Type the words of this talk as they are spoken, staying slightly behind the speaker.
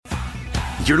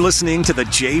You're listening to The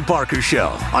Jay Barker Show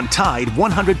on Tide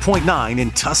 100.9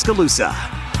 in Tuscaloosa.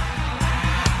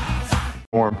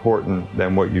 More important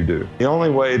than what you do. The only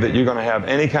way that you're going to have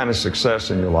any kind of success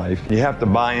in your life, you have to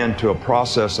buy into a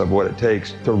process of what it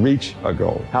takes to reach a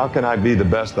goal. How can I be the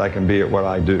best I can be at what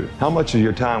I do? How much of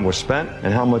your time was spent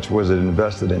and how much was it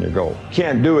invested in your goal? You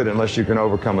can't do it unless you can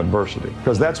overcome adversity,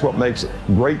 because that's what makes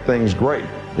great things great,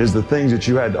 is the things that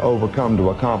you had to overcome to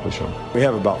accomplish them. We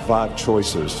have about 5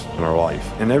 choices in our life,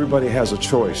 and everybody has a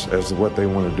choice as to what they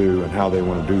want to do and how they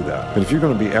want to do that. But if you're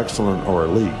going to be excellent or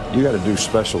elite, you got to do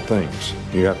special things.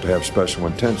 You have to have special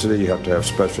intensity, you have to have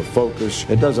special focus.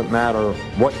 It doesn't matter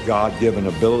what God-given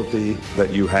ability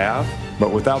that you have,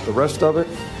 but without the rest of it,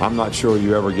 I'm not sure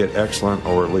you ever get excellent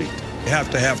or elite. You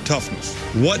have to have toughness.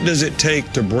 What does it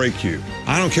take to break you?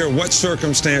 I don't care what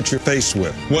circumstance you're faced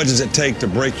with. What does it take to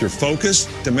break your focus,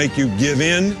 to make you give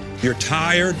in? You're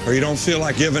tired or you don't feel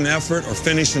like giving effort or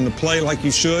finishing the play like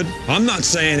you should? I'm not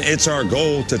saying it's our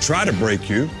goal to try to break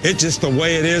you. It's just the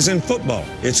way it is in football.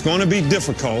 It's going to be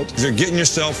difficult if you're getting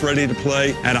yourself ready to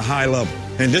play at a high level.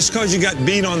 And just because you got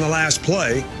beat on the last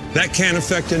play, that can't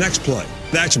affect the next play.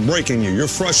 That's breaking you. Your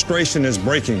frustration is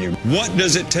breaking you. What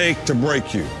does it take to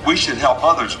break you? We should help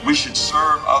others. We should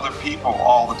serve other people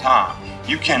all the time.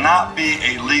 You cannot be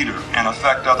a leader and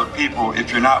affect other people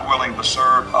if you're not willing to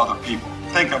serve other people.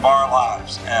 Think of our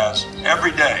lives as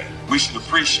every day we should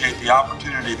appreciate the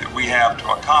opportunity that we have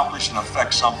to accomplish and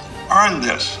affect something. Earn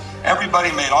this.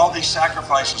 Everybody made all these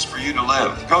sacrifices for you to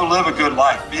live. Go live a good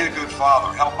life. Be a good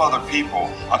father. Help other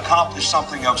people. Accomplish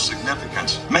something of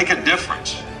significance. Make a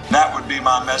difference. That would be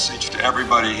my message to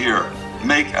everybody here.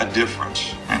 Make a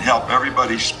difference and help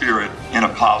everybody's spirit in a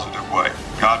positive way.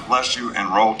 God bless you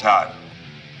and roll Tide.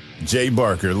 Jay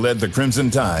Barker led the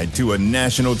Crimson Tide to a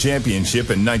national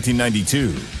championship in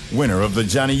 1992, winner of the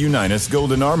Johnny Unitas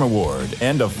Golden Arm Award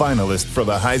and a finalist for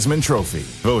the Heisman Trophy,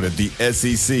 voted the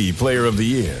SEC Player of the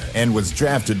Year, and was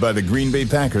drafted by the Green Bay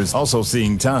Packers, also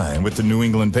seeing time with the New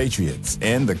England Patriots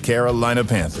and the Carolina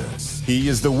Panthers. He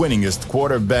is the winningest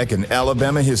quarterback in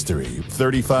Alabama history,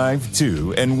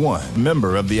 35-2-1,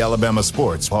 member of the Alabama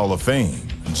Sports Hall of Fame.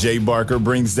 Jay Barker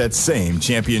brings that same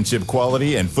championship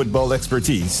quality and football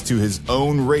expertise to his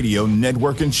own radio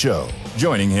network and show.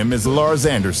 Joining him is Lars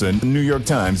Anderson, New York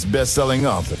Times best-selling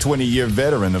author, 20-year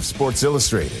veteran of Sports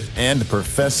Illustrated, and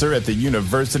professor at the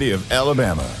University of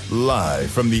Alabama. Live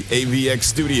from the AVX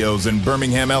studios in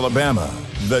Birmingham, Alabama,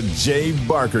 The Jay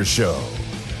Barker Show.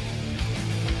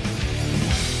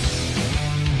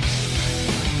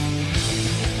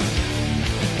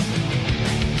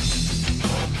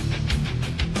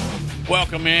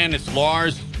 Welcome in. It's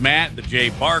Lars, Matt, the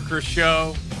Jay Barker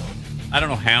Show. I don't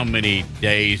know how many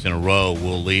days in a row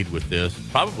we'll lead with this.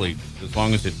 Probably as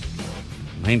long as it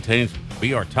maintains to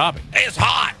be our topic. It's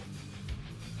hot.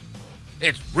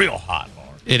 It's real hot,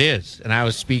 Lars. It is. And I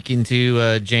was speaking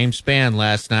to James Spann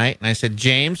last night, and I said,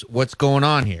 James, what's going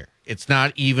on here? It's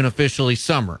not even officially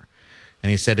summer.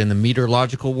 And he said, in the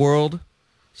meteorological world,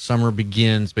 summer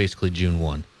begins basically June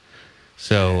 1.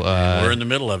 So we're in the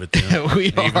middle of it then.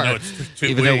 We are. Even though it's 2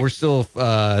 Even weeks. though we're still,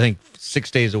 I think,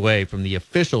 6 days away from the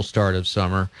official start of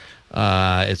summer,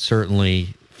 it certainly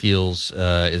feels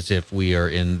as if we are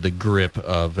in the grip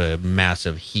of a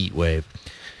massive heat wave.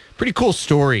 Pretty cool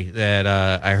story that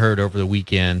I heard over the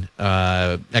weekend.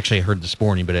 Actually, I heard this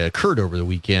morning, but it occurred over the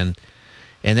weekend.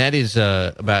 And that is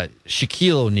about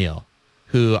Shaquille O'Neal,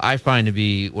 who I find to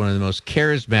be one of the most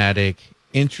charismatic,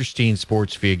 interesting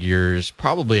sports figures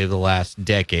probably of the last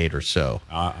decade or so.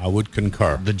 I would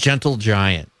concur. The gentle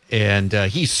giant. And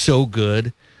he's so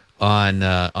good on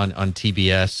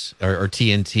TBS or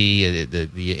TNT,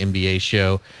 the NBA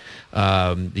show.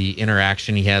 The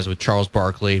interaction he has with Charles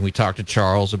Barkley, and we talked to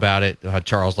Charles about it, how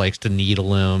Charles likes to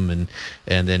needle him, and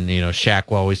then, you know, Shaq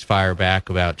will always fire back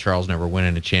about Charles never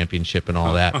winning a championship and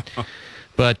all that.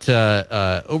 But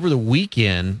over the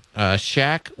weekend,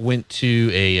 Shaq went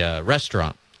to a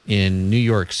restaurant in New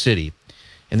York City,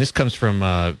 and this comes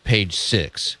from page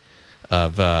 6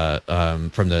 of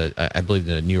from the I believe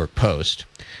the New York Post,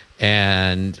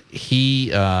 and he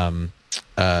went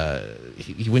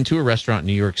to a restaurant in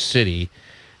New York City,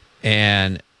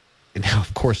 and now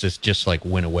of course this just like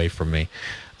went away from me,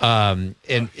 and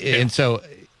so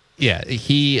yeah,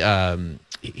 he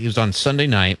was on Sunday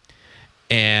night.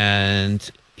 And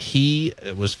he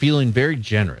was feeling very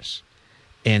generous,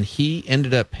 and he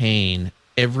ended up paying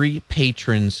every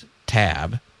patron's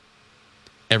tab,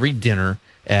 every dinner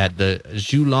at the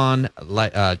Julan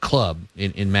Club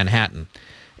in Manhattan.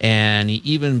 And he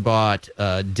even bought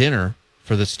dinner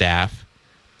for the staff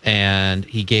and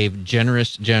he gave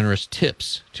generous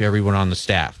tips to everyone on the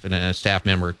staff. And a staff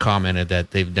member commented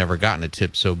that they've never gotten a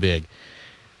tip so big.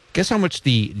 Guess how much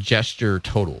the gesture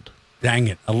totaled? Dang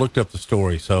it. I looked up the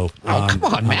story. So, come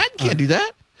on, man. You can't do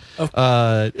that.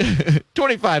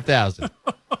 $25,000.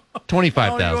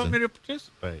 $25,000. You want me to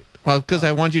participate? Well, because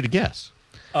I want you to guess.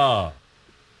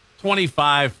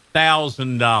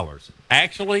 $25,000.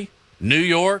 Actually, New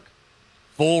York,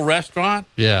 full restaurant.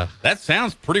 Yeah. That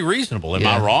sounds pretty reasonable. Am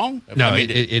Yeah. I wrong? No, I mean,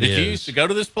 it did is. you used to go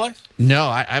to this place? No,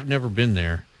 I've never been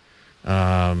there.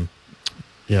 The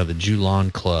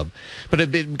Julon Club. But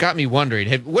it got me wondering,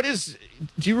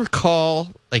 do you recall,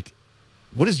 like,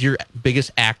 what is your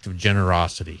biggest act of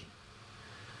generosity?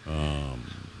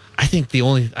 I think the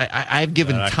only, I've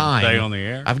given That I can time. say on the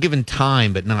air? I've given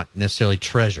time, but not necessarily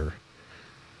treasure.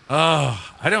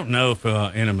 I don't know if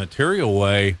in a material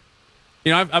way.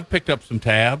 You know, I've picked up some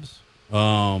tabs.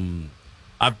 I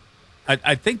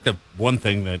think the one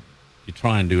thing that you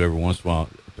try and do every once in a while,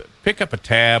 pick up a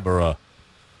tab or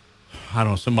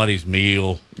somebody's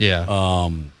meal. Yeah.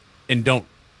 And don't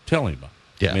tell anybody.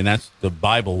 Yeah. I mean, that's the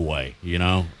Bible way, you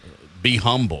know. Be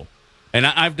humble. And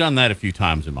I've done that a few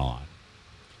times in my life.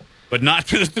 But not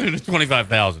to the tune of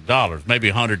 $25,000,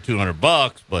 maybe $100,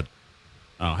 $200, but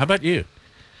how about you?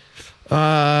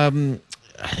 I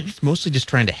think it's mostly just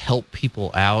trying to help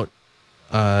people out.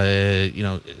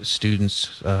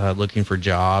 Students looking for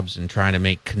jobs and trying to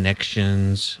make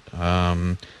connections.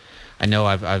 I know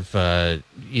I've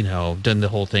done the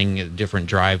whole thing at different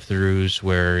drive-throughs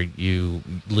where you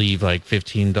leave like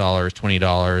 $15,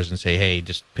 $20 and say, hey,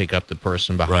 just pick up the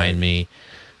person behind me.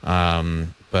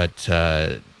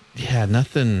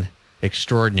 Nothing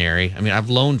extraordinary. I mean, I've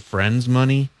loaned friends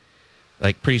money,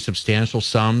 like pretty substantial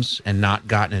sums, and not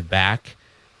gotten it back.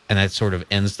 And that sort of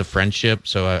ends the friendship.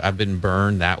 So I've been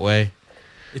burned that way.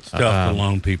 It's tough to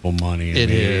loan people money.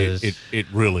 It is. It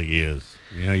really is.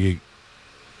 You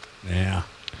know,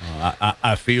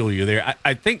 I feel you there.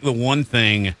 I think the one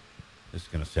thing, this is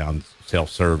going to sound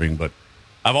self-serving, but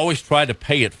I've always tried to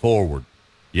pay it forward,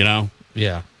 you know?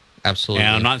 Yeah, absolutely.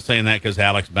 And I'm not saying that because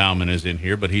Alex Bauman is in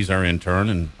here, but he's our intern,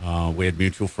 and we had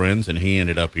mutual friends, and he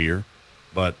ended up here.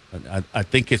 But I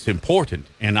think it's important,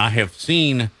 and I have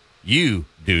seen you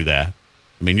do that.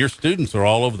 I mean, your students are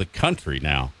all over the country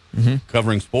now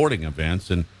covering sporting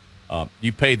events, and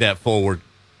you paid that forward.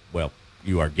 Well,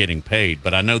 you are getting paid,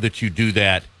 but I know that you do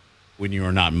that when you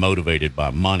are not motivated by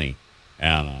money,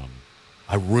 and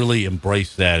I really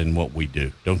embrace that in what we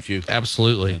do, don't you?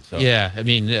 Absolutely. So, yeah, I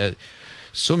mean,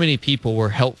 so many people were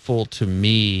helpful to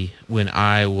me when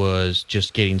I was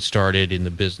just getting started in the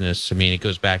business. I mean, it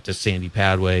goes back to Sandy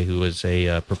Padway, who was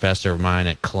a professor of mine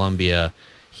at Columbia.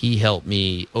 He helped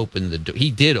me open the door. He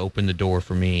did open the door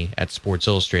for me at Sports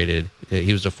Illustrated.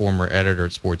 He was a former editor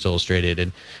at Sports Illustrated.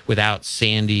 And without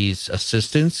Sandy's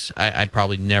assistance, I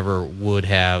probably never would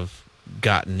have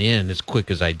gotten in as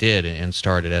quick as I did and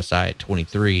started SI at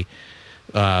 23.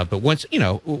 But once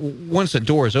the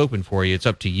door is open for you, it's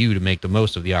up to you to make the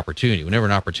most of the opportunity. Whenever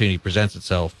an opportunity presents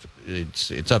itself,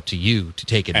 it's up to you to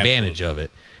take advantage of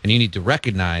it. And you need to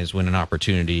recognize when an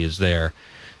opportunity is there.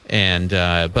 And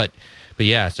But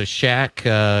yeah, so Shaq,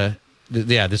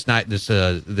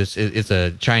 it's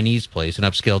a Chinese place, an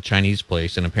upscale Chinese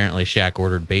place, and apparently Shaq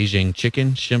ordered Beijing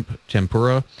chicken, shrimp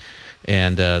tempura,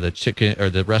 and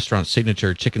the restaurant's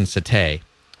signature chicken satay.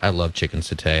 I love chicken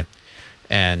satay,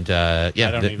 and I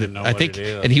don't even know what it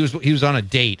is. And he was on a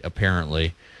date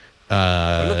apparently.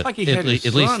 It looked like he had his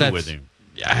son with him.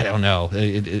 I don't know.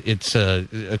 It's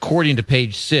according to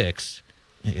page 6,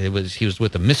 he was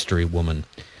with a mystery woman.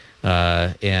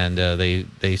 And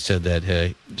they said that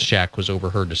Shaq was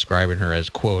overheard describing her as,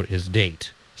 quote, his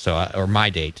date. Or my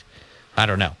date. I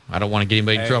don't know. I don't want to get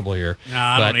anybody in trouble here. No,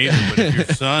 I don't either. But if your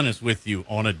son is with you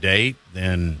on a date,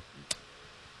 then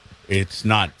it's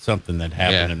not something that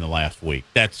happened in the last week.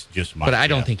 That's just my But I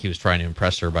don't think he was trying to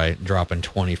impress her by dropping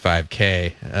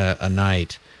 $25K a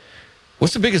night.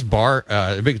 What's the biggest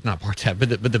not bar tab,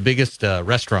 but the biggest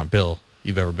restaurant bill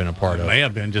you've ever been a part of? It may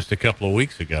have been just a couple of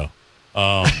weeks ago.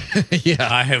 Yeah,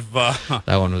 I have.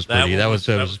 That one was pretty. That was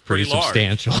pretty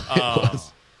substantial.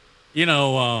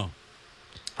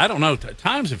 I don't know.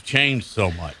 Times have changed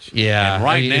so much. Yeah, and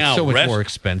right now it's so much more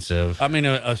expensive. I mean,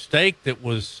 a steak that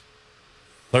was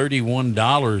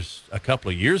 $31 a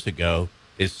couple of years ago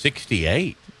is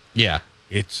 $68. Yeah,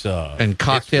 it's and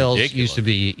cocktails it's used to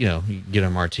be, you get a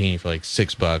martini for like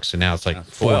 $6, and now it's like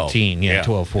 14. Yeah,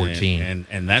 12, 14,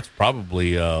 and that's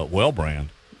probably well brand.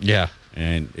 Yeah.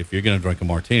 And if you're going to drink a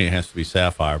martini, it has to be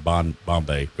Sapphire,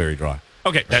 Bombay, very dry.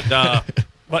 Okay,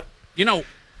 but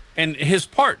and his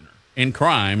partner in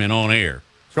crime and on air,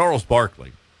 Charles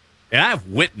Barkley, and I've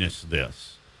witnessed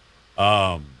this.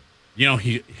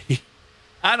 He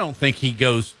I don't think he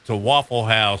goes to Waffle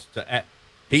House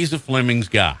he's a Fleming's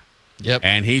guy. Yep.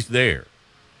 And he's there.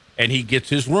 And he gets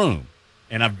his room.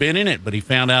 And I've been in it, but he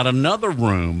found out another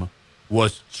room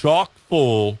was chock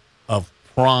full of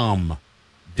prom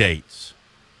dates.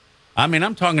 I mean,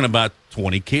 I'm talking about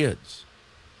 20 kids.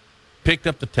 Picked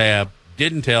up the tab,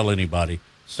 didn't tell anybody.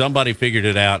 Somebody figured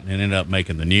it out and ended up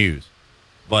making the news.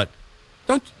 But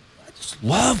I just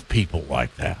love people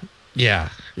like that. Yeah.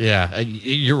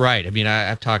 You're right. I mean,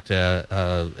 I've talked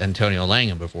to Antonio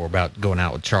Langham before about going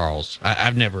out with Charles.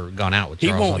 I've never gone out with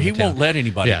Charles. He won't let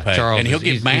anybody pay. Charles, and he'll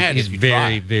get mad he's if you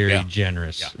very, try. very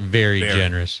generous. Very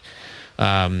generous.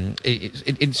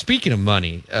 Speaking of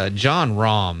money, John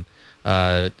Rahm,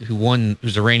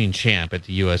 who's a reigning champ at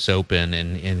the U.S. Open,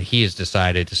 and he has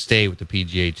decided to stay with the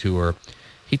PGA Tour.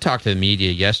 He talked to the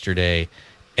media yesterday,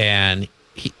 and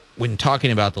when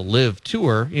talking about the LIV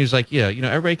Tour, he was like,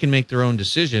 everybody can make their own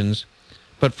decisions,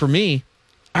 but for me,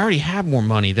 I already have more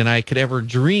money than I could ever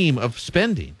dream of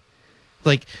spending.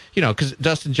 Like, because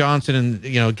Dustin Johnson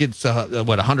gets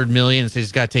 $100 million and says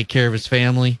he's got to take care of his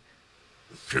family.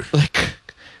 Like,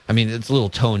 I mean, it's a little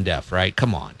tone deaf, right?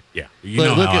 Come on. Yeah,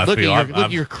 look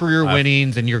at your career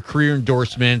winnings and your career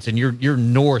endorsements, and you're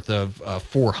north of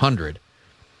 400,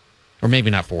 or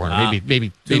maybe not 400,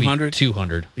 maybe 200.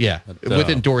 200, yeah, with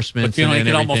endorsements. But and he can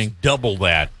everything. almost double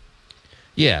that.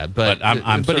 Yeah, but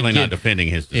I'm certainly not defending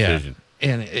his decision. Yeah.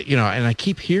 And I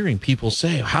keep hearing people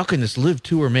say, "How can this LIV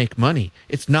Tour make money?"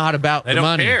 It's not about the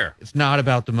money. They don't care. It's not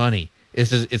about the money.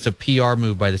 It's a PR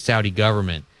move by the Saudi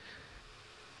government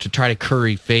to try to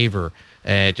curry favor,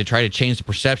 to try to change the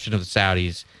perception of the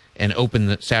Saudis and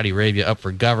open Saudi Arabia up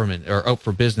for government or up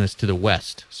for business to the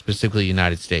West, specifically the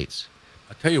United States.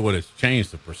 I tell you what has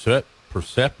changed the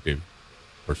perception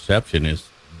is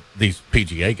these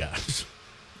PGA guys.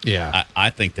 Yeah,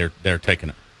 I think they're taking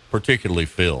it, particularly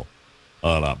Phil.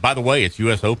 By the way, it's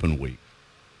U.S. Open week,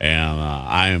 and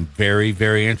I am very,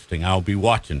 very interesting. I'll be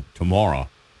watching tomorrow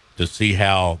to see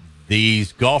how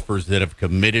these golfers that have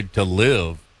committed to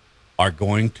LIV are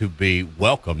going to be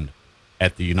welcomed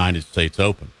at the United States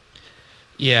Open.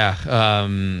 Yeah.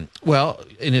 Well,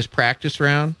 in his practice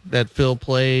round that Phil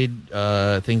played,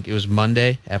 I think it was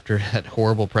Monday after that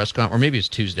horrible press conference, or maybe it was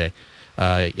Tuesday,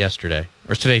 yesterday.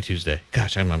 Or today, Tuesday.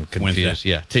 Gosh, I'm confused. Wednesday.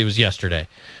 Yeah, it was yesterday.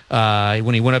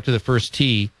 When he went up to the first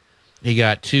tee, he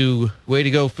got two, "Way to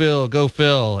go, Phil, go,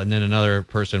 Phil." And then another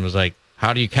person was like,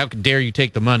 how dare you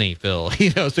take the money, Phil?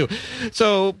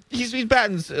 So he's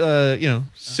batting,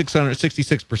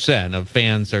 666% of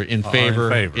fans are in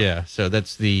favor. Yeah, so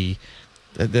that's the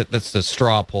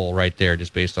straw poll right there,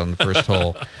 just based on the first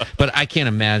hole. But I can't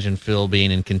imagine Phil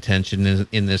being in contention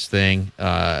in this thing.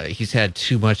 He's had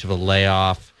too much of a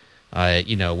layoff.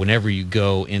 Whenever you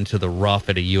go into the rough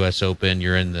at a U.S. Open,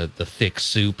 you're in the thick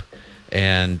soup.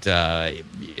 And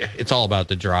it's all about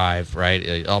the drive,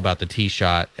 right? All about the tee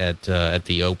shot at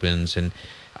the Opens. And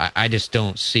I just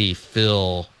don't see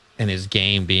Phil and his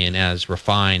game being as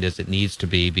refined as it needs to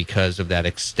be because of that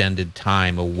extended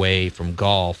time away from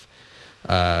golf.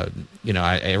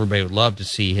 Everybody would love to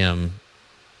see him,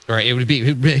 or it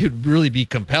would really be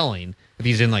compelling if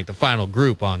he's in like the final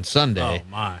group on Sunday.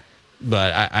 Oh my!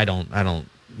 But I don't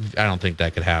think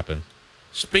that could happen.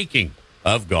 Speaking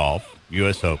of golf,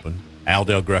 U.S. Open. Al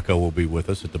Del Greco will be with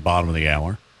us at the bottom of the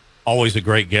hour. Always a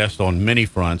great guest on many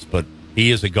fronts, but he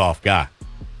is a golf guy.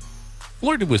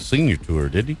 Flirted with Senior Tour,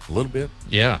 did he? A little bit?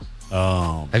 Yeah.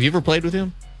 Have you ever played with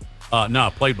him? No,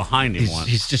 I played behind him once.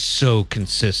 He's just so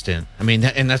consistent. I mean,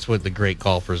 and that's what the great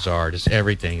golfers are. Just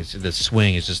everything. The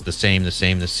swing is just the same,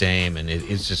 and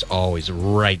it's just always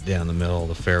right down the middle of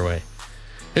the fairway.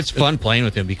 It's fun playing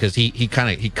with him because he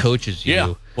coaches you.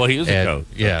 Yeah, well, he is a coach.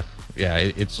 So. Yeah,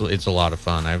 it's a lot of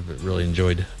fun. I've really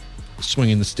enjoyed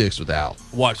swinging the sticks with Al.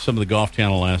 Watched some of the Golf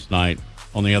Channel last night.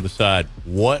 On the other side,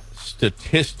 what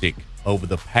statistic over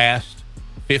the past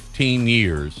 15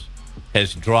 years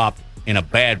has dropped in a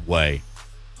bad way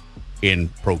in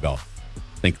pro golf?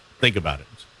 Think about it.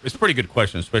 It's a pretty good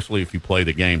question, especially if you play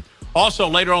the game. Also,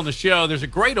 later on the show, there's a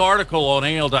great article on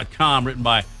AL.com written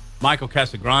by Michael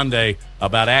Casagrande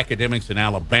about academics in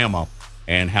Alabama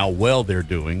and how well they're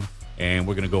doing. And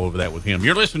we're going to go over that with him.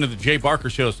 You're listening to the Jay Barker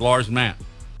Show. It's Lars and Matt.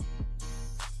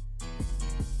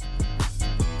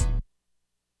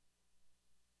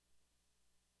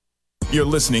 You're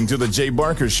listening to the Jay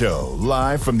Barker Show,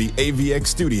 live from the AVX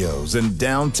studios in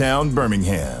downtown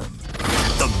Birmingham.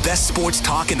 The best sports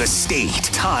talk in the state.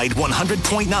 Tide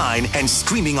 100.9 and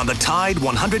streaming on the Tide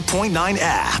 100.9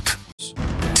 app.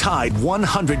 Tide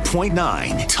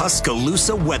 100.9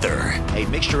 Tuscaloosa weather. A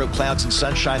mixture of clouds and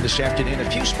sunshine this afternoon. A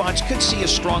few spots could see a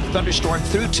strong thunderstorm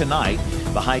through tonight.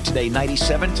 The high today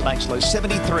 97, tonight's low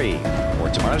 73. For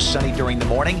tomorrow, sunny during the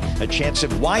morning. A chance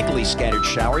of widely scattered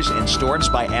showers and storms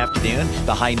by afternoon.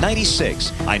 The high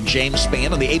 96. I'm James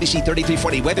Spann on the ABC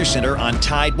 3340 Weather Center on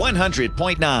Tide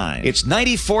 100.9. It's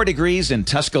 94 degrees in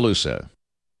Tuscaloosa.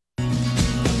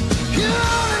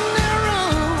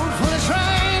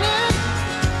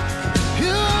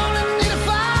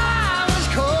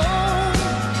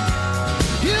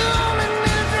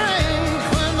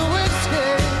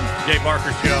 Jay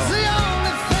Barker Show. I'm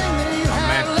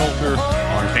Matt Coulter,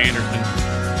 Lars Anderson.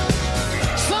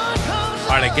 All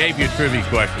right, I gave you a trivia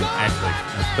question, actually.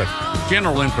 It's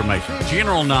general information,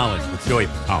 general knowledge with Joey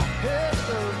Patton.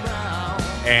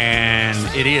 And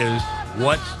it is,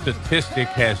 what statistic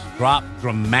has dropped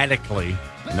dramatically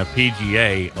in the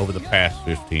PGA over the past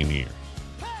 15 years?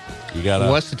 You got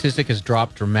what statistic has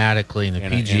dropped dramatically in the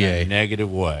PGA? In a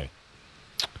negative way.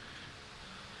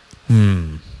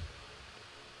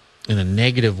 In a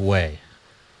negative way.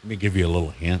 Let me give you a little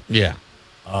hint. Yeah.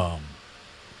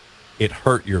 It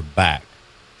hurt your back.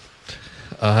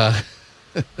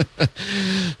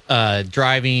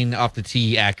 Driving off the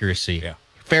tee accuracy. Yeah.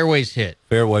 Fairways hit.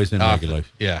 Fairways in regulation.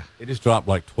 Yeah. It has dropped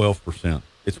like 12%.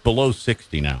 It's below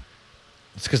 60 now.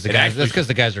 It's because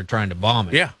the guys are trying to bomb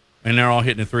it. Yeah. And they're all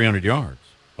hitting at 300 yards.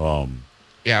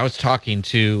 Yeah, I was talking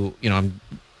to, I'm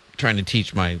trying to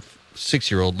teach my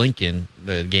 6-year-old Lincoln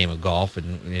the game of golf,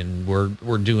 and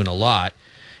we're doing a lot.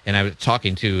 And I was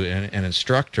talking to an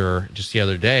instructor just the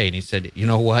other day, and he said, you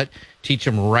know what? Teach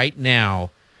them right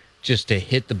now just to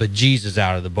hit the bejesus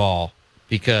out of the ball,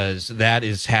 because that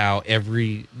is how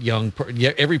every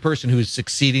person who is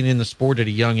succeeding in the sport at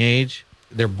a young age,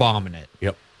 they're bombing it.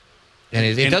 Yep. And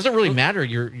it doesn't really matter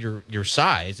your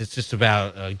size. It's just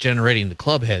about generating the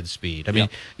club head speed. I mean,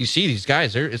 you see these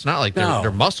guys, it's not like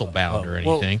they're muscle bound or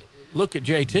anything. Well, look at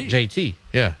JT. JT,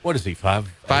 yeah. What is he, 5'8",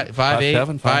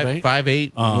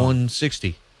 5'8",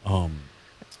 160. And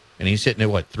he's hitting at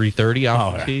what, 330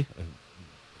 off the tee?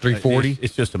 340?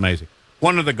 It's just amazing.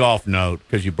 One other golf note,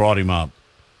 because you brought him up.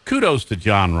 Kudos to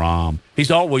Jon Rahm. He's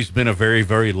always been a very,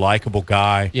 very likable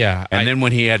guy. Yeah. And then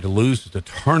when he had to lose the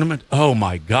tournament, oh,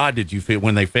 my God, did you feel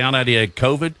when they found out he had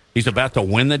COVID, he's about to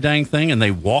win the dang thing, and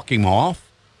they walk him off?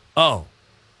 Oh.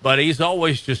 But he's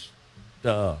always just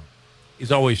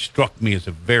he's always struck me as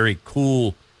a very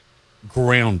cool,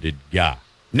 grounded guy.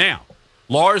 Now,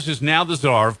 Lars is now the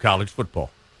czar of college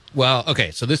football. Well, okay,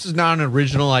 so this is not an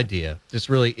original idea.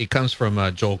 It comes from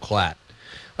Joel Klatt.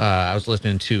 I was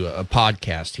listening to a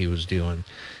podcast he was doing,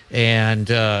 and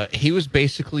he was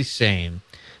basically saying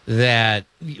that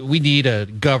we need a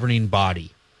governing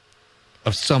body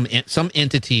of some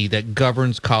entity that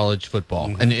governs college football.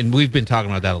 Mm-hmm. And we've been talking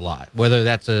about that a lot, whether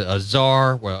that's a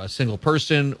czar, or a single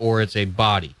person, or it's a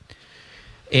body.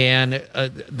 And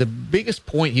the biggest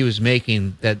point he was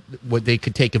making, that what they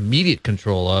could take immediate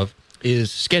control of,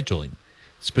 is scheduling,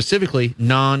 specifically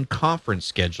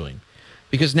non-conference scheduling.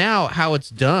 Because now how it's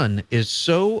done is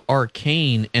so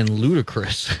arcane and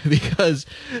ludicrous. Because,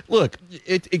 look,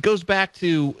 it goes back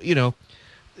to,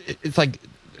 it's like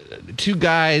two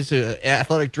guys,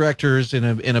 athletic directors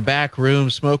in a back room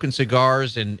smoking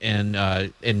cigars and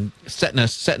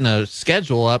setting a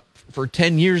schedule up for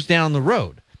 10 years down the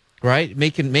road, right?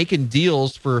 Making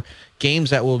deals for games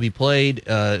that will be played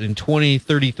in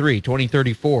 2033,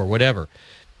 2034, whatever.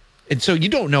 And so you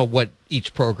don't know what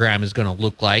each program is going to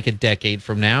look like a decade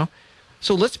from now.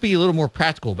 So let's be a little more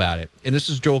practical about it. And this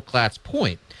is Joel Klatt's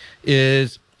point,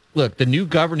 is, look, the new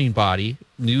governing body,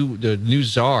 the new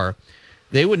czar,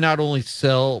 they would not only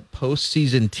sell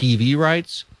postseason TV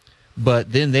rights,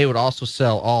 but then they would also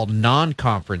sell all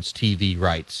non-conference TV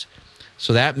rights.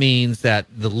 So that means that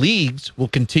the leagues will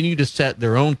continue to set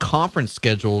their own conference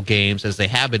schedule games as they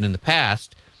have been in the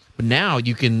past. But now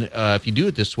you can, if you do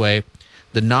it this way,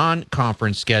 the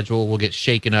non-conference schedule will get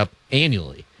shaken up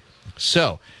annually.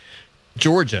 So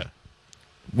Georgia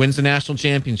wins the national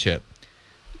championship.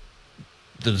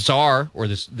 The czar, or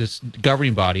this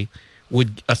governing body,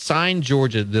 would assign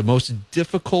Georgia the most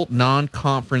difficult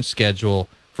non-conference schedule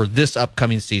for this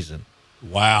upcoming season.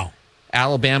 Wow.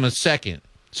 Alabama's second.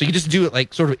 So you just do it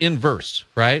like sort of inverse,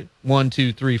 right? 1,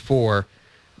 2, 3, 4.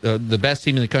 The best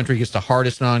team in the country gets the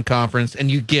hardest non-conference,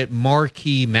 and you get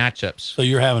marquee matchups. So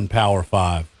you're having Power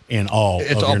 5 in all of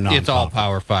your non-conference. It's all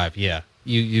Power 5, yeah.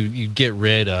 You get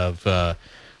rid of the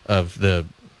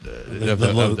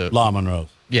La Monroes.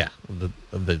 Yeah,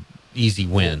 of the easy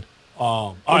win.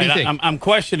 All right, I'm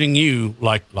questioning you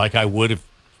like I would if,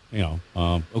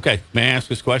 okay, may I ask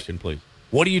this question, please?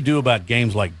 What do you do about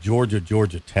games like Georgia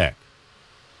Tech?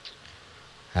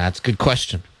 That's a good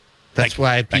question. That's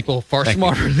why people far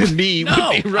smarter than me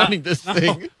would be running this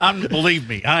thing. Believe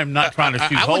me, I'm not trying to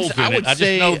shoot holes in it. I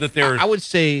just know that there's... I would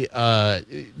say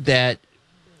that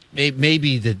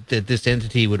maybe that this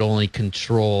entity would only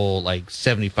control like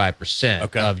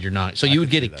 75% of your non. So you would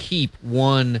get to keep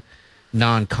one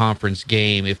non-conference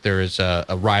game if there is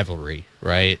a rivalry,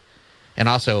 right? And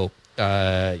also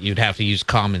you'd have to use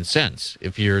common sense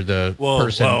if you're the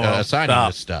person assigning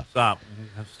this stuff.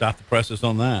 Stop the presses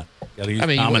on that. Gotta use I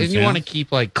mean, common sense. You want to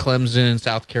keep like Clemson,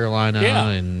 South Carolina,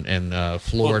 and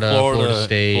Florida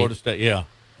State. Yeah.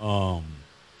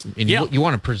 You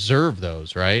want to preserve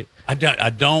those, right? I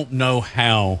don't know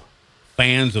how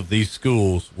fans of these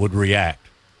schools would react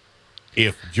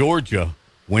if Georgia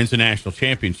wins the national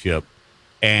championship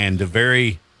and the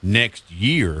very next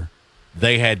year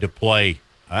they had to play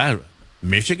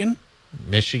Michigan.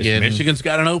 Michigan's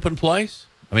got an open place.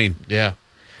 I mean, yeah.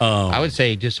 I would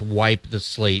say just wipe the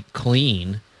slate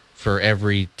clean for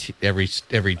every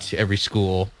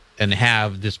school and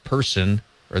have this person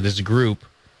or this group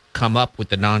come up with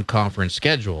the non-conference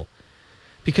schedule,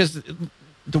 because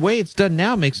the way it's done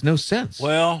now makes no sense.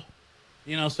 Well,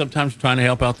 sometimes trying to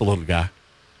help out the little guy.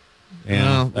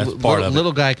 That's part of it.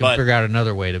 Little guy can figure out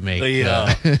another way to make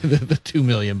the $2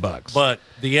 million. But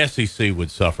the SEC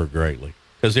would suffer greatly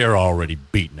because they're already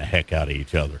beating the heck out of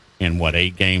each other in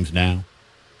 8 games now.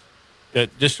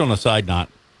 Just on a side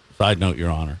note, Your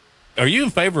Honor, are you in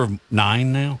favor of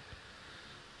 9 now?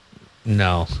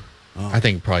 No, I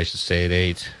think you probably should stay at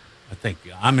 8. I think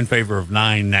I'm in favor of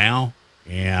 9 now.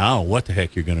 Yeah, I don't know what the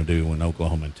heck you're going to do when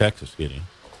Oklahoma and Texas get in.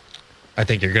 I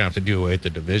think you're going to have to do away with the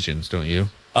divisions, don't you?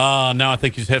 No, I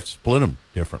think you just have to split them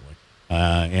differently.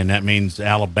 And that means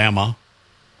Alabama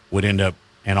would end up,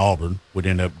 and Auburn would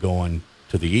end up going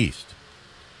to the East.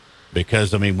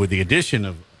 Because, I mean, with the addition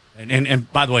of,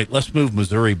 and by the way, let's move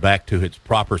Missouri back to its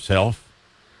proper self.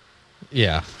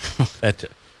 Yeah.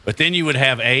 But then you would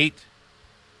have 8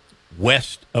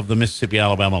 west of the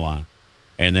Mississippi-Alabama line,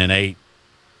 and then 8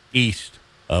 east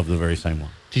of the very same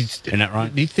line. Isn't that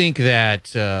right? Do you think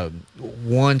that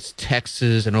once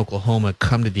Texas and Oklahoma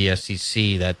come to the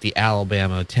SEC, that the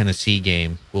Alabama-Tennessee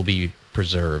game will be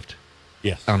preserved?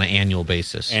 Yes. On an annual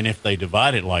basis. And if they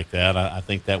divide it like that, I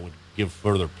think that would give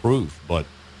further proof. But,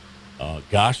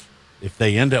 gosh, if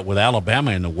they end up with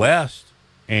Alabama in the West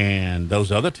and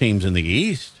those other teams in the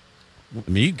East, I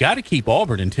mean, you got to keep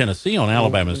Auburn and Tennessee on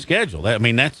Alabama's schedule.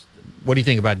 That's. What do you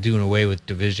think about doing away with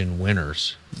division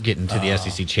winners getting to the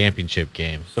SEC championship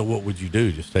game? So what would you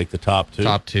do? Just take the top 2?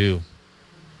 Top 2.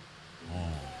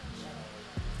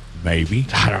 Maybe.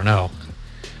 I don't know.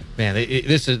 Man,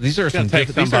 these are some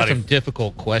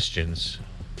difficult questions.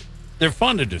 They're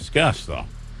fun to discuss, though.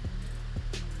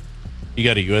 You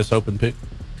got a U.S. Open pick?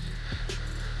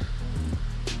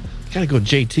 Got to go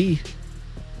JT.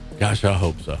 Gosh, I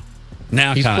hope so.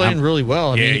 Now he's playing really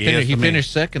well. He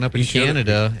finished second up in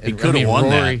Canada. He could have won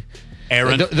Rory, that.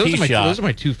 Aaron, those are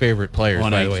my 2 favorite players,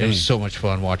 by the way. It was so much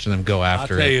fun watching them go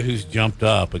after it. I'll tell you who's jumped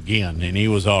up again, and he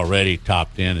was already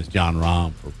top 10 is Jon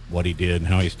Rahm for what he did and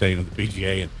how he stayed on the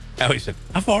PGA and how he said,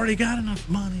 I've already got enough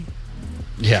money.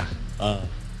 Yeah.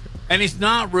 And he's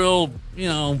not real,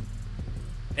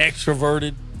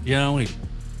 extroverted, he's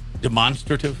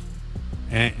demonstrative.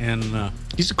 And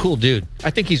he's a cool dude. I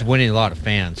think he's winning a lot of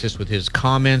fans just with his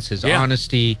comments, his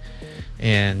honesty,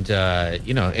 and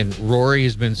and Rory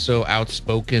has been so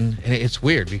outspoken. And it's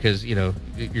weird because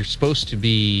you're supposed to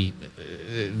be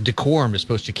decorum is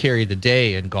supposed to carry the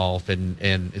day in golf, and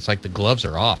it's like the gloves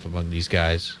are off among these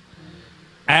guys.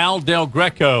 Al Del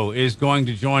Greco is going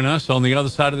to join us on the other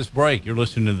side of this break. You're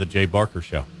listening to the Jay Barker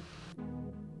Show.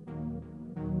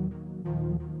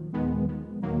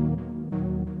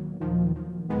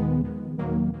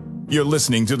 You're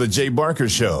listening to The Jay Barker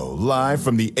Show, live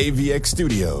from the AVX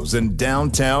studios in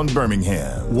downtown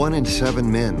Birmingham. 1 in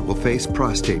 7 men will face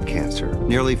prostate cancer.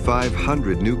 Nearly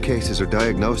 500 new cases are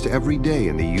diagnosed every day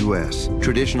in the U.S.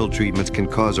 Traditional treatments can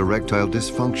cause erectile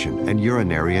dysfunction and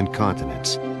urinary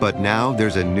incontinence. But now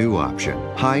there's a new option,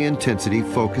 high-intensity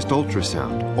focused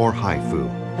ultrasound, or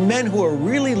HIFU. Men who are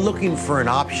really looking for an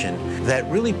option that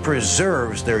really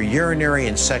preserves their urinary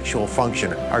and sexual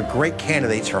function are great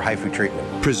candidates for HIFU treatment.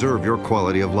 Preserve your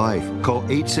quality of life. Call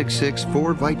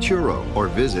 866-4-VITURO or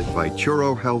visit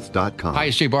VituroHealth.com. Hi,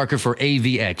 it's Jay Barker for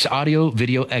AVX, Audio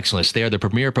Video Excellence. They are the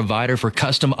premier provider for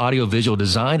custom audio-visual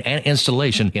design and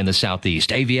installation in the Southeast.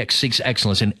 AVX seeks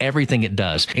excellence in everything it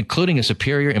does, including a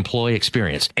superior employee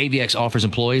experience. AVX offers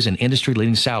employees an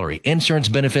industry-leading salary, insurance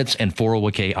benefits, and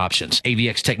 401k options.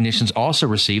 AVX AVX technicians also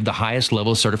receive the highest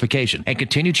level of certification and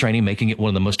continue training, making it one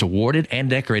of the most awarded and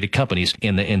decorated companies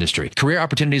in the industry. Career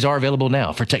opportunities are available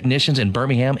now for technicians in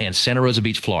Birmingham and Santa Rosa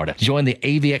Beach, Florida. Join the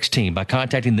AVX team by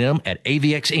contacting them at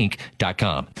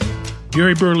avxinc.com.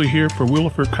 Gary Burley here for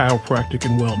Williford Chiropractic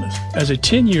and Wellness. As a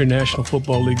 10-year National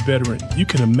Football League veteran, you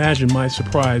can imagine my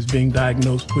surprise being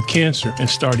diagnosed with cancer and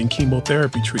starting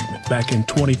chemotherapy treatment back in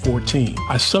 2014.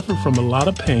 I suffered from a lot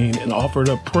of pain and offered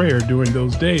up prayer during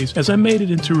those days as I made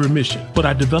it into remission, but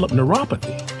I developed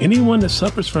neuropathy. Anyone that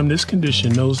suffers from this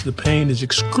condition knows the pain is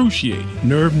excruciating,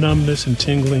 nerve numbness and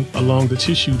tingling along the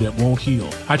tissue that won't heal.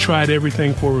 I tried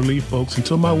everything for relief, folks,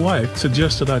 until my wife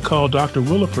suggested I call Dr.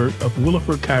 Williford of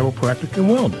Williford Chiropractic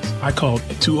and Wellness. I called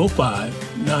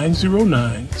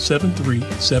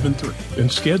 205-909-7373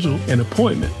 and scheduled an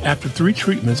appointment. After 3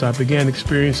 treatments, I began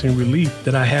experiencing relief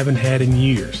that I haven't had in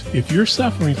years. If you're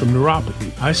suffering from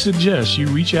neuropathy, I suggest you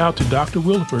reach out to Dr.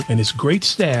 Williford and his great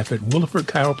staff at Williford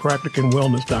Chiropractic and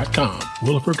Wellness.com.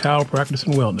 Williford Chiropractic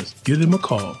and Wellness. Give them a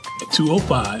call at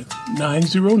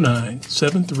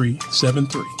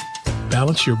 205-909-7373.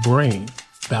 Balance your brain.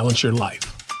 Balance your life.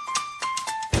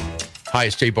 Hi,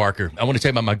 it's Jay Barker. I want to tell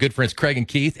you about my good friends Craig and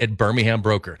Keith at Birmingham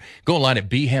Broker. Go online at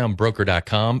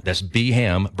bhambroker.com. That's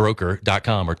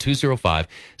bhambroker.com or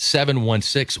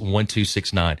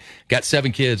 205-716-1269. Got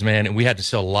 7 kids, man, and we had to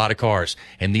sell a lot of cars.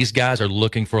 And these guys are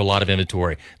looking for a lot of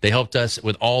inventory. They helped us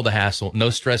with all the hassle. No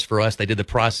stress for us. They did the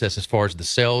process as far as the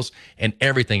sales and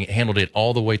everything. Handled it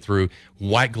all the way through.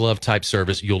 White glove type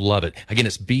service. You'll love it. Again,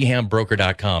 it's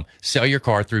bhambroker.com. Sell your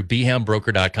car through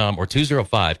bhambroker.com or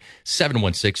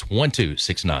 205-716-1269.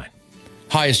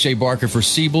 Hi, it's Jay Barker for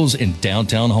Siebel's in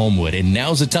downtown Homewood, and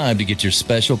now's the time to get your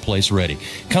special place ready.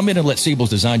 Come in and let Siebel's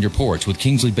design your porch with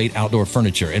Kingsley Bait outdoor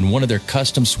furniture and one of their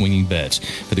custom swinging beds.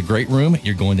 For the great room,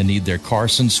 you're going to need their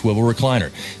Carson swivel recliner.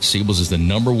 Siebel's is the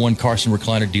 #1 Carson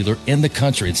recliner dealer in the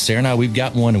country, and Sarah and I, we've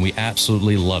got one, and we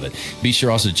absolutely love it. Be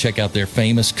sure also to check out their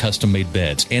famous custom-made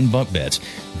beds and bunk beds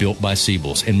built by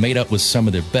Siebel's and made up with some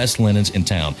of their best linens in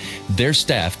town. Their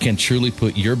staff can truly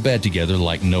put your bed together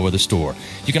like no other store.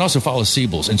 You can also follow Siebel's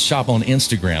and shop on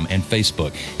Instagram and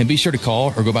Facebook. And be sure to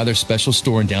call or go by their special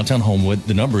store in downtown Homewood.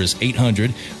 The number is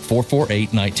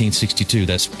 800-448-1962.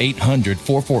 That's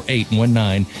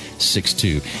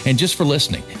 800-448-1962. And just for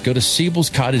listening, go to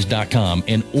Siebel'sCottage.com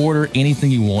and order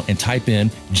anything you want and type in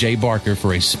Jay Barker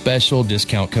for a special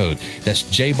discount code. That's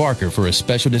Jay Barker for a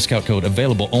special discount code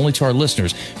available only to our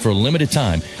listeners for a limited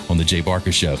time on The Jay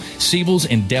Barker Show. Siebel's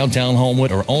in downtown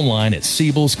Homewood or online at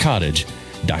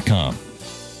Siebel'sCottage.com.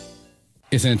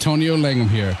 It's Antonio Langham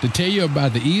here to tell you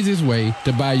about the easiest way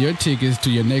to buy your tickets to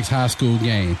your next high school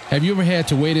game. Have you ever had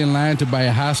to wait in line to buy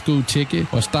a high school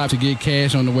ticket or stop to get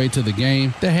cash on the way to the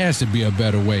game? There has to be a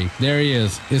better way. There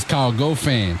is. It's called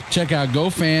GoFan. Check out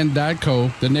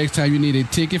GoFan.co the next time you need a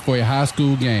ticket for your high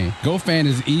school game. GoFan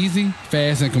is easy,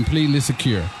 fast, and completely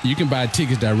secure. You can buy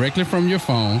tickets directly from your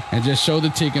phone and just show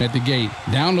the ticket at the gate.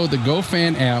 Download the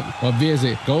GoFan app or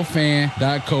visit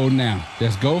GoFan.co now.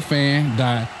 That's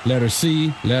GoFan.C.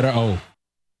 letter O.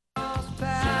 I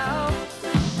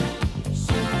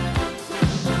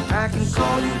can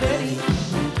call you Betty,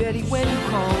 Betty, when you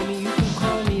call me, you can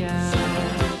call me out.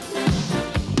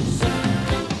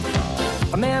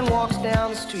 A man walks down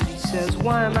the street, he says,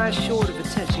 why am I short of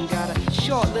attention? Got a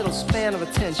short little span of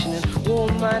attention, and oh,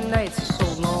 my nights are so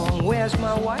long. Where's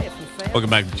my wife and family? Welcome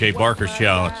back to the Jay Barker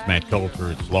Show. It's Matt Coulter,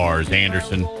 it's Lars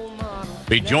Anderson.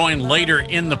 Be joined later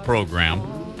in the program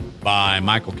by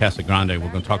Michael Casagrande.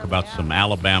 We're going to talk about some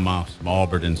Alabama, some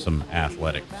Auburn, and some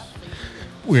athletics.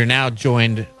 We're now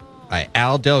joined by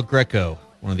Al Del Greco,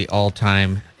 one of the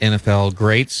all-time NFL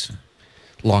greats,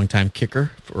 longtime kicker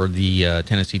for the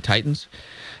Tennessee Titans.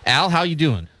 Al, how you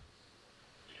doing?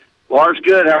 Lars,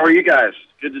 good. How are you guys?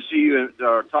 Good to see you and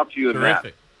talk to you. Terrific. And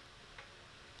Matt.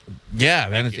 Yeah,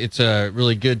 man, it's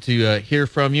really good to hear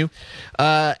from you.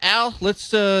 Al,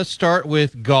 let's start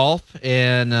with golf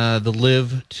and the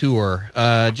LIV Tour.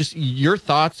 Just your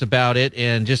thoughts about it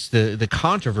and just the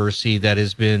controversy that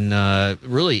has been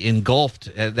really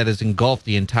engulfed, that has engulfed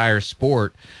the entire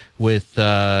sport with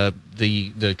the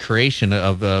creation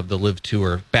of the LIV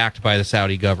Tour backed by the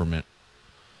Saudi government.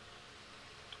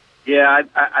 Yeah,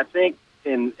 I think,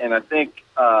 and I think,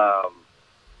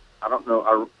 I don't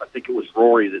know, I think it was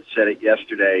Rory that said it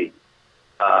yesterday,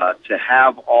 to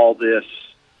have all this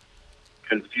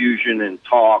confusion and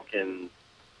talk and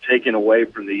taken away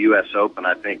from the U.S. Open,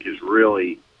 I think is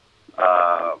really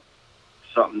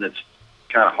something that's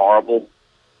kind of horrible.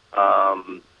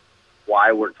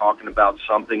 Why we're talking about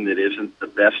something that isn't the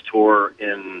best tour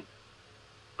in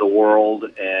the world,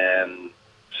 and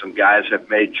some guys have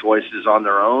made choices on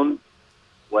their own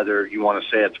whether you want to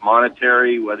say it's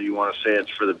monetary, whether you want to say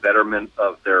it's for the betterment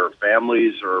of their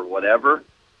families or whatever.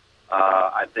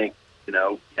 I think,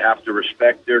 you have to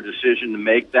respect their decision to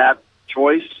make that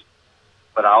choice,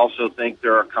 but I also think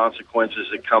there are consequences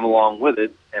that come along with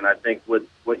it. And I think with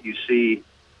what you see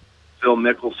Phil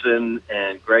Mickelson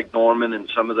and Greg Norman and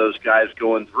some of those guys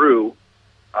going through,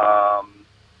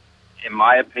 in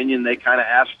my opinion, they kind of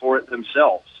asked for it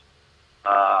themselves.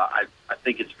 I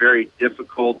think it's very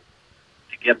difficult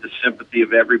to get the sympathy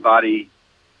of everybody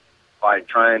by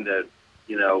trying to,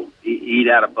 eat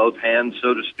out of both hands,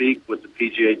 so to speak, with the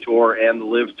PGA Tour and the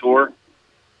LIV Tour.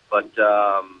 But,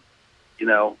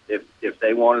 if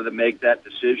they wanted to make that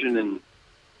decision and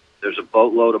there's a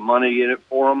boatload of money in it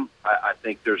for them, I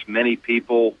think there's many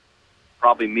people,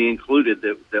 probably me included,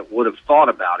 that would have thought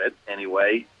about it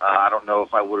anyway. I don't know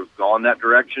if I would have gone that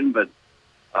direction, but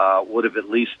would have at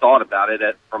least thought about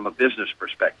it from a business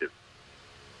perspective.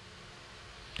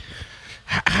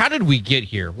 How did we get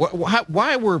here?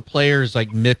 Why were players like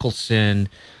Mickelson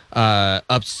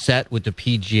upset with the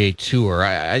PGA Tour?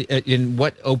 And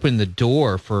what opened the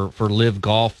door for LIV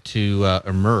Golf to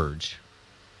emerge?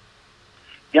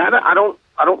 Yeah, I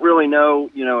don't really know.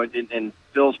 In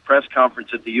Phil's press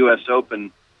conference at the U.S.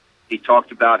 Open, he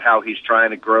talked about how he's trying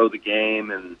to grow the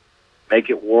game and make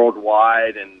it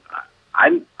worldwide. And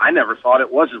I never thought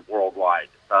it wasn't worldwide.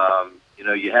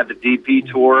 You had the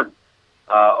DP Tour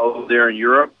over there in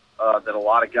Europe that a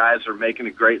lot of guys are making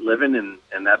a great living,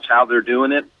 and that's how they're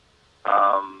doing it.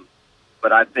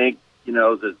 But I think,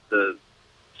 the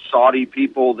Saudi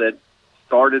people that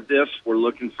started this were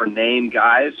looking for name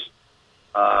guys.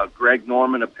 Greg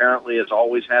Norman apparently has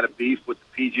always had a beef with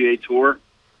the PGA Tour,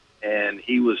 and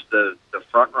he was the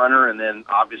front runner, and then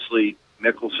obviously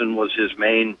Mickelson was his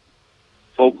main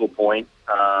focal point,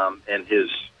 and his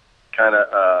kind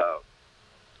of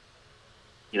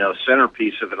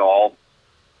centerpiece of it all.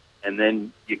 And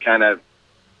then you kind of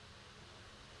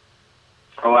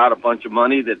throw out a bunch of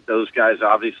money that those guys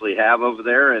obviously have over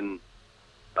there, and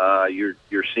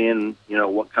you're seeing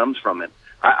what comes from it.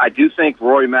 I do think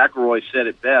Rory McIlroy said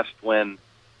it best when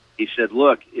he said,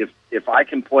 "Look, if I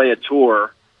can play a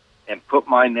tour and put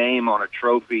my name on a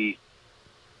trophy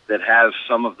that has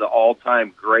some of the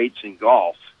all-time greats in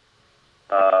golf,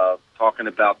 talking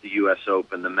about the U.S.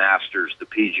 Open, the Masters, the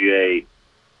PGA,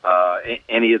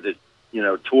 any of the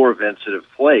tour events that have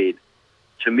played,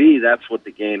 to me, that's what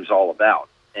the game's all about."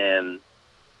 And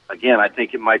again, I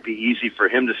think it might be easy for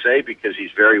him to say because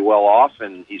he's very well off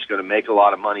and he's going to make a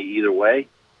lot of money either way.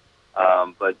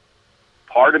 But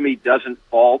part of me doesn't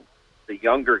fault the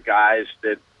younger guys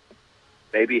that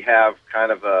maybe have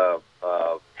kind of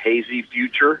a hazy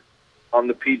future on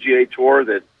the PGA Tour,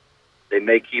 that they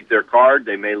may keep their card,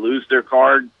 they may lose their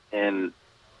card, and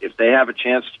if they have a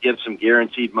chance to get some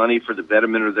guaranteed money for the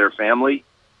betterment of their family,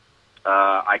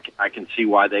 I can see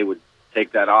why they would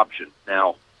take that option.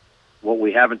 Now, what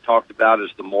we haven't talked about is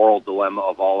the moral dilemma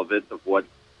of all of it, of what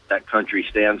that country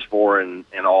stands for and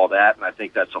all that, and I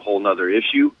think that's a whole nother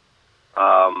issue.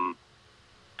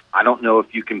 I don't know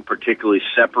if you can particularly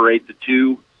separate the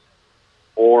two,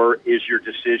 or is your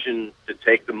decision to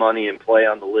take the money and play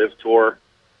on the LIV Tour,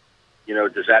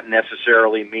 does that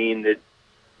necessarily mean that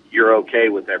you're okay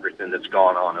with everything that's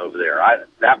gone on over there?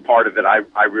 That part of it,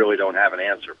 I really don't have an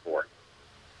answer for.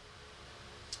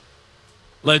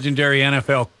 Legendary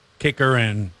NFL kicker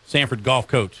and Sanford golf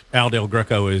coach Al Del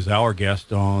Greco is our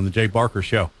guest on the Jay Barker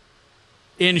Show.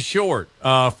 In short,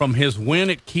 from his win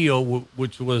at Kiel,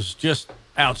 which was just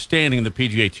outstanding in the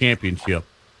PGA Championship,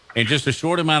 in just a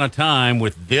short amount of time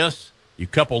with this, you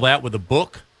couple that with a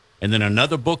book and then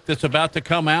another book that's about to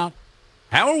come out,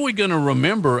 how are we going to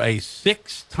remember a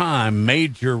 6-time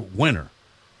major winner?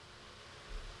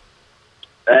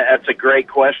 That's a great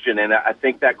question, and I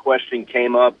think that question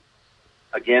came up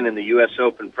again in the U.S.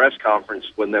 Open press conference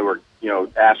when they were,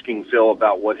 asking Phil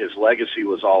about what his legacy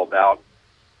was all about.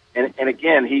 And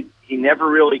again, he never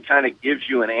really kind of gives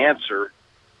you an answer.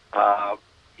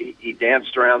 He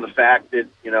danced around the fact that,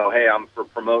 hey, I'm for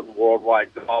promoting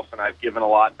worldwide golf, and I've given a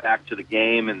lot back to the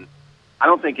game, and I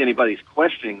don't think anybody's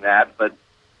questioning that, but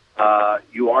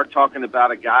you are talking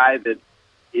about a guy that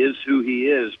is who he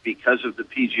is because of the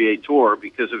PGA Tour,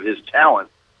 because of his talent.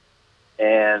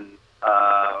 And,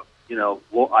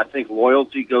 I think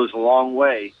loyalty goes a long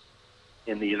way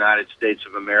in the United States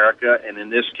of America. And in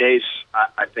this case,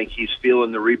 I think he's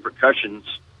feeling the repercussions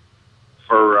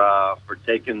for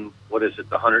taking, what is it,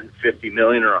 the $150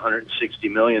 million or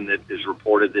 $160 million that is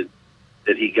reported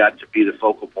that he got to be the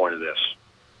focal point of this.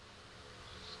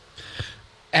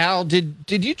 Al, did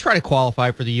you try to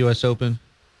qualify for the U.S. Open?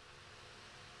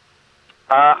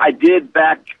 I did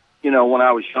back when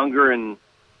I was younger, and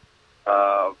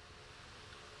I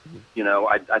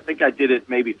think I did it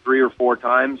maybe 3 or 4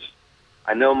 times.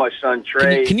 I know my son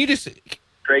Trey. Can you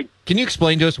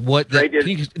explain to us can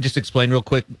you just explain real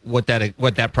quick what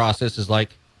that process is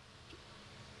like?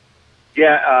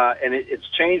 Yeah, and it's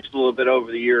changed a little bit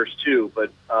over the years too.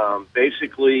 But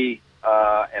basically,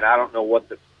 and I don't know what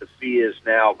the fee is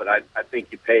now, but I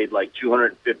think you paid like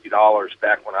 $250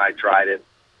 back when I tried it.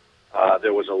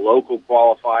 There was a local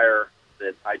qualifier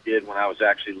that I did when I was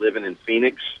actually living in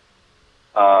Phoenix,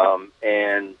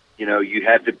 and you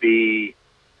had to be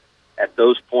at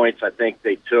those points. I think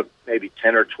they took maybe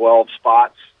 10 or 12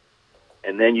 spots,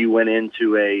 and then you went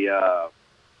into a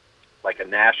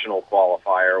national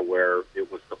qualifier where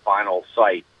it was the final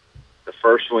site. The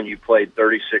first one you played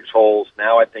 36 holes.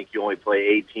 Now I think you only play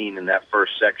 18 in that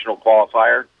first sectional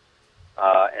qualifier,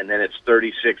 and then it's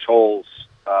 36 holes.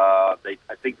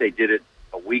 I think they did it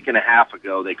a week and a half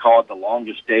ago. They call it the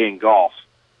longest day in golf,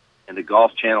 and the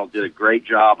Golf Channel did a great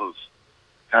job of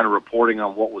kind of reporting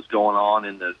on what was going on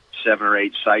in the 7 or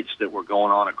 8 sites that were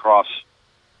going on across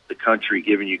the country,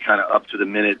 giving you kind of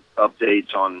up-to-the-minute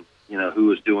updates on who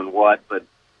was doing what. But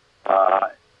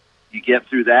you get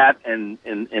through that, and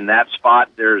in that spot,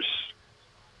 there's,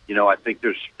 I think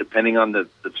there's, depending on the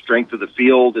strength of the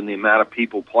field and the amount of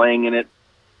people playing in it,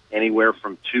 anywhere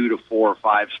from 2 to 4 or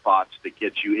 5 spots that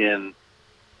get you in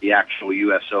the actual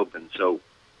U.S. Open. So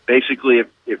basically,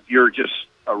 if you're just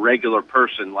a regular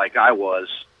person like I was,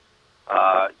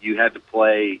 you had to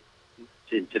play,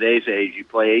 in today's age, you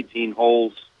play 18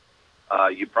 holes.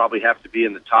 You probably have to be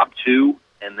in the top 2,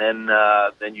 and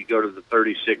then you go to the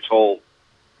 36-hole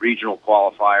regional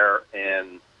qualifier,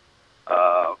 and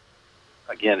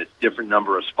again, it's a different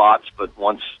number of spots, but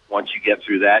once you get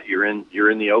through that, you're in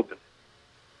the Open.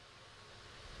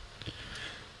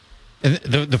 And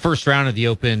the first round of the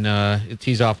Open it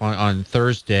tees off on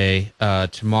Thursday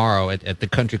tomorrow at the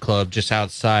Country Club just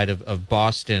outside of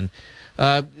Boston.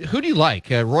 Who do you like?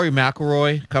 Rory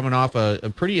McIlroy coming off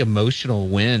a pretty emotional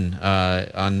win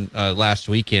on last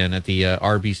weekend at the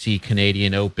RBC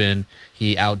Canadian Open.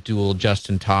 He outdueled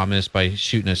Justin Thomas by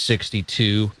shooting a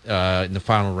 62 in the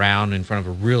final round in front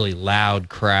of a really loud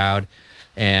crowd.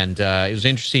 And it was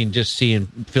interesting just seeing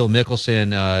Phil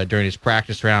Mickelson during his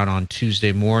practice round on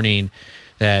Tuesday morning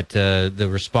that the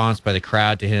response by the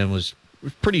crowd to him was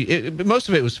pretty. Most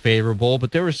of it was favorable,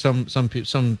 but there were some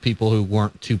people who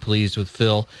weren't too pleased with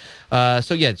Phil.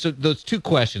 So those 2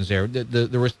 questions there.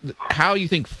 There was how you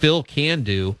think Phil can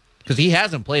do, because he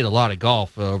hasn't played a lot of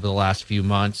golf over the last few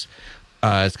months.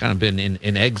 It's kind of been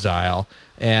in exile.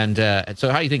 And so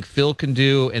how do you think Phil can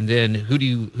do, and then who do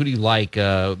you like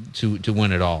to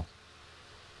win it all?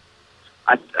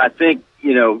 I think,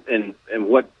 and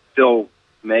what Phil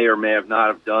may or may have not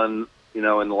have done, in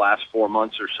the last 4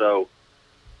 months or so,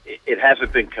 it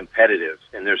hasn't been competitive,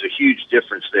 and there's a huge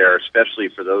difference there, especially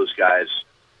for those guys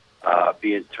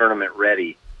being tournament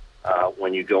ready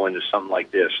when you go into something like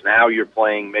this. Now you're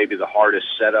playing maybe the hardest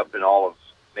setup in all of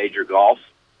major golf.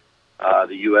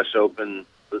 The U.S. Open,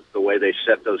 the way they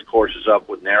set those courses up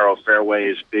with narrow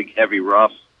fairways, big heavy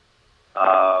rough,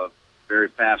 very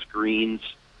fast greens.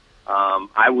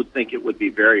 I would think it would be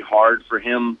very hard for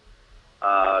him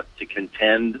to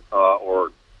contend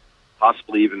or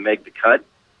possibly even make the cut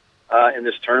in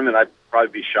this tournament. I'd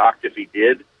probably be shocked if he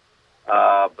did.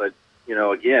 But,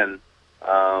 again,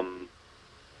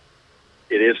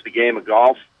 it is the game of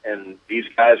golf, and these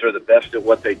guys are the best at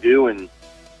what they do, and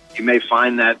you may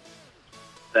find that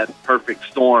perfect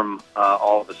storm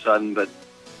all of a sudden. But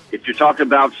if you're talking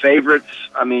about favorites,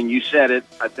 I mean, you said it.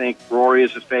 I think Rory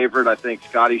is a favorite. I think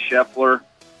Scotty Scheffler,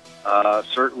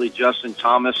 certainly Justin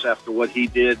Thomas after what he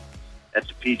did at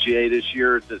the PGA this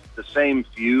year. The same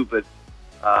few, but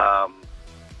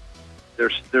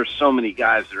there's so many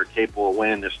guys that are capable of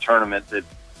winning this tournament that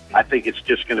I think it's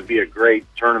just going to be a great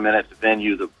tournament at the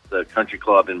venue, the Country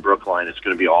Club in Brookline. It's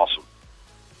going to be awesome.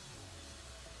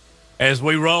 As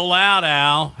we roll out,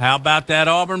 Al, how about that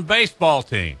Auburn baseball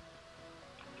team?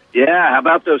 Yeah, how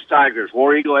about those Tigers?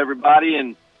 War Eagle, everybody.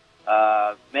 And,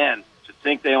 man, to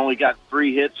think they only got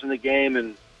 3 hits in the game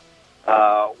and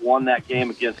won that game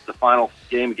against the final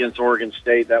game against Oregon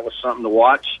State, that was something to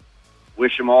watch.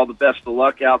 Wish them all the best of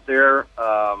luck out there.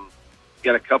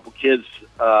 Got a couple kids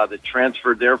that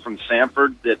transferred there from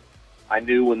Samford that I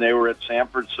knew when they were at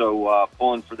Samford, so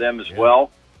pulling for them as well.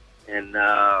 And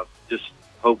just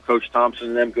hope Coach Thompson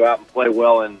and them go out and play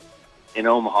well in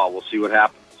Omaha. We'll see what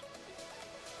happens.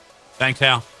 Thanks,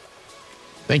 Al.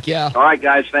 Thank you, Al. All right,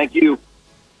 guys. Thank you.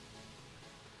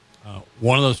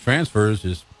 One of those transfers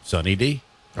is Sonny D.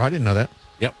 Oh, I didn't know that.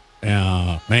 Yep.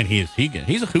 Man, he's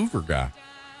a Hoover guy.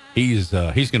 He's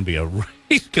going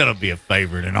to be a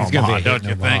favorite in He's gonna Omaha, be a don't hit you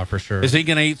in Omaha think? for sure. Is he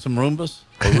going to eat some Roombas?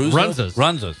 Or Runzas.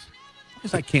 Runzas.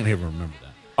 Because I can't even remember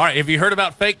that. All right, have you heard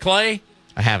about Fake Clay?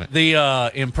 I haven't.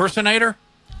 The impersonator?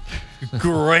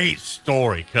 Great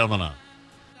story coming up.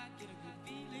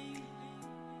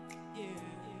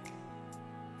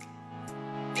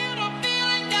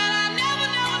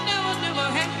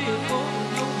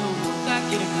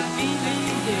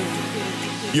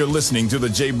 You're listening to The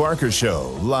Jay Barker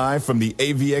Show, live from the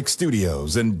AVX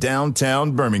studios in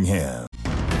downtown Birmingham.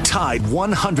 Tide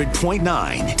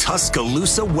 100.9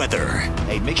 Tuscaloosa weather.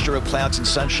 A mixture of clouds and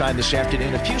sunshine this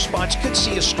afternoon. A few spots could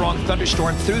see a strong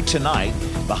thunderstorm through tonight.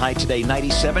 The high today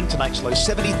 97, tonight's low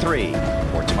 73.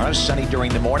 For tomorrow, sunny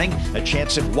during the morning. A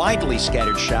chance of widely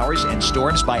scattered showers and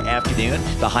storms by afternoon.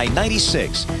 The high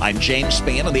 96. I'm James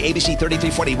Spann on the ABC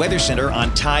 3340 Weather Center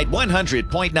on Tide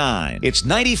 100.9. It's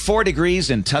 94 degrees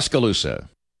in Tuscaloosa.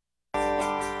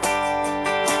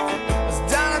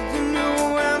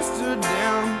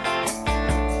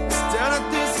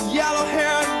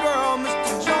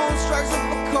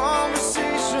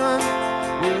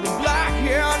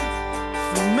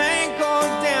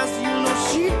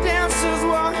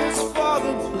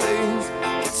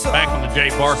 Back on the Jay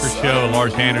Barker Show,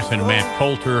 Lars Anderson and Matt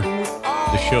Coulter.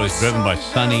 The show is driven by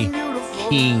Sonny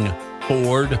King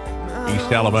Ford,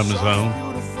 East Alabama's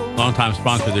own. Longtime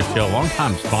sponsor of this show,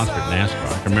 longtime sponsor of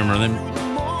NASCAR. I can remember them.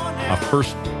 My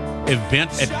first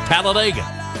event at Talladega,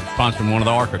 sponsoring one of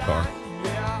the ARCA cars.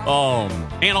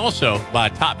 And also by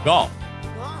Top Golf,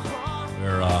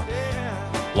 where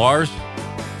Lars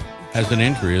has an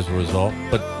injury as a result,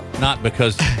 but not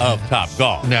because of Top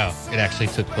Golf. No, it actually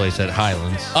took place at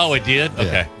Highlands. Oh, it did? Yeah.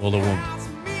 Okay. Well,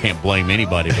 can't blame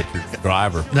anybody but your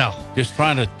driver. No. Just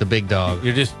trying to... The big dog.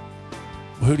 You're just...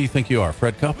 Who do you think you are,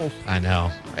 Fred Couples? I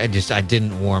know. I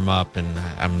didn't warm up, and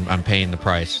I'm paying the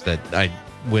price. That I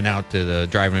went out to the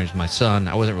driving range with my son.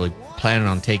 I wasn't really planning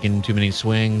on taking too many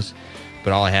swings,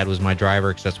 but all I had was my driver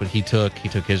because that's what he took. He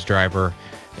took his driver,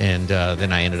 and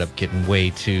then I ended up getting way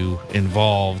too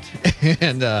involved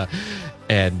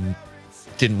and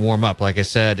didn't warm up, like I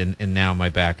said, and now my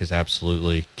back is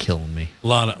absolutely killing me. A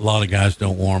lot of guys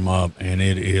don't warm up, and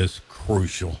it is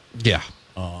crucial. Yeah.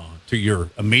 To your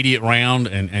immediate round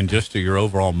and just to your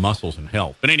overall muscles and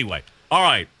health. But anyway, all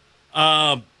right.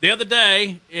 The other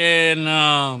day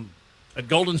at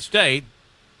Golden State,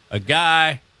 a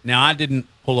guy. Now I didn't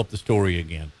pull up the story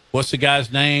again. What's the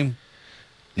guy's name?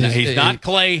 He's not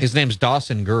Clay. His name's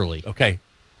Dawson Gurley. Okay.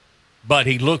 But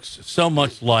he looks so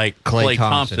much like Clay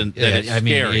Thompson that it's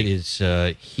scary. It is.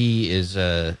 He is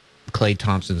Clay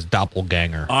Thompson's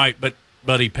doppelganger. All right,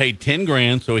 but he paid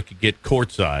 $10,000 so he could get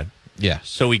courtside. Yeah.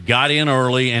 So he got in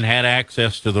early and had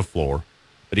access to the floor,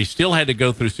 but he still had to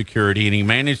go through security, and he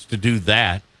managed to do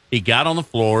that. He got on the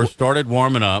floor, started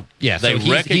warming up. Yeah, they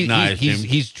recognized him.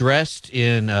 He's dressed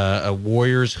in a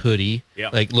Warriors hoodie,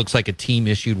 Yep. looks like a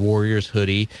team-issued Warriors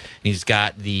hoodie. He's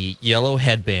got the yellow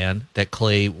headband that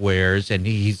Clay wears, and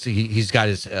he's got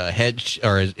his head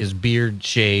or his beard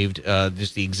shaved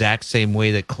just the exact same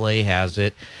way that Clay has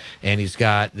it, and he's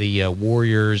got the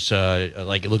Warriors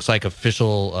it looks like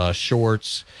official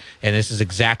shorts. And this is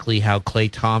exactly how Clay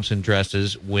Thompson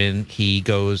dresses when he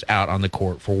goes out on the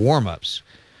court for warm-ups.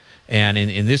 And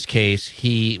in this case,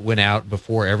 he went out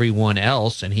before everyone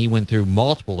else, and he went through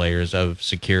multiple layers of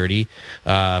security,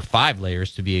 5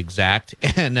 layers to be exact,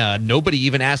 and nobody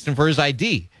even asked him for his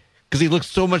ID because he looks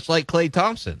so much like Clay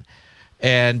Thompson.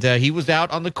 And he was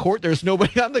out on the court. There's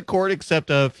nobody on the court except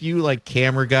a few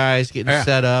camera guys getting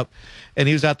set up, and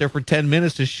he was out there for 10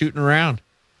 minutes just shooting around.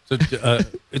 So,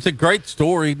 it's a great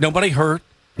story. Nobody hurt,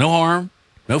 no harm,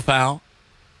 no foul.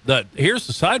 Here's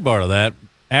the sidebar of that.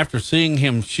 After seeing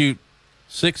him shoot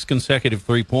 6 consecutive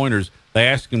three-pointers, they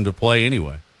asked him to play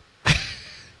anyway.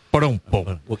 Well,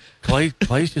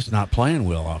 Clay's just not playing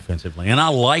well offensively, and I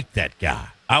like that guy.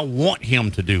 I want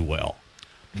him to do well.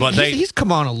 But he's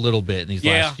come on a little bit in these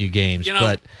last few games,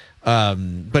 but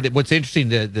what's interesting,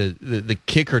 the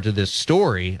kicker to this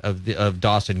story of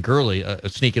Dawson Gurley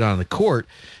sneaking on the court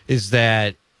is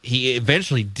that he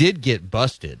eventually did get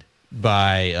busted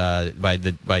by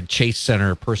Chase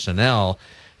Center personnel,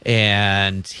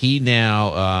 and he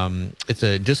now it's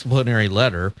a disciplinary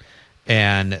letter,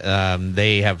 and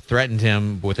they have threatened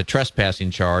him with a trespassing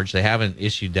charge. They haven't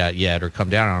issued that yet or come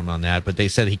down on him on that, but they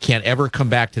said he can't ever come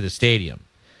back to the stadium.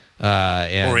 For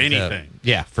anything.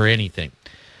 For anything.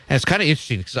 And it's kind of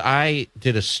interesting because I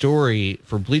did a story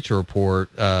for Bleacher Report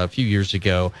a few years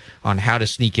ago on how to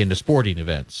sneak into sporting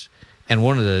events. And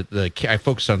one of I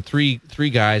focused on three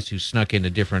guys who snuck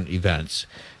into different events.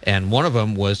 And one of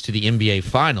them was to the NBA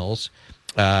Finals.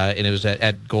 and it was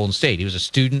at Golden State. He was a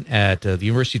student at the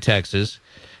University of Texas,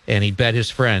 and he bet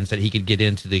his friends that he could get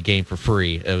into the game for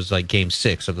free. It was like Game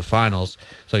 6 of the finals.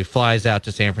 So he flies out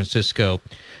to San Francisco,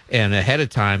 and ahead of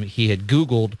time, he had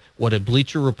Googled what a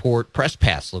Bleacher Report press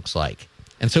pass looks like.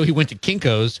 And so he went to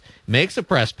Kinko's, makes a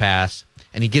press pass,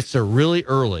 and he gets there really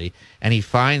early, and he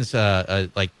finds,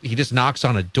 he just knocks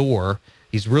on a door.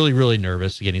 He's really, really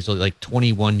nervous. Again, he's like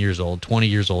 21 years old, 20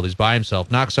 years old. He's by himself,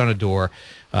 knocks on a door,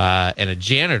 and a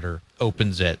janitor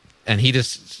opens it. And he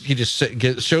just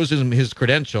shows him his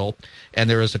credential, and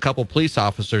there was a couple police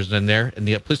officers in there, and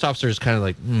the police officer is kind of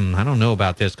like, I don't know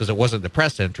about this because it wasn't the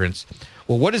press entrance.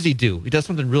 Well, what does he do? He does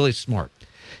something really smart.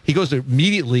 He goes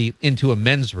immediately into a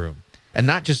men's room, and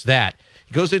not just that.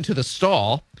 He goes into the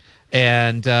stall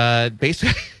and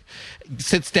basically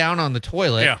sits down on the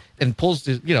toilet and pulls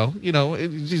his,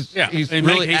 he's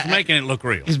making it look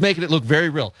real. He's making it look very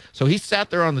real. So he sat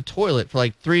there on the toilet for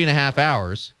like 3.5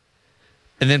 hours.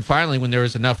 And then finally, when there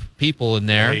was enough people in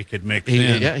there, he could mix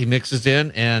in. Yeah, he mixes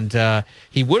in, and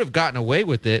he would have gotten away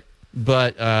with it.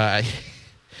 But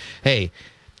hey,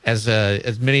 as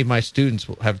many of my students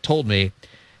have told me,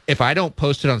 if I don't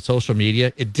post it on social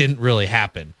media, it didn't really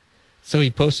happen. So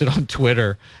he posted on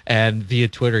Twitter, and via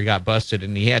Twitter he got busted,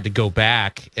 and he had to go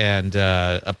back and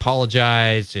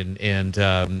apologize and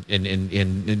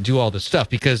do all this stuff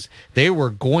because they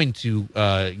were going to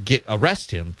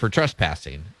arrest him for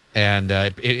trespassing. And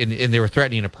they were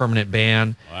threatening a permanent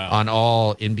ban on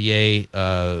all NBA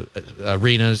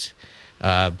arenas,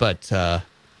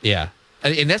 yeah,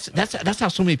 and that's how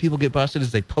so many people get busted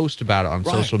is they post about it on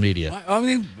social media. I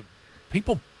mean,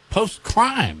 people post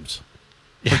crimes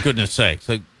for goodness sakes.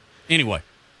 So anyway,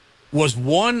 was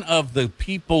one of the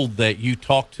people that you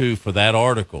talked to for that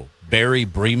article Barry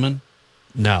Bremen?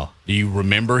 No. Do you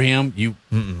remember him?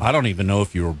 I don't even know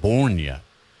if you were born yet,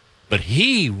 but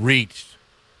he reached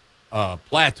a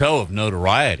plateau of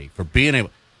notoriety for being able.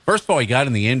 First of all, he got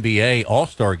in the NBA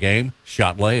All-Star game,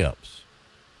 shot layups,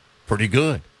 pretty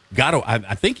good.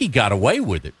 I think he got away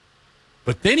with it,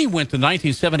 but then he went to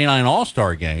 1979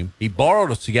 All-Star game. He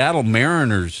borrowed a Seattle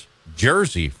Mariners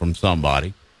jersey from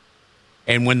somebody,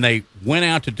 and when they went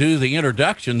out to do the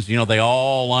introductions, they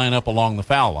all line up along the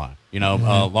foul line,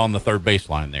 along the third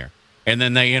baseline there, and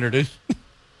then they introduced,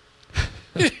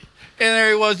 and there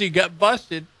he was. He got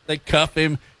busted. They cuff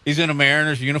him. He's in a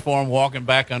Mariners uniform walking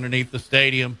back underneath the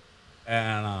stadium,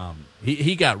 and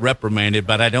he got reprimanded,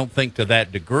 but I don't think to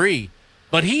that degree.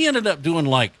 But he ended up doing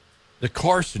like the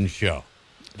Carson show.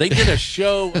 They did a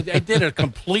show. They did a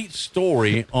complete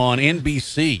story on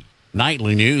NBC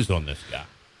Nightly News on this guy.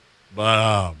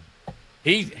 But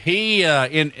he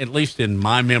at least in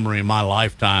my memory, in my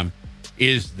lifetime,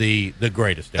 is the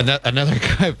greatest ever. Another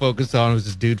guy I focused on was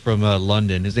this dude from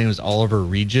London. His name was Oliver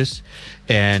Regis,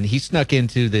 and he snuck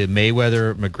into the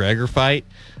Mayweather-McGregor fight.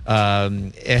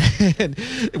 And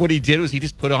what he did was he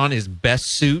just put on his best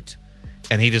suit,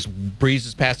 and he just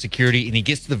breezes past security, and he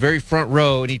gets to the very front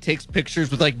row, and he takes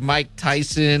pictures with like Mike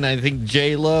Tyson, I think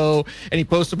J-Lo, and he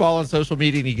posts them all on social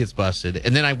media, and he gets busted.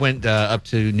 And then I went up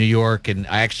to New York, and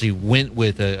I actually went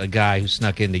with a guy who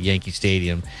snuck into Yankee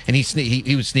Stadium, and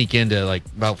he would sneak into like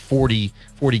about 40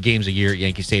 games a year at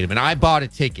Yankee Stadium, and I bought a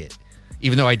ticket,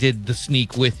 even though I did the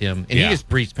sneak with him, and he just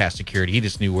breezed past security. He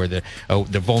just knew where the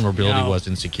vulnerability was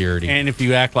in security. And if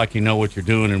you act like you know what you're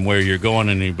doing and where you're going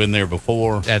and you've been there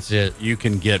before, that's it. You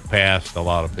can get past a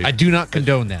lot of people. I do not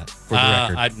condone that, for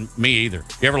the record. Me either.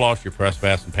 You ever lost your press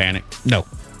pass and panic? No.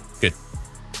 Good.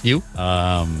 You?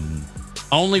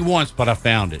 Only once, but I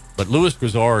found it. But Louis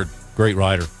Grizzard, great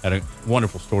writer, had a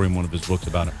wonderful story in one of his books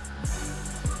about it.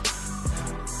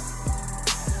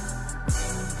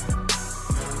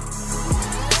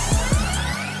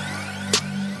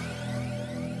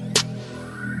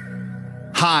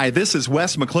 Hi, this is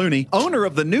Wes McClooney, owner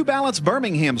of the New Balance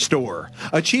Birmingham store.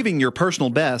 Achieving your personal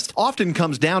best often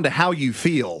comes down to how you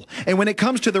feel. And when it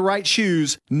comes to the right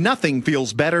shoes, nothing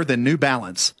feels better than New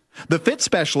Balance. The fit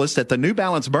specialists at the New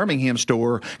Balance Birmingham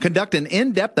store conduct an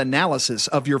in-depth analysis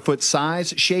of your foot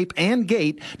size, shape, and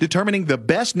gait, determining the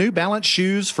best New Balance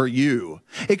shoes for you.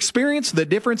 Experience the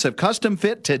difference of custom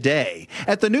fit today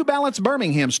at the New Balance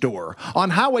Birmingham store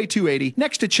on Highway 280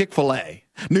 next to Chick-fil-A.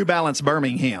 New Balance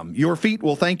Birmingham, your feet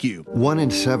will thank you. 1 in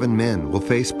 7 men will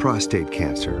face prostate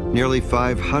cancer. Nearly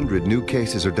 500 new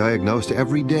cases are diagnosed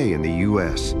every day in the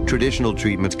U.S. Traditional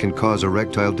treatments can cause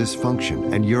erectile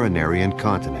dysfunction and urinary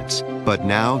incontinence. But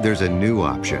now there's a new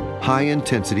option,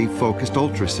 high-intensity focused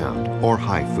ultrasound, or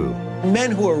HIFU.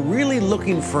 Men who are really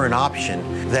looking for an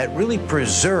option that really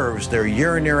preserves their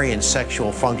urinary and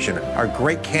sexual function are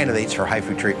great candidates for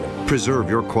HIFU treatment. Preserve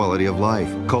your quality of life.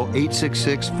 Call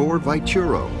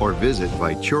 866-4-VITURO or visit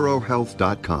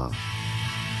VituroHealth.com.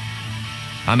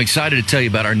 I'm excited to tell you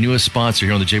about our newest sponsor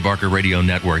here on the Jay Barker Radio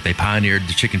Network. They pioneered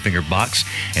the chicken finger box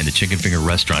and the chicken finger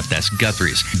restaurants. That's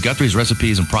Guthrie's. Guthrie's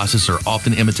recipes and processes are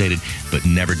often imitated, but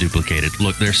never duplicated.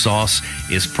 Look, their sauce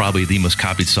is probably the most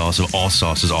copied sauce of all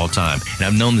sauces all time. And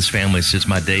I've known this family since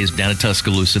my days down in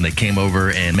Tuscaloosa, and they came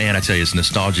over, and man, I tell you, it's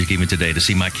nostalgic even today to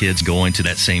see my kids going to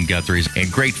that same Guthrie's.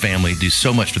 And great family, do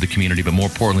so much for the community, but more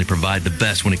importantly, provide the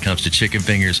best when it comes to chicken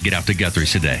fingers. Get out to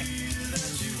Guthrie's today.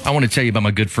 I want to tell you about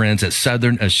my good friends at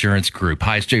Southern Assurance Group.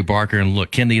 Hi, it's Jay Barker, and look,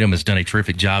 Ken Needham has done a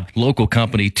terrific job. Local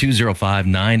company,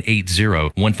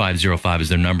 205-980-1505 is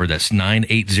their number. That's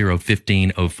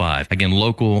 980-1505. Again,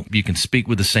 local, you can speak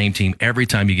with the same team every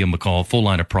time you give them a call. Full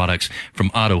line of products from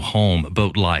auto, home,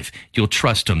 boat, life. You'll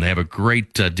trust them. They have a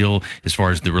great deal as far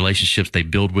as the relationships they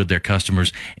build with their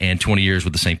customers, and 20 years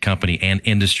with the same company and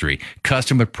industry.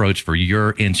 Custom approach for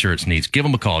your insurance needs. Give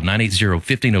them a call,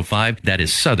 980-1505. That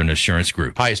is Southern Assurance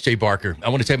Group. Hi, it's Jay Barker. I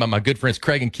want to tell you about my good friends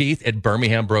Craig and Keith at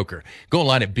Birmingham Broker. Go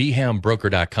online at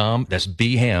BHAMBroker.com. That's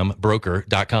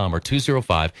BHAMBroker.com or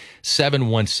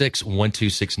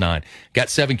 205-716-1269. Got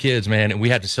 7 kids, man, and we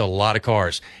had to sell a lot of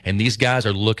cars. And these guys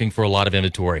are looking for a lot of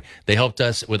inventory. They helped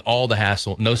us with all the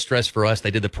hassle. No stress for us. They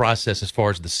did the process as far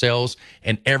as the sales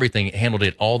and everything. Handled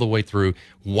it all the way through.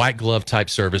 White glove type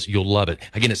service. You'll love it.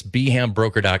 Again, it's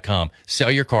BHAMBroker.com.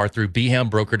 Sell your car through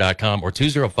BHAMBroker.com or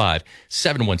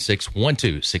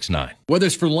 205-716-1269. Whether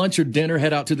it's for lunch or dinner,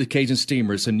 head out to the Cajun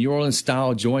Steamer. It's a New Orleans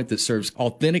style joint that serves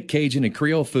authentic Cajun and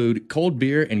Creole food, cold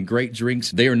beer, and great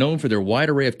drinks. They are known for their wide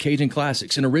array of Cajun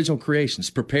classics and original creations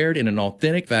prepared in an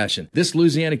authentic fashion. This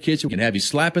Louisiana kitchen can have you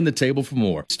slapping the table for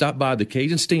more. Stop by the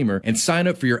Cajun Steamer and sign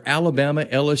up for your Alabama,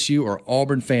 LSU, or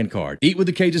Auburn fan card. Eat with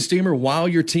the Cajun Steamer while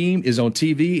your team is on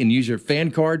TV and use your fan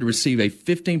card to receive a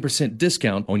 15%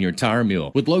 discount on your entire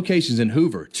meal. With locations in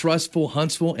Hoover, Trustful,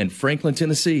 Huntsville, and Franklin,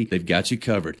 Tennessee, they've got you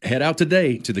covered. Head out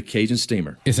today to the Cajun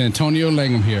Steamer. It's Antonio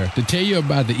Langham here to tell you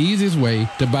about the easiest way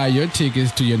to buy your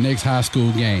tickets to your next high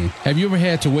school game. Have you ever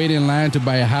had to wait in line to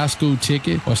buy a high school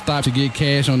ticket or stop to get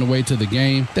cash on the way to the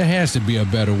game? There has to be a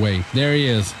better way. There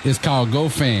is. It's called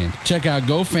GoFan. Check out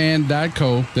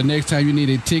GoFan.co the next time you need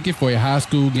a ticket for a high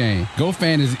school game.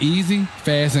 GoFan is easy,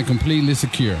 fast, and completely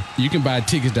secure. You can buy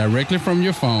tickets directly from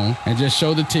your phone and just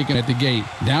show the ticket at the gate.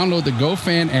 Download the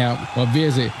GoFan app or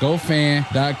visit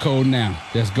GoFan.co now.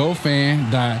 That's GoFan.C.O.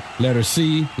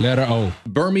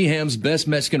 Birmingham's best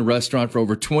Mexican restaurant for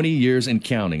over 20 years and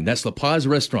counting. That's La Paz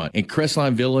Restaurant in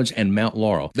Crestline Village and Mount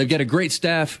Laurel. They've got a great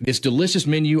staff. Its delicious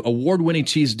menu, award-winning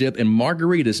cheese dip, and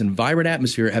margaritas and vibrant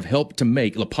atmosphere have helped to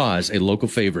make La Paz a local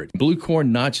favorite. Blue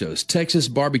corn nachos, Texas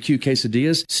barbecue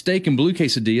quesadillas, steak and blue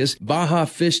quesadillas, Baja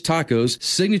fish tacos,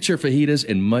 signature fajitas,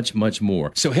 and much, much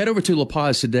more. So head over to La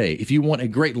Paz today. If you want a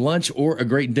great lunch or a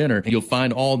great dinner, you'll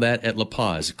find all that at La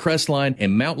Paz, Crestline,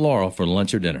 and Mount Laurel for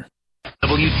lunch or dinner.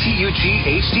 WTUG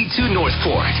HD2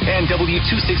 Northport and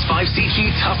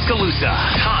W265CG Tuscaloosa.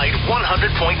 Tide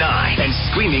 100.9 and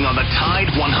streaming on the Tide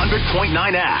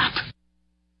 100.9 app.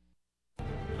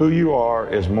 Who you are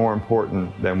is more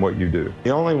important than what you do.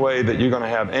 The only way that you're going to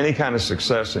have any kind of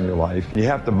success in your life, you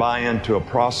have to buy into a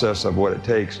process of what it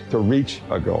takes to reach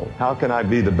a goal. How can I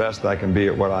be the best I can be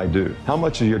at what I do? How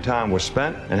much of your time was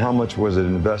spent and how much was it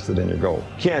invested in your goal?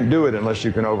 You can't do it unless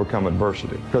you can overcome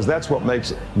adversity, because that's what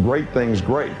makes great things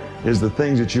great, is the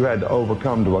things that you had to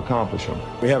overcome to accomplish them.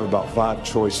 We have about 5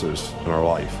 choices in our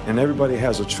life, and everybody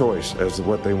has a choice as to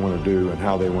what they want to do and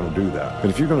how they want to do that. But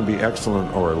if you're going to be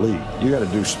excellent or elite, you got to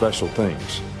do special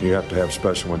things. You have to have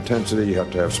special intensity, you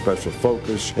have to have special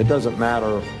focus. It doesn't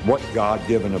matter what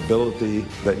God-given ability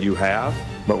that you have,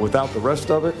 but without the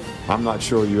rest of it, I'm not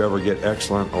sure you ever get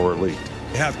excellent or elite.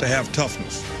 You have to have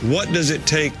toughness. What does it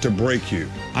take to break you?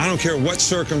 I don't care what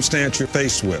circumstance you're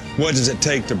faced with. What does it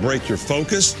take to break your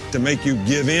focus, to make you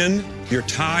give in? You're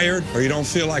tired, or you don't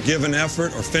feel like giving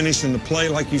effort or finishing the play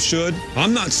like you should?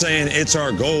 I'm not saying it's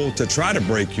our goal to try to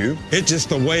break you. It's just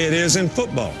the way it is in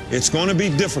football. It's going to be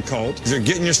difficult because you're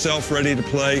getting yourself ready to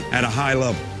play at a high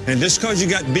level. And just because you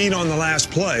got beat on the last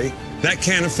play, that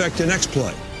can't affect the next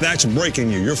play. That's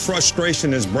breaking you. Your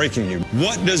frustration is breaking you.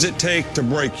 What does it take to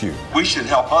break you? We should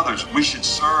help others. We should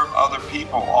serve other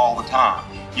people all the time.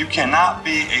 You cannot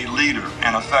be a leader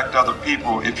and affect other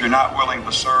people if you're not willing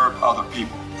to serve other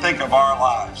people. Think of our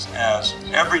lives as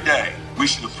every day we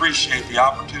should appreciate the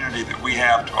opportunity that we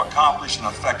have to accomplish and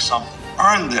affect something.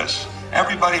 Earn this.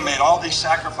 Everybody made all these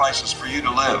sacrifices for you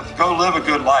to live. Go live a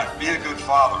good life. Be a good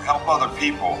father. Help other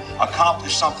people.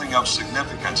 Accomplish something of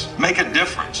significance. Make a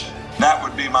difference. That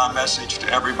would be my message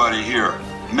to everybody here.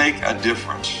 make a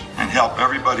difference and help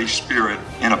everybody's spirit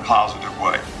in a positive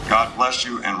way. God bless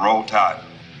you, and roll Tide.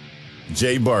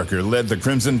 Jay Barker led the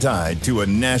Crimson Tide to a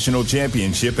national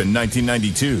championship in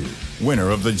 1992, winner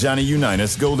of the Johnny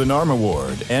Unitas Golden Arm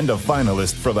Award and a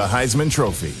finalist for the Heisman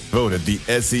Trophy, voted the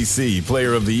SEC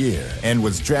Player of the Year, and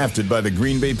was drafted by the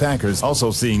Green Bay Packers,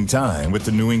 also seeing time with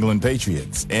the New England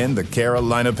Patriots and the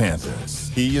Carolina Panthers.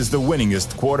 He is the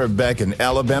winningest quarterback in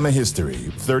Alabama history,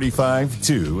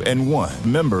 35-2-1,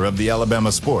 member of the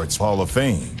Alabama Sports Hall of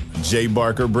Fame. Jay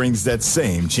Barker brings that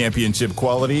same championship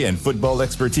quality and football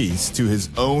expertise to his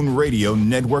own radio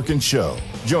network and show.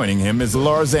 Joining him is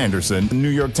Lars Anderson, New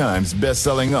York Times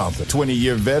best-selling author,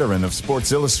 20-year veteran of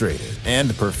Sports Illustrated,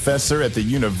 and professor at the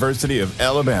University of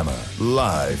Alabama.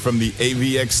 Live from the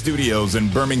AVX studios in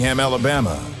Birmingham,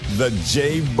 Alabama, The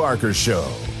Jay Barker Show.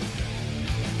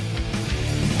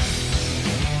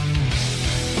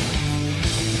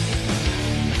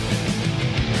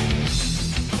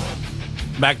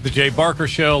 Back to the Jay Barker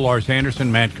Show. Lars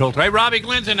Anderson, Matt Coulter. Hey, Robbie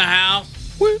Glenn's in the house.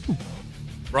 Woo!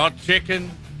 Brought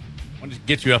chicken. I'll just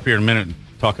get you up here in a minute and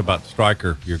talk about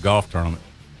Striker, your golf tournament.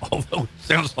 Although it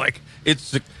sounds like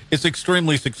it's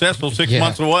extremely successful, 6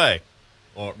 months away.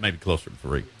 Or maybe closer to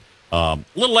 3. A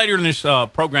little later in this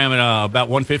program at about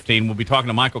 1:15, we'll be talking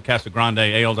to Michael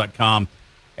Casagrande, AL.com,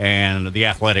 and The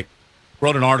Athletic.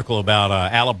 Wrote an article about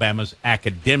Alabama's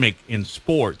academic in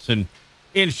sports. And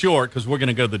in short, because we're going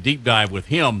to go the deep dive with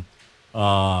him,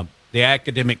 the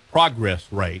academic progress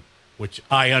rate, which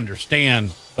I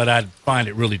understand, but I find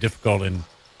it really difficult in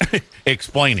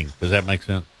explaining. Does that make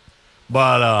sense?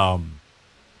 But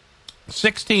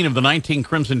 16 of the 19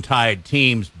 Crimson Tide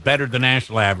teams bettered the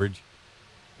national average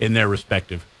in their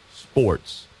respective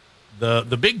sports.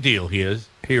 The big deal here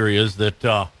is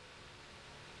that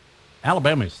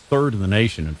Alabama is third in the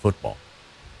nation in football.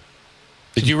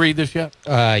 Did you read this yet?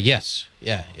 Yes.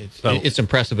 Yeah. It's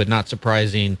impressive, but not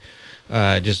surprising,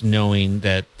 just knowing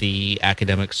that the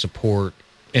academic support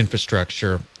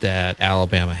infrastructure that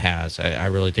Alabama has. I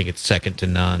really think it's second to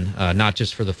none, not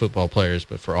just for the football players,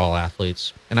 but for all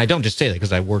athletes. And I don't just say that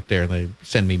because I work there and they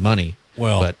send me money.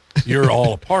 Well, but you're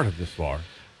all a part of this, Lars.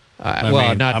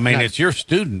 I mean, it's your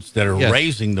students that are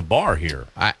raising the bar here.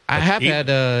 I have had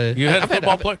you had a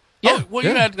football player. Yeah,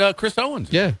 you had Chris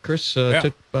Owens. Yeah, Chris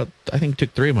took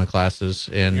 3 of my classes,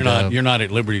 and you're not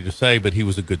at liberty to say, but he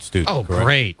was a good student. Oh,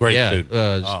 correct? Great student.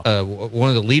 One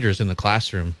of the leaders in the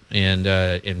classroom, and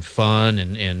in fun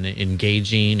and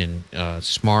engaging and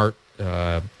smart.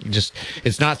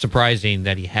 It's not surprising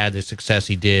that he had the success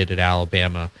he did at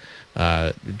Alabama,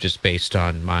 just based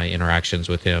on my interactions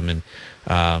with him, and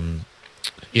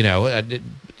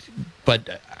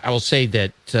but I will say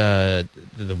that the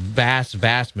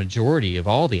vast majority of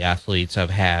all the athletes I've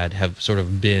had have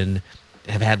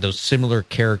had those similar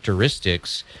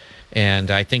characteristics,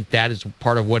 and I think that is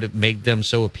part of what made them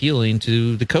so appealing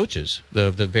to the coaches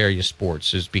of the various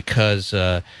sports, is because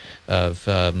of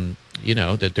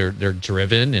that they're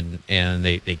driven and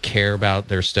they care about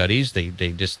their studies.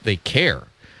 They care.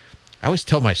 I always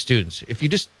tell my students, if you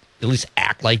just at least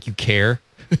act like you care,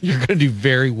 you're going to do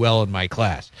very well in my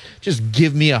class. Just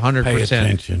give me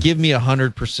 100%. Give me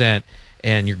 100%,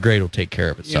 and your grade will take care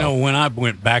of itself. You know, when I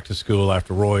went back to school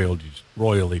after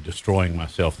royally destroying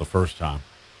myself the first time,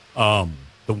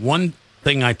 the one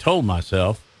thing I told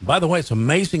myself, by the way, it's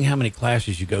amazing how many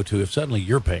classes you go to if suddenly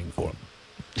you're paying for them.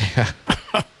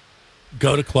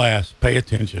 Go to class, pay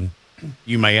attention.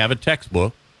 You may have a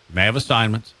textbook, you may have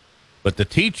assignments, but the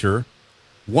teacher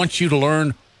wants you to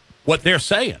learn what they're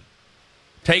saying.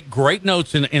 Take great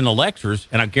notes in the lectures,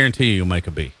 and I guarantee you'll make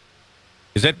a B.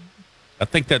 I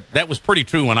think that was pretty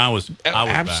true when I was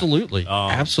absolutely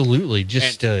back. Absolutely.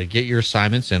 Just get your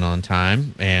assignments in on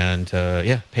time, and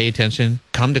pay attention.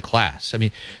 Come to class. I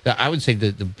mean, I would say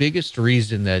that the biggest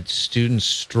reason that students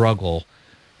struggle,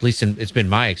 at least it's been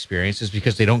my experience, is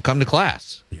because they don't come to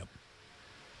class. Yep.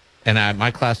 And my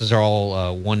classes are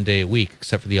all 1 day a week,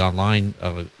 except for the online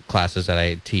classes that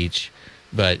I teach.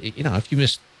 But if you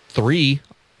miss 3.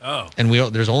 And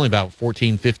there's only about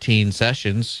 14, 15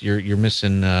 sessions. You're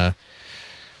missing a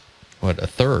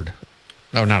third?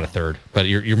 No, not a third, but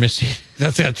you're missing.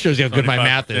 That shows you how good my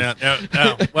math is.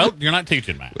 Well, you're not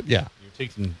teaching math. Yeah, you're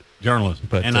teaching journalism.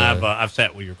 But I've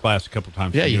sat with your class a couple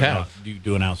times. Yeah, you have. You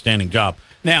do an outstanding job.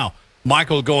 Now,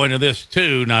 Michael will go into this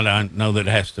too. Not I know that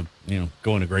it has to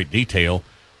go into great detail,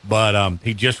 but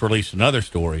he just released another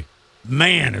story.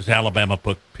 Man, has Alabama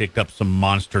picked up some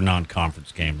monster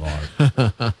non-conference game, Lars.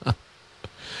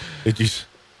 It just,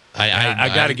 I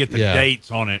got to get the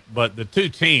dates on it, but the two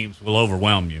teams will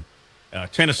overwhelm you.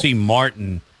 Tennessee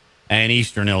Martin and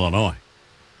Eastern Illinois.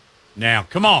 Now,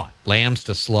 come on. Lambs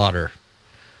to slaughter.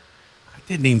 I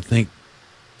didn't even think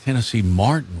Tennessee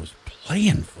Martin was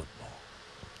playing football.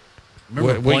 I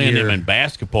remember playing him in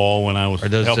basketball when I was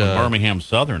helping Birmingham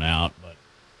Southern out. But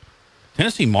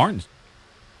Tennessee Martin's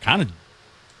kind of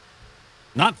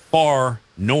not far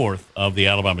north of the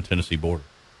Alabama-Tennessee border.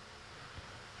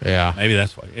 Yeah. Maybe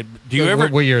that's why. Do you ever?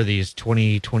 What year are these?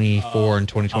 2024 and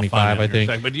 2025, I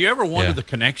think. But do you ever wonder the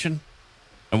connection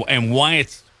and why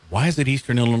is it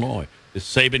Eastern Illinois? Has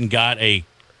Saban got a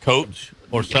coach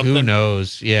or something? Who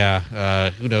knows? Yeah,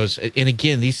 who knows? And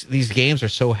again, these games are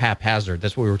so haphazard.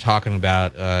 That's what we were talking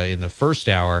about in the first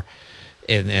hour.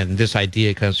 And this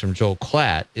idea comes from Joel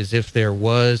Klatt, is if there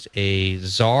was a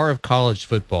czar of college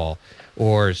football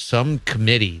or some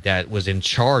committee that was in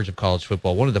charge of college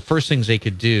football, one of the first things they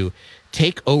could do,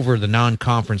 take over the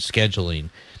non-conference scheduling,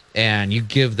 and you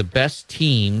give the best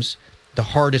teams the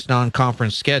hardest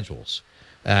non-conference schedules.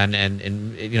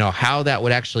 And you know how that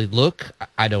would actually look,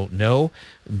 I don't know,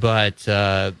 but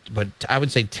I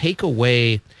would say take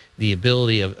away the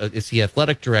ability of it's the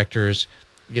athletic directors,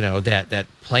 you know, that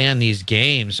plan these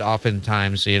games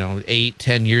oftentimes, you know,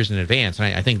 8-10 years in advance.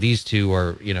 And I think these two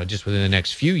are, you know, just within the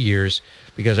next few years,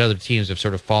 because other teams have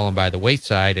sort of fallen by the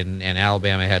wayside, and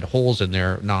Alabama had holes in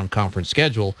their non-conference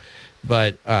schedule.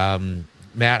 But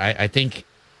Matt, I think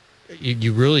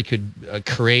you really could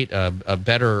create a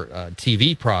better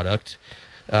TV product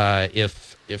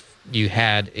if you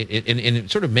had and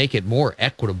sort of make it more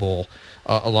equitable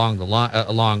along the line,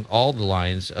 along all the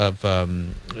lines of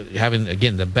having,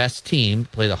 again, the best team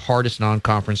play the hardest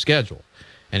non-conference schedule.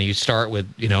 And you start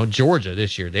with, you know, Georgia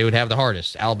this year. They would have the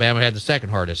hardest. Alabama had the second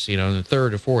hardest, you know, and the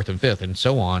third or fourth and fifth and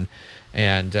so on.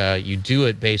 And you do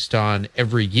it based on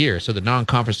every year. So the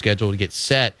non-conference schedule would get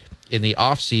set in the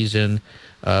off season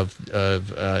of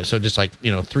so just like,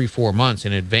 you know, 3-4 months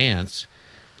in advance.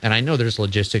 And I know there's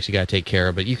logistics you got to take care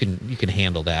of, but you can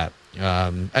handle that.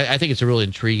 I think it's a really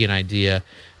intriguing idea.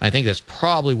 I think that's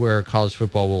probably where college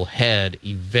football will head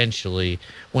eventually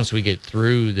once we get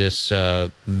through this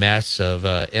mess of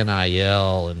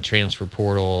NIL and transfer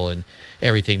portal and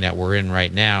everything that we're in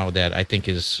right now, that I think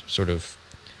is sort of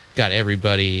got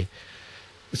everybody,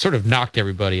 sort of knocked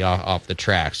everybody off the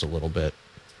tracks a little bit.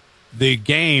 The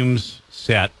games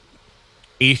set,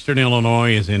 Eastern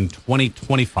Illinois is in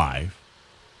 2025,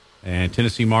 and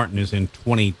Tennessee Martin is in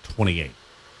 2028.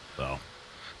 So,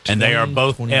 and they are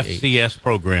both FCS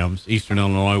programs. Eastern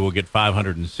Illinois will get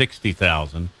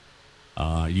 $560,000.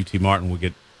 UT Martin will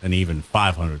get an even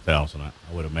 $500,000. I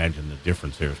would imagine the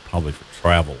difference there is probably for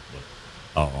travel.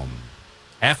 But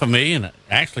 $500,000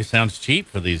 actually sounds cheap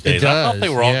for these days. I thought they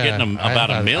were all getting them about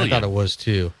 $1 million. I thought it was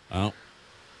too. Oh.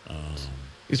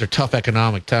 These are tough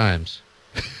economic times.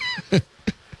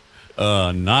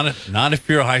 Not if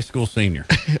you're a high school senior,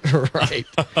 right?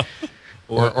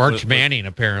 Or Arch Manning,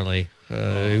 apparently,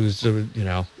 who's you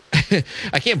know,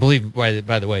 I can't believe by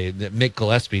the way that Mick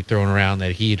Gillespie throwing around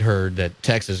that he'd heard that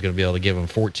Texas is going to be able to give him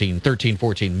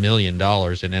 $14 million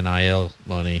in NIL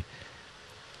money.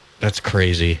 That's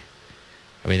crazy.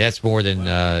 I mean, that's more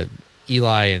than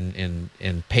Eli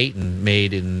and Peyton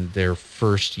made in their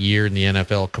first year in the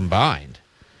NFL combined.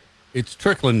 It's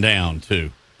trickling down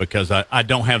too, because I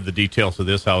don't have the details of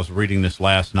this. I was reading this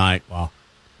last night while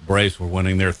Braves were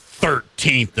winning their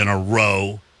 13th in a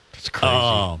row. That's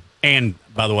crazy. And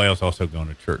by the way, I was also going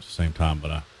to church at the same time,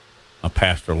 but my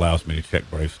pastor allows me to check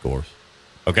Brave scores.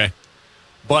 Okay.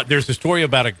 But there's a story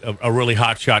about a really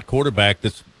hot shot quarterback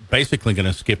that's basically going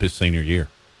to skip his senior year,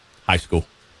 high school.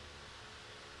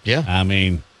 Yeah. I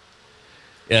mean,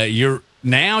 you're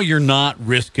not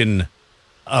risking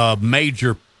a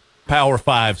major Power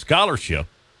 5 scholarship.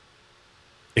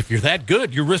 If you're that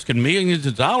good, you're risking millions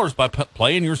of dollars by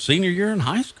playing your senior year in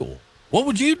high school. What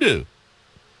would you do?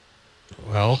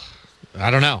 Well,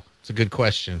 I don't know. It's a good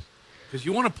question. Because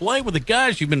you want to play with the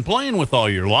guys you've been playing with all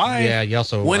your life. Yeah, you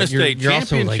also win a state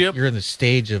championship. Also, like, you're in the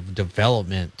stage of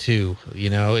development too. You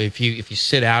know, if you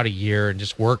sit out a year and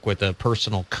just work with a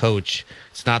personal coach,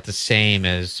 it's not the same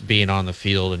as being on the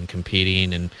field and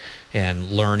competing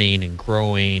and learning and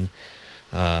growing,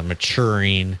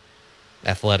 maturing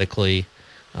athletically.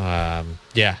 But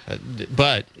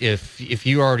if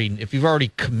you've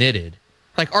already committed,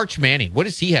 like Arch Manning, what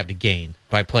does he have to gain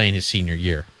by playing his senior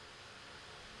year?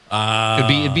 It'd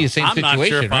be the same situation. I'm not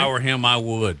sure if right? I were him, I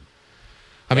would.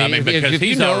 I mean, because if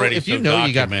he's you know, already if you so know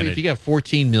documented. if you got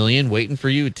 $14 million waiting for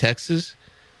you at Texas,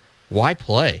 why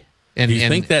play? And do you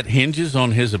think that hinges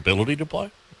on his ability to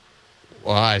play?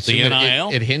 Well, I assume the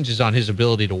NIL? it hinges on his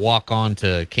ability to walk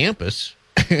onto campus,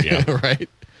 right?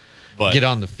 But get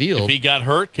on the field. If he got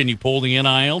hurt, can you pull the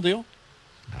NIL deal?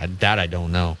 That I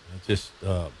don't know. It's just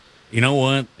You know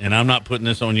what? And I'm not putting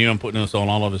this on you. I'm putting this on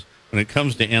all of us. When it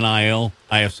comes to NIL,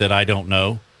 I have said I don't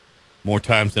know more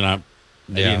times than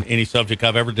in any subject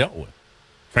I've ever dealt with.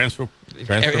 Transfer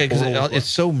portal. It's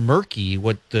so murky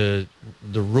what the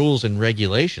rules and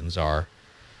regulations are.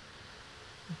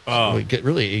 So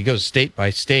it goes state by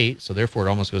state, so therefore it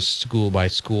almost goes school by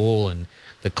school, and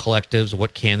the collectives,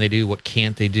 what can they do, what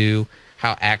can't they do,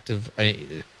 how active,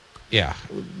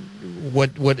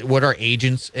 what are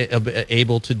agents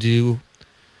able to do,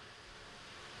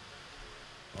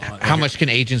 how much can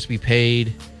agents be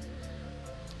paid?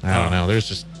 I don't know.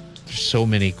 There's so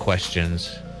many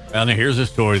questions. Well, now here's a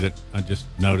story that I just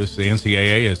noticed. The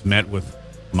NCAA has met with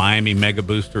Miami mega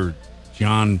booster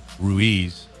John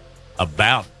Ruiz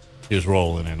about his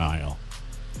role in NIL.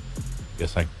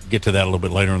 Guess I get to that a little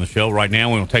bit later on the show. Right now,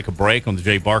 we're going to take a break on the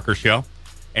Jay Barker Show.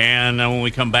 And when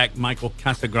we come back, Michael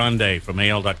Casagrande from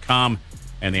AL.com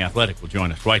and The Athletic will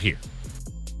join us right here.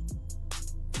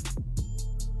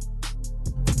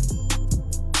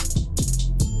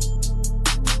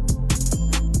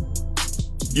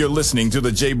 You're listening to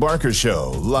The Jay Barker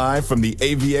Show, live from the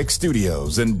AVX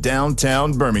studios in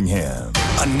downtown Birmingham.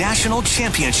 A national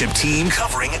championship team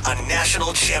covering a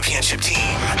national championship team.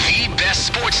 The best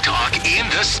sports talk in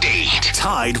the state.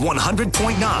 Tide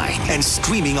 100.9 and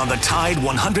streaming on the Tide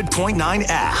 100.9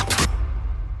 app.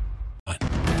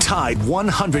 Tide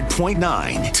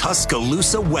 100.9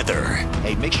 Tuscaloosa weather.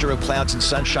 A mixture of clouds and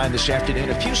sunshine this afternoon.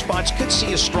 A few spots could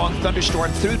see a strong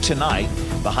thunderstorm through tonight.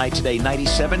 The high today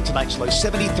 97, tonight's low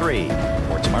 73.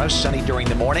 For tomorrow, sunny during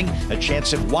the morning. A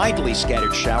chance of widely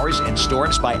scattered showers and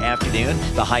storms by afternoon.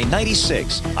 The high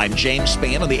 96. I'm James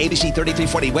Spann on the ABC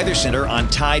 3340 Weather Center on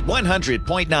Tide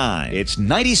 100.9. It's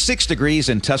 96 degrees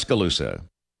in Tuscaloosa.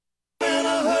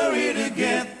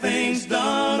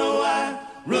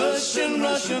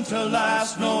 Rushing till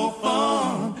life's no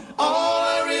fun. All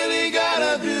I really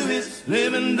gotta do is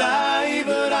live and die,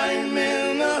 but I'm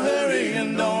in a hurry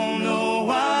and don't know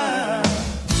why.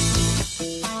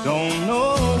 Don't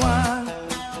know why.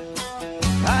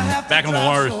 Back on the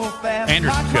Lars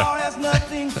Anderson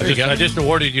Show. I just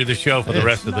awarded you the show for the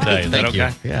rest of the day. Is that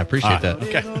okay? Yeah, I appreciate that.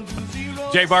 Okay.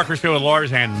 Jay Barker Show with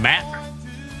Lars and Matt.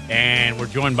 And we're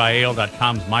joined by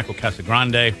AL.com's Michael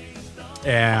Casagrande.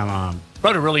 And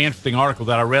wrote a really interesting article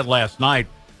that I read last night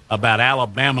about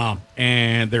Alabama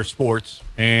and their sports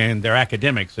and their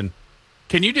academics. And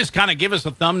can you just kind of give us a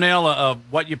thumbnail of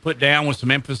what you put down with some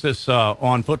emphasis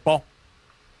on football?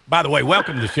 By the way,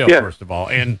 welcome to the show, first of all.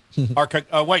 And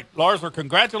Lars, are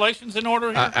congratulations in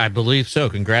order here? I believe so.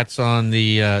 Congrats on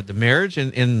the marriage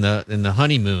and in the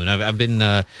honeymoon. I've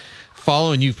been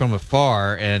following you from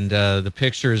afar, and the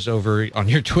pictures over on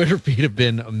your Twitter feed have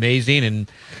been amazing,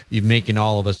 and you're making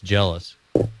all of us jealous.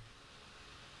 Well,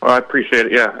 I appreciate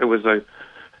it. Yeah, it was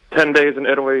 10 days in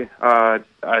Italy. I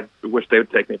wish they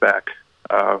would take me back.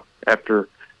 After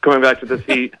coming back to this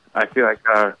heat, I feel like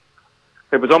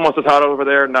it was almost as hot over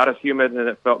there, not as humid, and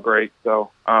it felt great. So,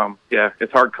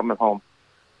 it's hard coming home.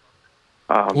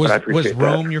 But I appreciate was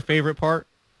Rome that. your favorite part?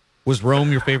 Was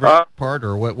Rome your favorite part,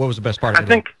 or what was the best part of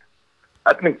it?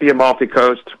 I think the Amalfi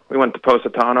Coast. We went to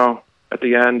Positano at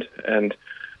the end, and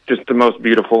just the most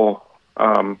beautiful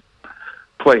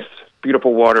place.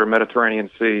 Beautiful water, Mediterranean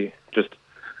Sea. Just,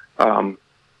 if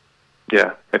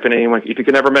you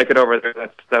can ever make it over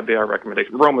there, that'd be our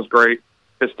recommendation. Rome was great,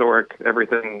 historic,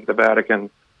 everything. The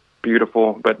Vatican,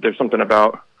 beautiful. But there's something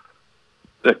about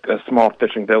a small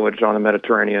fishing village on the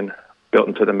Mediterranean, built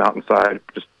into the mountainside,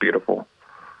 just beautiful.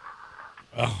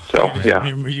 Oh, so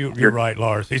you're right,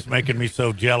 Lars. He's making me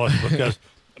so jealous because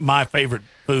my favorite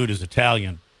food is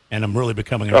Italian, and I'm really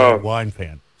becoming a red wine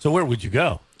fan. So where would you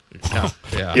go? Go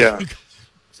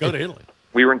to Italy.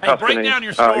 We were in Tuscany. Break down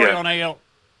your story on AL.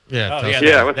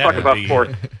 Let's talk about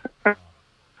sports.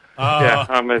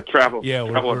 I'm a travel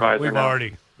advisor. We've now.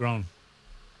 already grown.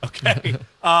 Okay.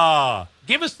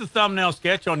 Give us the thumbnail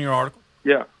sketch on your article.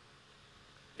 Just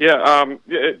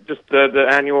the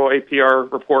annual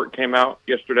APR report came out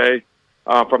yesterday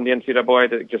from the NCAA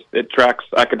that it tracks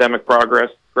academic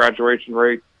progress, graduation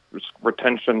rate,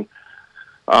 retention,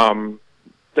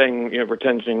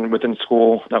 retention within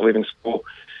school, not leaving school.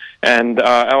 And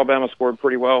Alabama scored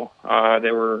pretty well.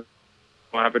 They were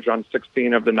on average on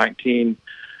 16 of the 19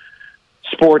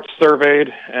 sports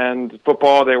surveyed, and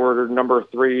football, they were number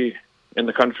 3 in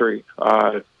the country.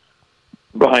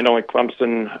 Behind only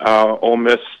Clemson, Ole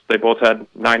Miss, they both had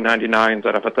 999s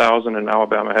out of 1,000, and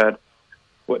Alabama had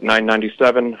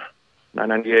 997,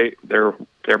 998.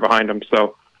 They're behind them.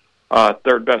 So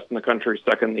third best in the country,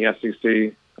 second in the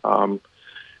SEC.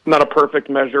 Not a perfect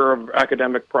measure of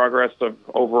academic progress of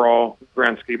overall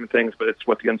grand scheme of things, but it's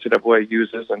what the NCAA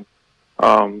uses, and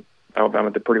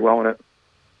Alabama did pretty well in it.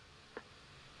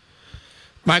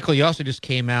 Michael, you also just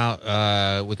came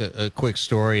out with a quick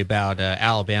story about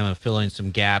Alabama filling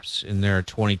some gaps in their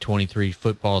 2023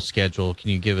 football schedule.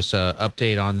 Can you give us an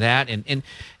update on that? And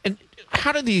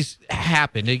how do these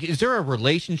happen? Is there a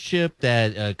relationship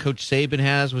that Coach Saban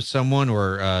has with someone,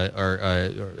 or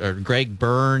Greg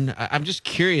Byrne? I'm just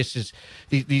curious. Is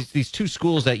these two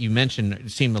schools that you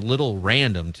mentioned seem a little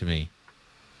random to me?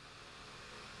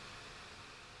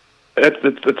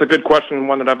 It's a good question,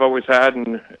 one that I've always had,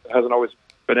 and hasn't always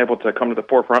been able to come to the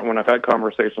forefront when I've had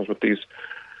conversations with these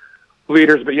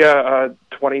leaders. But yeah,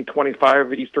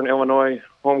 2025 Eastern Illinois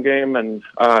home game, and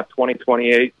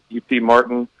 2028 UT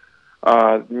Martin.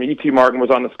 UT Martin was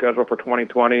on the schedule for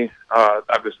 2020.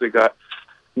 Obviously got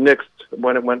nixed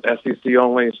when it went SEC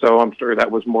only, so I'm sure that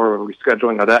was more of a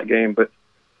rescheduling of that game. But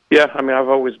yeah, I mean, I've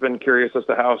always been curious as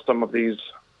to how some of these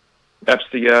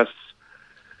FCS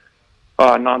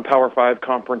non-Power 5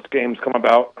 conference games come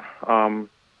about,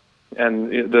 and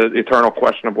the eternal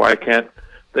question of why can't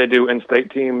they do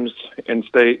in-state teams,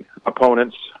 in-state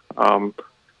opponents,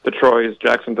 the Troys,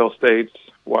 Jacksonville States,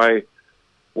 why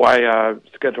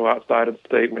schedule outside of the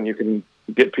state when you can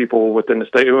get people within the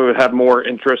state who would have more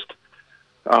interest,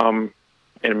 and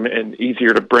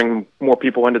easier to bring more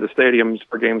people into the stadiums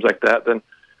for games like that than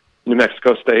New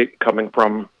Mexico State, coming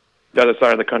from the other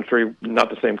side of the country, not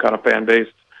the same kind of fan base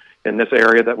in this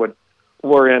area that would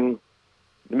lure in,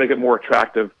 make it more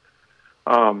attractive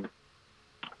for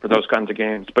those kinds of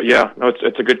games. But yeah, no,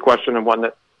 it's a good question, and one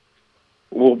that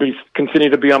will continue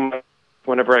to be on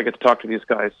whenever I get to talk to these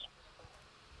guys.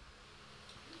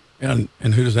 And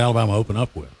who does Alabama open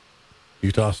up with?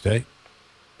 Utah State?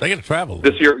 They get to travel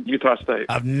this year. Utah State.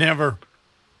 I've never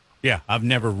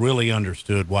really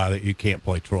understood why you can't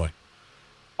play Troy.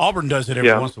 Auburn does it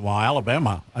every once in a while.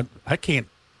 Alabama, I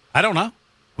don't know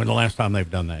when the last time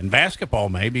they've done that. In basketball,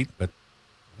 maybe, but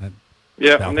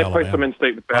yeah, and they play some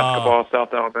in-state basketball,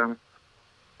 South Alabama.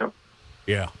 Yep.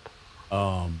 Yeah,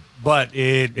 but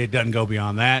it doesn't go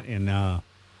beyond that, and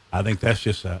I think that's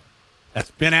just that's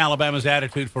been Alabama's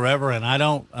attitude forever. And I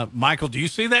don't, Michael, do you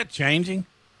see that changing?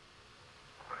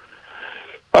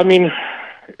 I mean,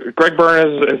 Greg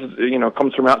Byrne is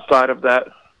comes from outside of that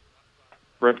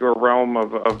regular realm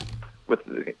of with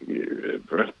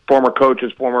former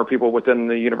coaches, former people within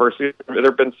the university. There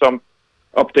have been some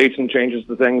updates and changes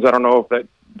to things. I don't know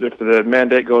if the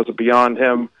mandate goes beyond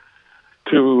him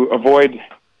to avoid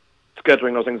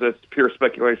scheduling those things. It's pure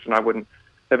speculation. I wouldn't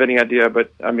have any idea,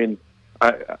 but I mean,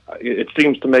 it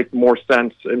seems to make more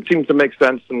sense. It seems to make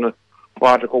sense in a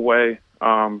logical way,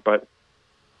 but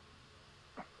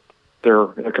there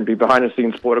can be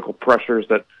behind-the-scenes political pressures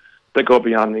that go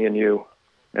beyond me and you,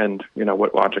 and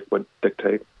what logic would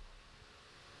dictate.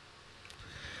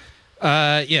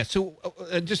 So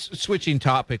just switching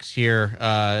topics here.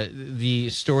 The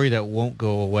story that won't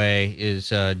go away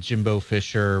is Jimbo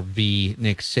Fisher v.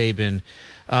 Nick Saban,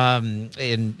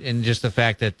 and just the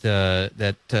fact that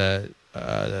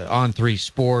On3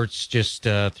 Sports, just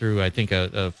through I think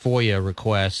a FOIA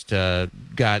request,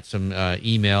 got some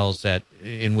emails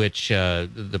in which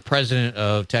the president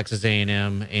of Texas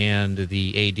A&M and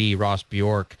the AD Ross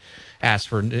Bjork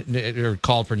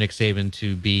called for Nick Saban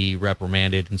to be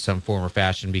reprimanded in some form or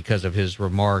fashion because of his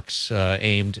remarks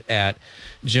aimed at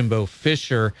Jimbo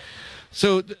Fisher.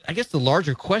 So I guess the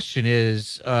larger question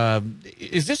is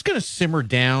this going to simmer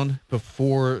down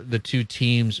before the two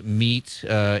teams meet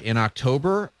in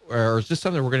October, or is this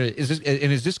something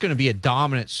is this going to be a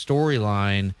dominant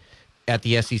storyline at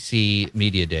the SEC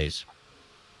Media Days?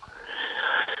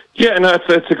 Yeah, and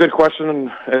it's a good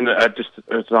question, and I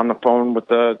was on the phone with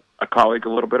a colleague a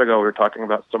little bit ago. We were talking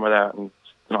about some of that, and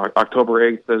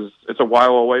October 8th it's a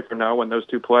while away from now when those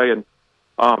two play, and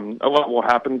a lot will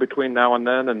happen between now and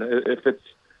then. And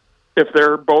if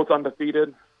they're both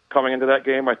undefeated coming into that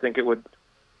game, I think it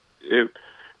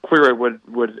clearly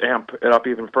would amp it up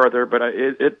even further. But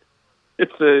it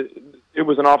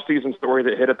was an off-season story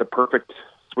that hit at the perfect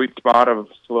sweet spot of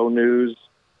slow news.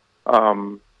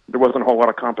 There wasn't a whole lot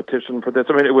of competition for this.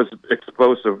 I mean, it was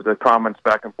explosive. The comments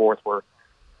back and forth were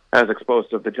as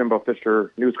explosive. The Jimbo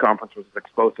Fisher news conference was as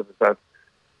explosive as that,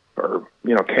 or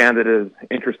candid, as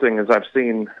interesting as I've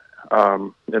seen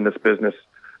in this business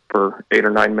for 8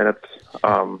 or 9 minutes.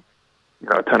 10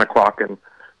 o'clock in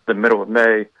the middle of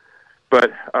May.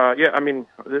 But I mean,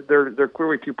 they're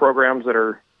clearly two programs that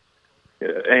are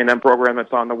A&M program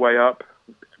that's on the way up.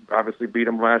 Obviously, beat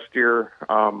them last year.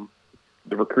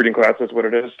 The recruiting class is what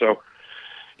it is. So,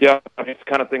 yeah, I mean, it's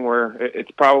the kind of thing where it's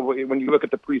probably, when you look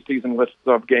at the preseason list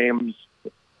of games,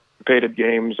 fated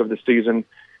games of the season,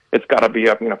 it's got to be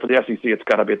up. For the SEC, it's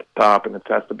got to be at the top, and it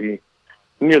has to be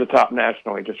near the top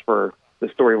nationally, just for the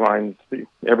storylines,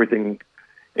 everything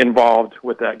involved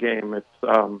with that game. It's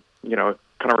kind of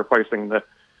replacing the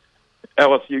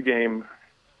LSU game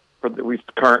for at least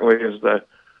currently is the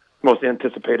most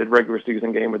anticipated regular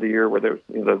season game of the year, where there's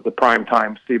the prime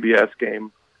time CBS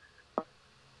game.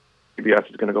 CBS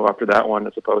is going to go after that one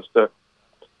as opposed to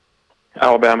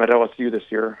Alabama at LSU this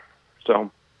year.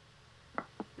 So,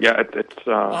 yeah, it's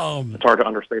hard to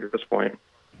understate at this point.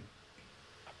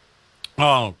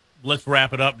 Oh, let's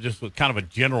wrap it up just with kind of a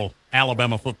general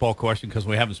Alabama football question, because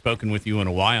we haven't spoken with you in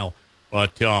a while.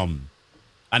 But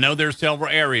I know there's several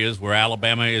areas where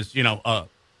Alabama is,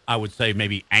 I would say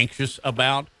maybe anxious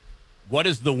about. What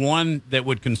is the one that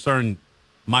would concern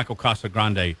Michael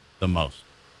Casagrande the most?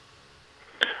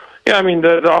 Yeah, I mean,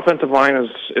 the offensive line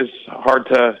is hard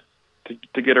to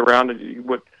get around.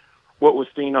 What was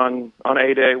seen on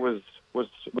A-Day was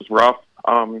rough.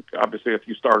 Obviously, a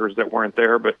few starters that weren't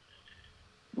there, but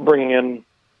bringing in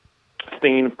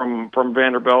Steen from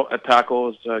Vanderbilt at tackle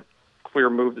is a clear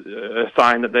move, a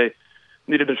sign that they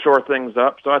needed to shore things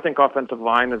up. So I think offensive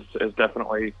line is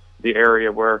definitely the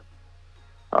area where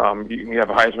you have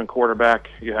a Heisman quarterback,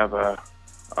 you have a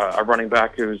running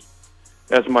back who's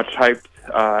as much hyped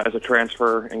as a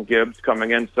transfer in Gibbs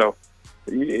coming in. So,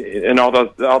 and all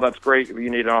that's great. You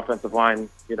need an offensive line.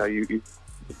 You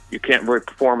can't really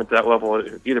perform at that level at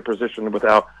either position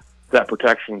without that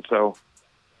protection. So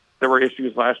there were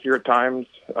issues last year at times.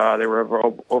 They were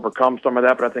overcome some of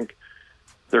that, but I think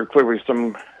there are clearly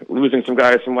losing some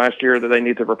guys from last year that they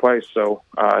need to replace. So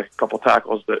a couple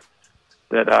tackles that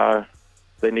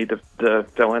they need to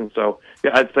fill in. So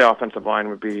yeah, I'd say offensive line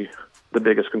would be the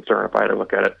biggest concern if I had to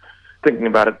look at it. Thinking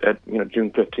about it at June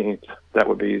 15th, that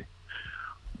would be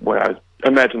what I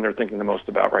imagine they're thinking the most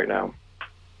about right now.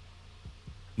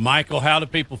 Michael, how do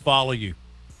people follow you?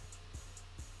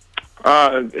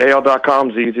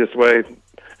 AL.com is the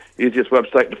easiest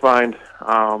website to find.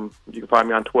 You can find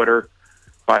me on Twitter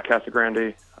by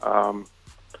Casagrande,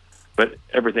 but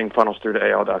everything funnels through to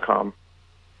AL.com.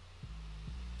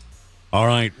 All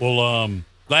right. Well,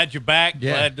 glad you're back.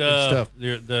 Yeah,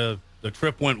 Glad the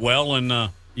trip went well,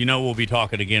 and we'll be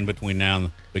talking again between now and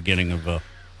the beginning of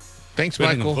thanks,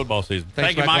 Michael. Football season.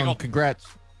 Thank you, Michael. Congrats.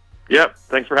 Yep.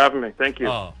 Thanks for having me. Thank you.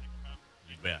 Oh,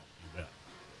 you bet.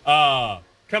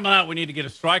 Coming out, we need to get a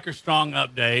Striker Strong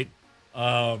update.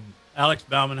 Alex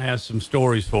Bauman has some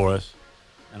stories for us,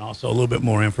 and also a little bit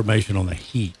more information on the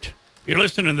Heat. You're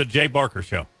listening to the Jay Barker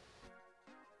Show.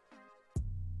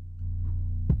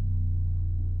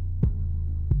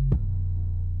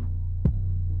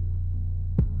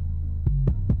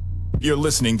 You're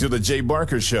listening to The Jay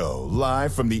Barker Show,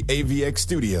 live from the AVX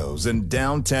studios in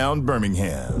downtown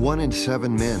Birmingham. 1 in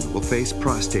 7 men will face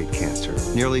prostate cancer.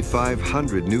 Nearly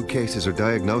 500 new cases are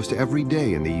diagnosed every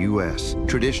day in the U.S.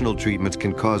 Traditional treatments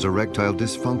can cause erectile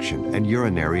dysfunction and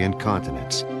urinary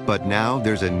incontinence. But now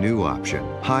there's a new option,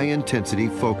 high-intensity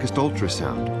focused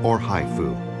ultrasound, or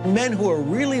HIFU. Men who are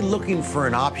really looking for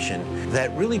an option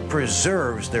that really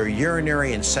preserves their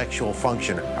urinary and sexual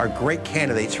function are great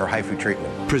candidates for HIFU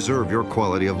treatment. Preserve your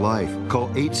quality of life. Call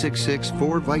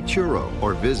 866-4-VITURO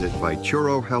or visit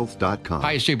VituroHealth.com.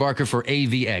 Hi, it's Jay Barker for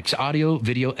AVX, Audio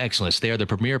Video Excellence. They are the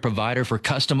premier provider for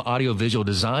custom audio-visual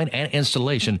design and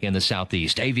installation in the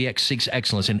Southeast. AVX seeks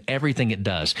excellence in everything it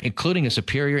does, including a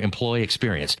superior employee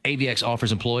experience. AVX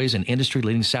offers employees an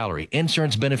industry-leading salary,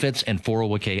 insurance benefits, and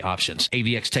 401k options.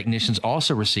 AVX technicians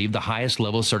also receive the highest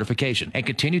level of certification and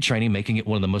continue training, making it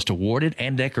one of the most awarded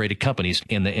and decorated companies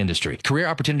in the industry. Career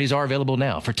opportunities are available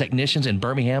now for technicians in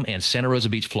Birmingham and Santa Rosa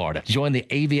Beach, Florida. Join the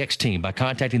AVX team by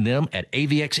contacting them at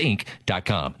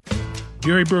avxinc.com.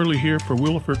 Gary Burley here for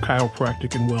Williford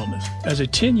Chiropractic and Wellness. As a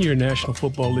 10-year National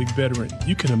Football League veteran,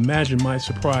 you can imagine my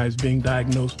surprise being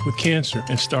diagnosed with cancer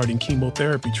and starting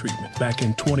chemotherapy treatment back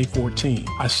in 2014.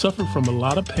 I suffered from a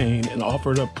lot of pain and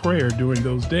offered up prayer during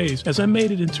those days as I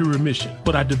made it into remission,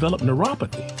 but I developed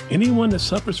neuropathy. Anyone that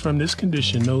suffers from this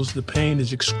condition knows the pain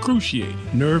is excruciating,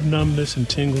 nerve numbness and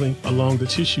tingling along the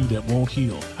tissue that won't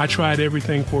heal. I tried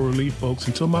everything for relief, folks,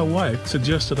 until my wife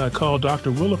suggested I call Dr.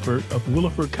 Williford of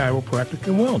Williford Chiropractic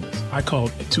and Wellness. I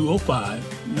called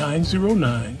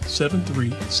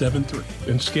 205-909-7373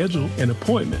 and scheduled an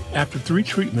appointment. After 3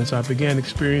 treatments, I began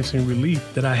experiencing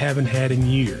relief that I haven't had in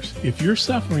years. If you're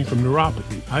suffering from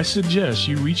neuropathy, I suggest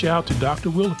you reach out to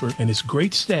Dr. Williford and his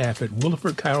great staff at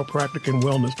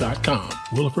WillifordChiropracticandWellness.com.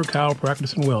 Williford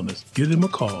Chiropractic and Wellness. Give them a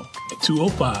call at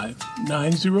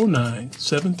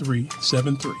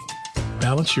 205-909-7373.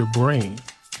 Balance your brain.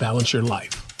 Balance your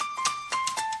life.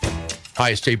 Hi,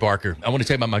 it's Jay Barker. I want to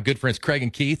tell you about my good friends Craig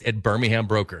and Keith at Birmingham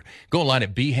Broker. Go online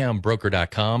at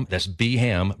bhambroker.com. That's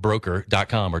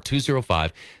bhambroker.com or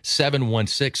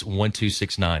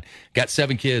 205-716-1269. Got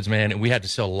 7 kids, man, and we had to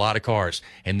sell a lot of cars.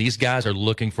 And these guys are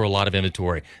looking for a lot of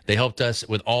inventory. They helped us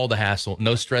with all the hassle.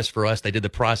 No stress for us. They did the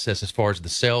process as far as the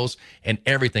sales and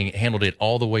everything. Handled it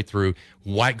all the way through.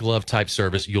 White glove type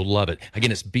service. You'll love it.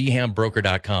 Again, it's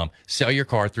bhambroker.com. Sell your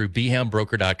car through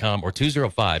bhambroker.com or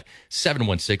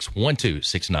 205-716-1269.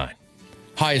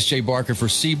 Hi, it's Jay Barker for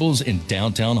Siebel's in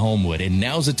downtown Homewood, and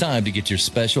now's the time to get your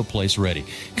special place ready.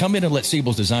 Come in and let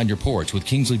Siebel's design your porch with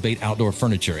Kingsley Bait Outdoor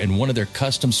Furniture and one of their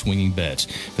custom swinging beds.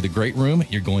 For the great room,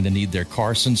 you're going to need their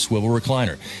Carson swivel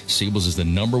recliner. Siebel's is the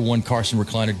 #1 Carson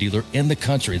recliner dealer in the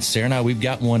country, and Sarah and I, we've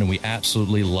got one, and we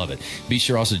absolutely love it. Be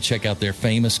sure also to check out their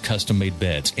famous custom-made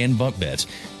beds and bunk beds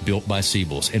built by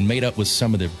Siebel's and made up with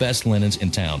some of their best linens in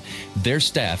town. Their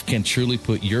staff can truly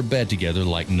put your bed together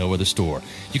like no other store.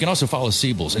 You can also follow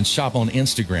Siebel's and shop on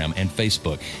Instagram and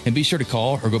Facebook. And be sure to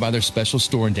call or go by their special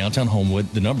store in downtown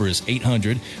Homewood. The number is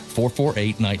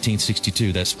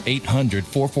 800-448-1962. That's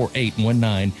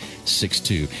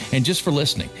 800-448-1962. And just for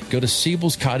listening, go to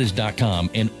Siebel'sCottage.com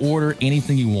and order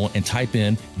anything you want and type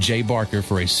in Jay Barker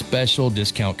for a special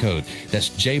discount code. That's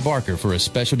Jay Barker for a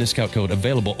special discount code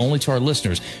available only to our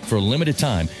listeners for a limited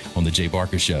time on The Jay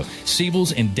Barker Show.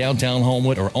 Siebel's in downtown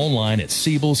Homewood or online at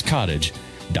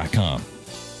Siebel'sCottage.com.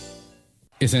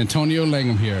 It's Antonio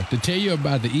Langham here to tell you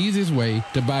about the easiest way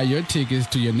to buy your tickets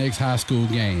to your next high school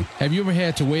game. Have you ever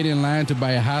had to wait in line to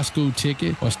buy a high school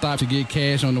ticket or stop to get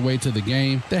cash on the way to the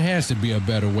game? There has to be a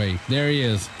better way. There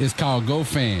is. It's called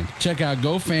GoFan. Check out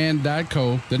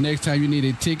GoFan.co the next time you need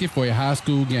a ticket for a high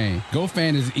school game.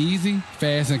 GoFan is easy,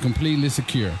 fast, and completely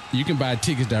secure. You can buy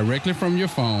tickets directly from your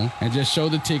phone and just show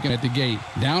the ticket at the gate.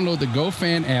 Download the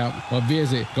GoFan app or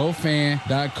visit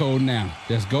GoFan.co now.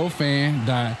 That's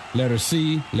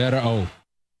GoFan.C. Letter O.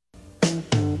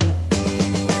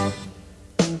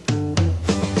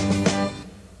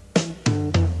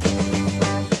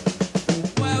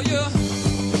 Well, you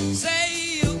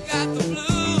say you got the blues.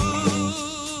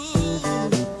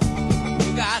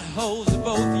 You got holes in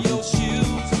both of your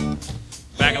shoes.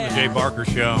 Back on the Jay Barker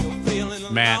Show.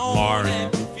 Matt, Lars,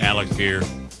 Alex here,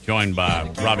 joined by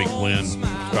Robbie Quinn,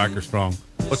 Striker Strong.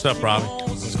 What's up, Robbie?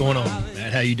 What's going on,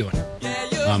 Matt? How you doing?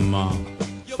 I'm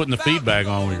putting the feedback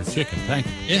on with your chicken. Thank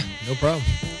you. Yeah, no problem.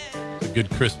 It's a good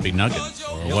crispy nugget,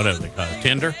 or whatever they call it.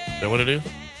 Tender? Is that what it is?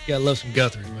 You gotta love some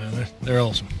Guthers, man. They're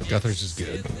awesome. Guthers is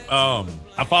good.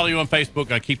 I follow you on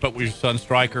Facebook. I keep up with your son,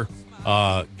 Striker.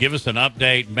 Give us an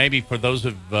update, maybe for those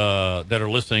of that are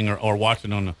listening or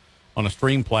watching on a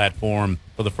stream platform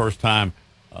for the first time.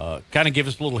 Kind of give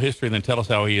us a little history and then tell us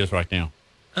how he is right now.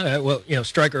 All right, well,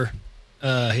 Striker,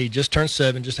 he just turned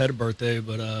 7, just had a birthday,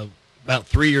 but about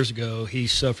 3 years ago, he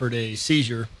suffered a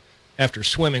seizure after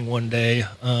swimming one day.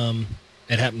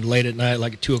 It happened late at night,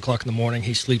 like at 2 o'clock in the morning.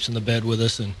 He sleeps in the bed with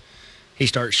us, and he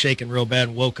started shaking real bad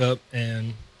and woke up,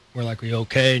 and we're like, "Are you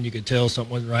okay?" And you could tell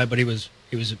something wasn't right, but he was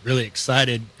really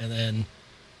excited, and then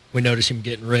we noticed him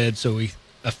getting red, so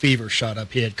a fever shot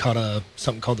up. He had caught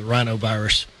something called the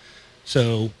rhinovirus.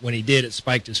 So when he did, it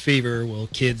spiked his fever. Well,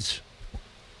 kids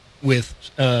with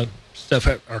stuff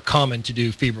are common to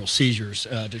do febrile seizures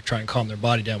to try and calm their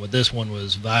body down. But this one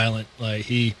was violent.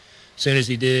 Like as soon as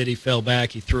he did, he fell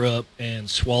back, he threw up and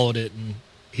swallowed it, and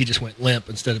he just went limp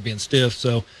instead of being stiff.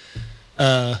 So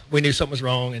we knew something was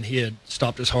wrong, and he had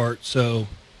stopped his heart. So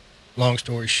long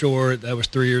story short, that was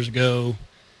 3 years ago.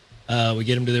 We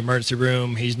get him to the emergency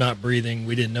room. He's not breathing.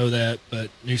 We didn't know that, but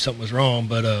knew something was wrong.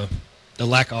 But the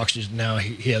lack of oxygen, now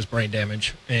he has brain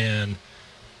damage. And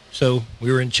so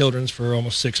we were in Children's for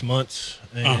almost 6 months,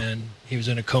 and he was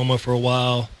in a coma for a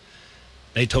while.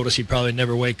 They told us he'd probably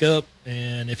never wake up,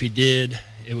 and if he did,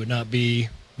 it would not be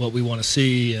what we want to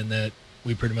see, and that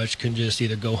we pretty much can just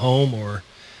either go home or,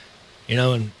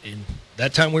 and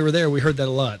that time we were there, we heard that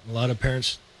a lot. A lot of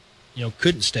parents,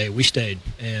 couldn't stay. We stayed,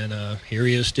 and here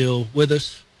he is still with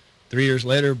us 3 years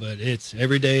later, but it's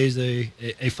every day is a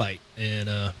fight.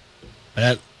 And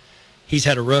he's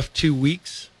had a rough 2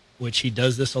 weeks, which he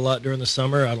does this a lot during the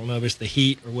summer. I don't know if it's the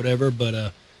heat or whatever,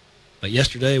 but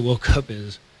yesterday woke up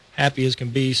as happy as can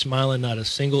be, smiling, not a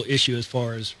single issue as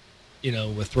far as,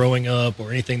 with throwing up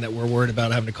or anything that we're worried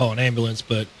about having to call an ambulance,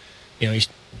 but, he's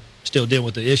still dealing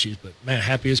with the issues, but man,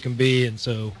 happy as can be. And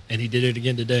he did it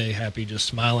again today, happy, just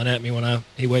smiling at me when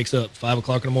he wakes up 5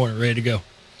 o'clock in the morning, ready to go.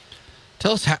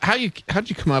 Tell us how'd you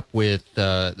come up with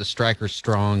the Striker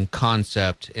Strong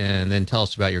concept, and then tell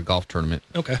us about your golf tournament.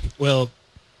 Okay. Well,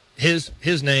 his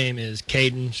name is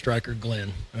Caden Striker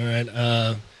Glenn. All right.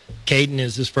 Caden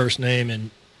is his first name,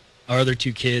 and our other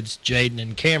two kids, Jaden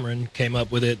and Cameron, came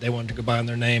up with it. They wanted to combine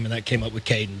their name, and that came up with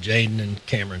Caden, Jaden, and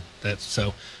Cameron.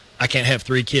 So I can't have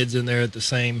 3 kids in there at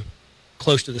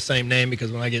close to the same name,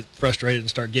 because when I get frustrated and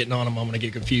start getting on them, I'm going to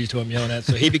get confused who I'm yelling at.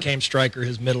 So he became Striker,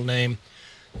 his middle name.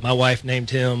 My wife named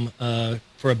him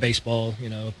for a baseball,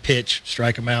 pitch,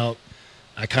 strike him out.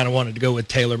 I kind of wanted to go with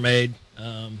TaylorMade.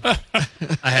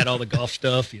 I had all the golf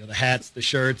stuff, the hats, the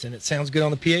shirts, and it sounds good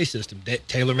on the PA system.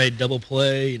 TaylorMade double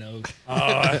play,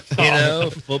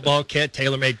 football catch,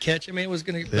 TaylorMade catch. I mean, it was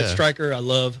going to, but Striker I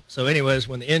love. So anyways,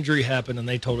 when the injury happened and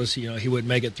they told us, he wouldn't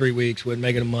make it 3 weeks, wouldn't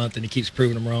make it a month, and he keeps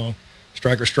proving them wrong,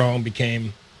 Striker Strong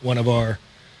became one of our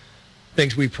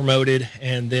things we promoted,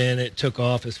 and then it took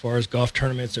off as far as golf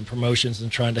tournaments and promotions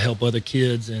and trying to help other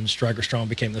kids, and Striker Strong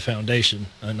became the foundation,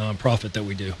 a nonprofit that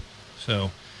we do.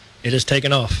 So it has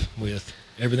taken off with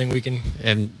everything we can.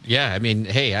 And yeah, I mean,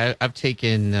 hey, I've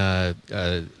taken a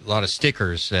lot of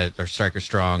stickers that are Striker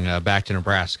Strong back to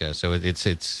Nebraska. So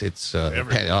it's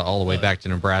all the way back to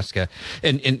Nebraska.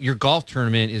 And your golf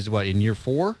tournament is what, in year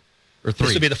 4? Or 3.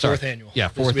 This will be the 4th annual. Yeah,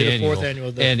 fourth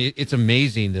annual. And it's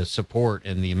amazing, the support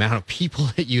and the amount of people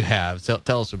that you have. So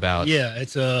tell us about. Yeah,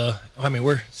 it's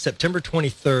we're September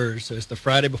 23rd, so it's the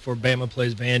Friday before Bama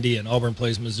plays Vandy and Auburn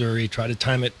plays Missouri. Try to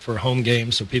time it for home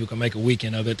games so people can make a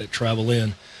weekend of it that travel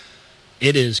in.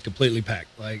 It is completely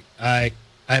packed. Like I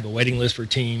have a waiting list for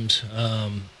teams.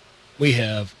 We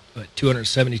have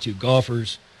 272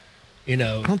 golfers. I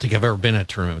don't think I've ever been at a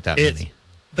tournament with that many.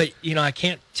 But, I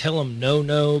can't tell them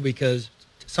no, because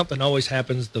something always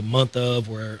happens the month of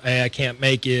where, hey, I can't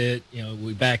make it,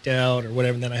 we backed out or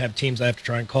whatever, and then I have teams I have to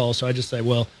try and call. So I just say,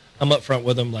 well, I'm up front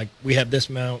with them. Like, we have this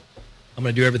amount. I'm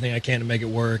going to do everything I can to make it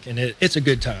work. And it's a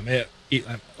good time.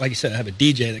 Like you said, I have a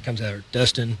DJ that comes out.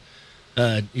 Dustin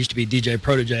used to be DJ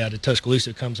Protege out of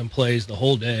Tuscaloosa, comes and plays the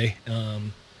whole day.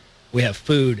 We have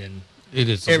food and it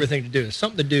is everything to do. It's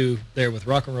something to do there with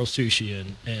Rock and Roll Sushi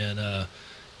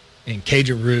and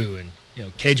Cajun Roo and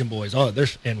Cajun Boys, all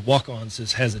there's, and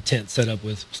Walk-Ons has a tent set up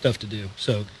with stuff to do.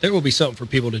 So there will be something for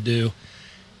people to do.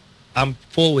 I'm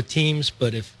full with teams,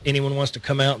 but if anyone wants to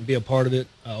come out and be a part of it,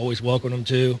 I always welcome them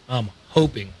to. I'm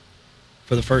hoping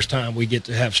for the first time we get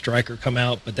to have Striker come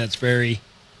out, but that's very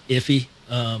iffy.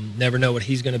 Never know what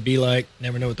he's going to be like,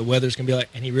 never know what the weather's going to be like,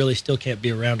 and he really still can't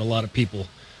be around a lot of people.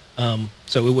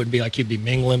 So it wouldn't be like he'd be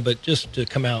mingling, but just to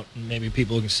come out and maybe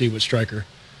people can see what Striker,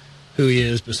 who he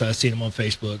is, besides seeing him on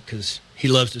Facebook, because he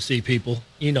loves to see people.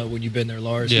 When you've been there,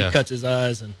 Lars, he cuts his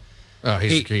eyes, and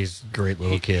he's a great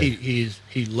little kid.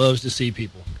 He loves to see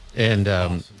people. And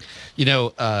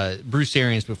Bruce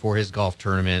Arians, before his golf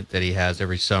tournament that he has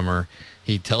every summer,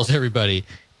 he tells everybody,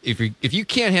 if you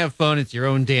can't have fun, it's your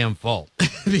own damn fault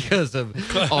because of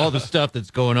all the stuff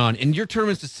that's going on. And your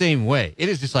tournament's the same way. It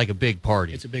is just like a big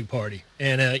party. It's a big party.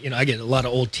 And, I get a lot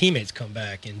of old teammates come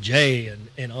back, and Jay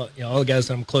and all the guys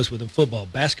that I'm close with in football,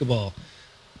 basketball.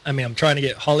 I mean, I'm trying to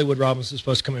get Hollywood Robinson's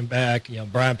supposed to coming back.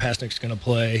 Brian Pasnick's going to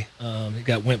play. You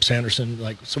got Wimp Sanderson.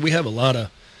 So we have a lot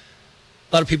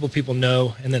of people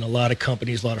know, and then a lot of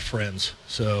companies, a lot of friends.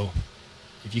 So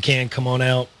if you can, come on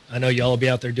out. I know y'all will be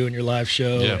out there doing your live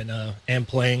show and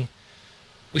playing.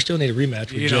 We still need a rematch with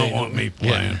Jay. You don't want me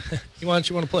playing. Why don't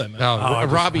you want to play, man? No,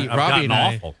 Robbie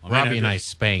and I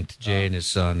spanked Jay and his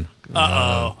son.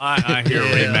 I hear a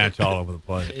rematch all over the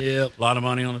place. Yep. A lot of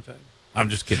money on the table. I'm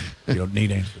just kidding. You don't need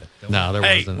to answer that. No, there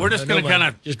wasn't. We're just going to kind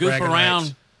of goof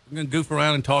around. We're going to goof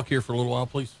around and talk here for a little while,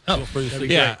 please. Oh,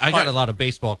 yeah, I got a lot of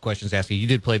baseball questions to ask you. You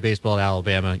did play baseball at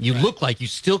Alabama. You look like you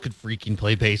still could freaking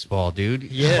play baseball, dude.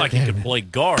 Yeah. Like you could play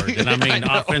guard, and I mean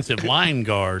offensive line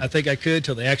guard. I think I could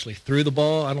till they actually threw the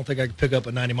ball. I don't think I could pick up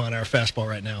a 90-mile-an-hour fastball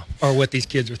right now, or what these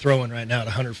kids are throwing right now at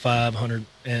 105, 100,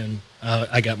 and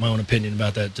I got my own opinion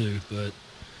about that too, but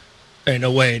there ain't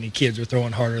no way any kids are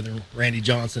throwing harder than Randy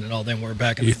Johnson and all them were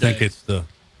back in the day. You think it's the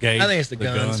gauge? I think it's the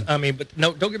guns. Gun. I mean, but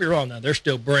no, don't get me wrong. Now they're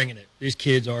still bringing it. These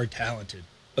kids are talented,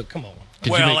 but come on.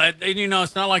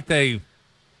 It's not like they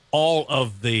all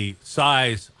of the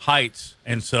size, heights,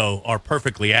 and so are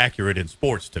perfectly accurate in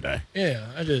sports today. Yeah,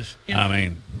 I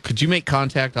mean, could you make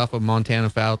contact off of Montana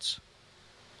Fouts?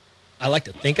 I like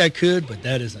to think I could, but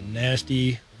that is a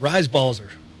nasty. Rise balls are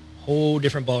a whole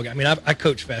different ball game. I mean, I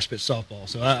coach fast pitch softball,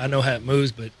 so I know how it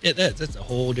moves, but that's a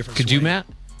whole different. Could swing. you, Matt?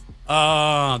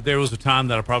 There was a time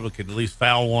that I probably could at least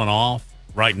foul one off.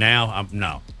 Right now,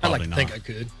 no. I like to think I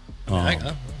could.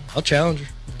 I'll challenge her.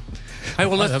 Hey,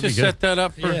 well, let's just set that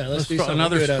up for let's do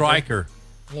another striker.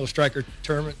 A little striker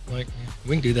tournament. Like,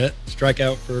 we can do that. Strike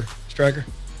out for striker.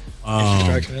 I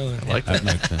Strikes me. like that.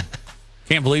 Makes sense.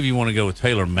 Can't believe you want to go with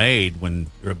TaylorMade when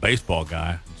you're a baseball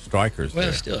guy. Strikers. Well,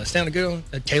 there. still, it sounded good on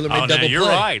a TaylorMade double now you're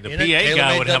play. right. The PA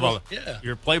guy would have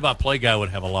your play-by-play guy would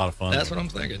have a lot of fun. That's what I'm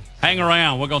thinking. Hang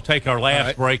around. We're going to take our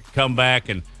last break, come back,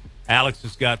 and Alex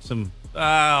has got some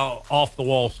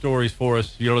off-the-wall stories for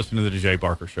us. You're listening to the Jay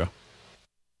Barker Show.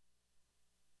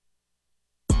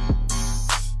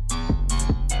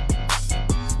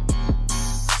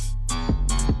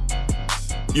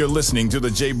 You're listening to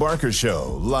The Jay Barker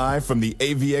Show, live from the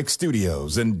AVX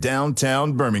studios in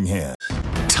downtown Birmingham.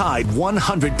 Tide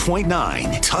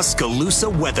 100.9 Tuscaloosa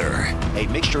weather. A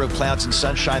mixture of clouds and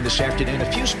sunshine this afternoon.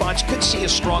 A few spots could see a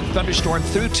strong thunderstorm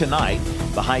through tonight.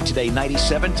 The high today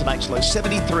 97, tonight's low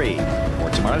 73. For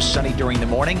tomorrow, sunny during the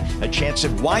morning. A chance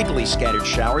of widely scattered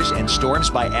showers and storms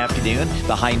by afternoon.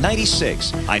 The high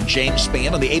 96. I'm James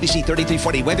Spann on the ABC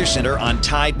 3340 Weather Center on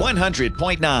Tide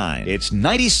 100.9. It's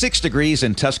 96 degrees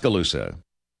in Tuscaloosa.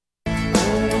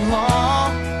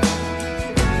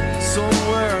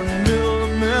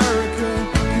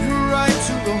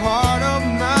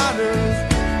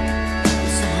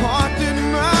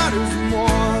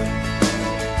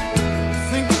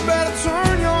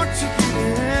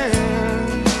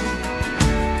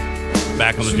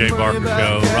 Back on the Jay Barker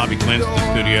Show. Robbie Clint's in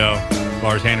the studio.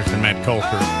 Lars Anderson, Matt Coulter,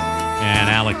 and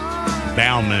Alex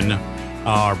Bauman,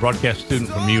 our broadcast student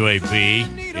from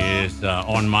UAB, is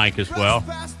on mic as well.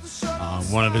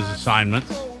 One of his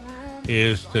assignments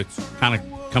is to kind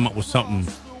of come up with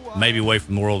something maybe away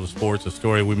from the world of sports, a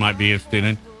story we might be interested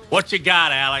in. What you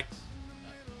got, Alex?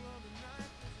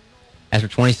 After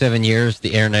 27 years, the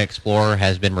Internet Explorer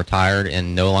has been retired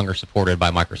and no longer supported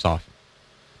by Microsoft.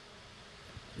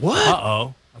 What?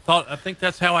 Uh-oh. I think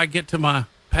that's how I get to my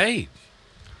page.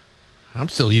 I'm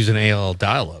still using AOL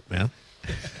dial-up, man.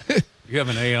 You have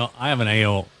an AOL. I have an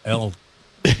AOL.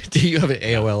 Do you have an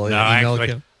AOL email actually,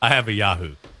 account? I have a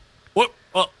Yahoo. What?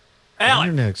 Well,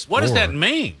 Alex, what does that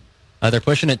mean? They're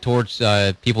pushing it towards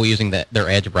people using their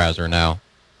Edge browser now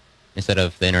instead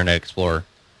of the Internet Explorer.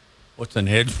 What's an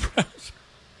Edge browser?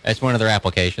 That's one of their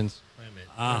applications.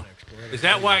 Is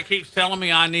that why it keeps telling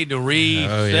me I need to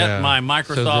reset my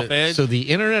Microsoft Edge? So the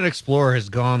Internet Explorer has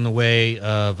gone the way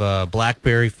of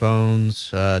BlackBerry phones,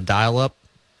 dial-up,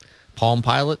 Palm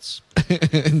Pilots,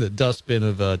 in the dustbin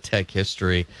of tech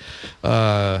history.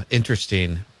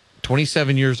 Interesting.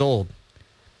 27 years old.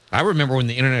 I remember when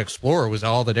the Internet Explorer was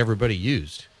all that everybody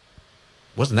used.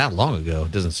 Wasn't that long ago.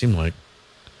 It doesn't seem like.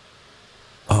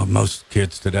 Most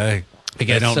kids today. They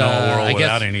don't know a world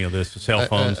without any of this, the cell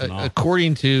phones and all.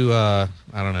 According to I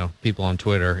don't know, people on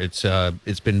Twitter,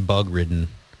 it's been bug ridden,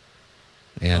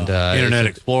 and Internet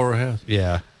Explorer has.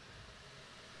 Yeah,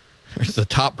 it's the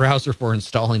top browser for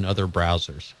installing other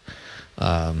browsers.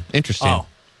 Interesting.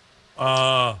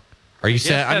 Are you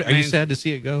sad? Are you sad to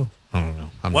see it go? I don't know.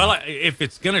 If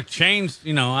it's going to change,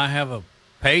 I have a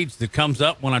page that comes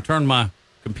up when I turn my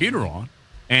computer on.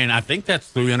 And I think that's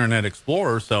through Internet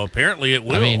Explorer, so apparently it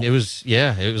will. I mean, it was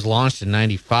launched in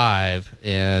 95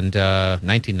 and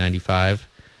 1995.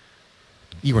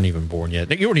 You weren't even born yet.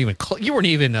 You weren't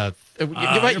even.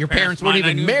 Your parents weren't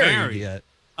even married yet.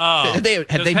 Had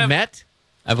they met?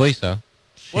 I believe so.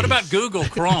 What about Google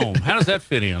Chrome? How does that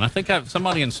fit in? I think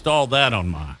somebody installed that on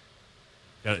mine.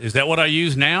 Is that what I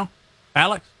use now,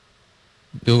 Alex?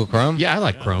 Google Chrome? Yeah, I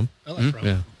like Chrome. I like Chrome.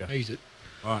 Yeah. Okay. I use it.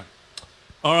 All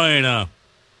right.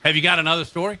 Have you got another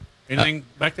story? Anything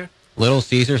back there? Little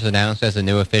Caesars announced as a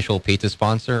new official pizza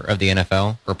sponsor of the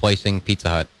NFL, replacing Pizza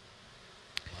Hut.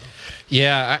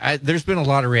 Yeah, there's been a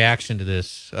lot of reaction to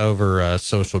this over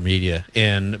social media,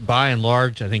 and by and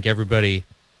large, I think everybody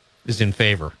is in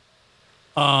favor.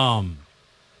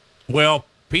 Well,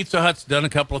 Pizza Hut's done a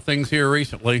couple of things here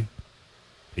recently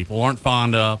people aren't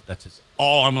fond of. That's just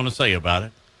all I'm going to say about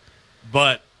it.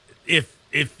 But if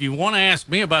you want to ask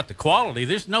me about the quality,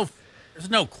 there's no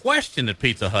question that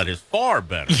Pizza Hut is far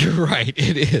better. You're right.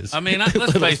 It is. I mean,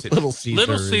 let's face it. Little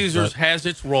Caesars has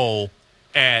its role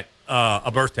at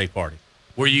a birthday party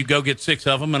where you go get 6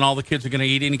 of them and all the kids are going to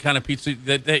eat any kind of pizza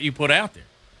that you put out there.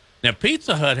 Now,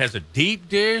 Pizza Hut has a deep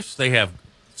dish. They have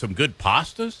some good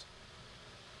pastas.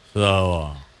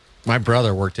 So, my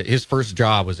brother his first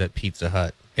job was at Pizza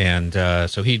Hut. And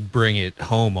so he'd bring it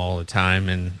home all the time.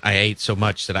 And I ate so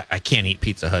much that I can't eat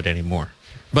Pizza Hut anymore.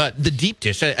 But the deep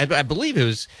dish, I believe it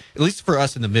was, at least for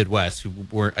us in the Midwest,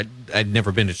 I'd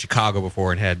never been to Chicago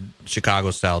before and had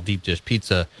Chicago-style deep dish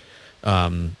pizza.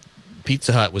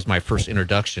 Pizza Hut was my first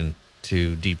introduction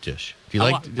to deep dish. Do you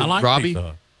like Robbie? Pizza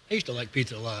Hut. I used to like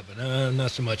pizza a lot, but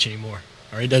not so much anymore.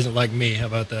 Or he doesn't like me. How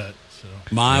about that? So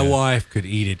my wife could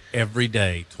eat it every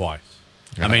day twice.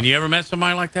 I mean, you ever met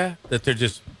somebody like that? That they're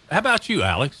just. How about you,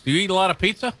 Alex? Do you eat a lot of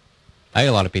pizza? I eat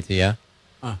a lot of pizza, yeah.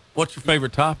 What's your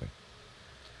favorite topping?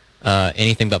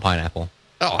 Anything but pineapple.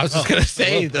 Oh, I was just going to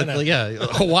say,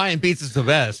 Hawaiian pizza's the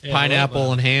best. Yeah,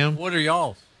 pineapple and ham. What are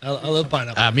y'all's? I love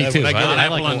pineapple. Me too. I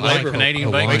like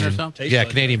Canadian bacon or something. Yeah,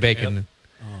 Canadian bacon. Yep.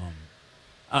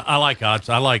 I like odds.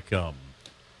 I like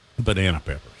banana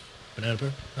peppers. Banana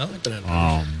pepper? I like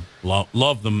banana peppers.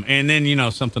 Love them. And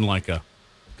then, something like a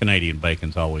Canadian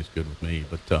bacon's always good with me.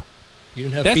 But you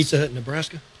didn't have Pizza Hut in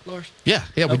Nebraska, Lars? Yeah,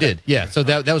 we did. Yeah, so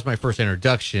that was my first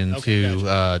introduction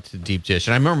to deep dish.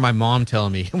 And I remember my mom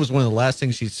telling me, it was one of the last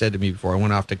things she said to me before I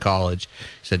went off to college.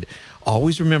 She said,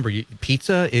 always remember,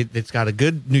 pizza, it's got a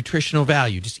good nutritional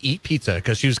value. Just eat pizza,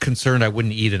 because she was concerned I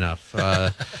wouldn't eat enough.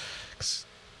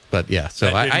 But yeah, so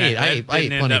I ate plenty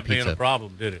of pizza. End up being a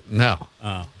problem, did it? No.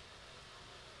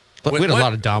 But we had a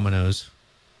lot of Domino's.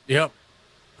 Yep.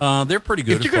 They're pretty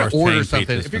good. If you're going to order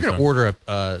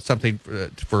something, something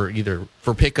for either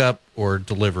for pickup or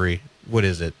delivery, what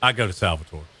is it? I go to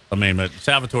Salvatore's. I mean, but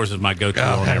Salvatore's is my go-to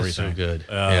on everything. So good.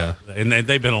 Yeah, and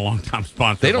they've been a long time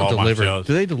sponsor. They don't of all deliver. My shows.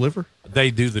 Do they deliver? They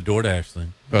do the DoorDash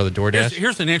thing. Oh, the DoorDash.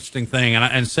 Here's an interesting thing,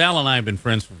 and Sal and I have been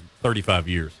friends for 35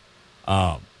 years.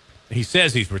 He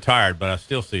says he's retired, but I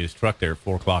still see his truck there at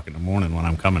 4:00 in the morning when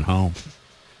I'm coming home.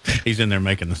 He's in there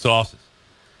making the sauces.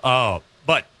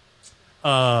 But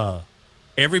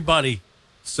everybody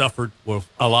suffered. Well,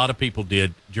 a lot of people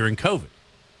did during COVID.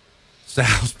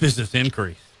 Sal's business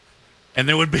increased. And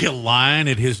there would be a line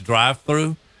at his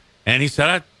drive-thru, and he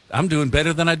said, I'm doing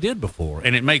better than I did before.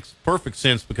 And it makes perfect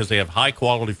sense because they have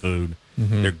high-quality food.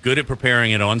 Mm-hmm. They're good at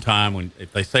preparing it on time.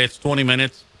 If they say it's 20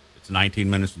 minutes, it's 19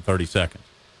 minutes and 30 seconds.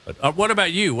 But what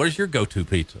about you? What is your go-to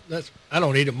pizza? I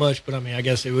don't eat it much, but, I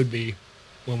guess it would be,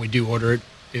 when we do order it,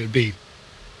 it would be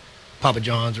Papa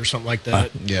John's or something like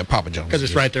that. Yeah, Papa John's. Because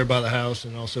it's right there by the house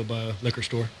and also by a liquor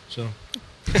store, so...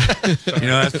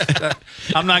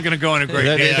 I'm not going to go into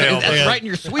great detail. That's right in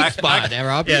your sweet spot,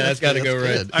 Rob. Yeah, that's got to go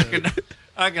right.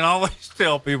 I can always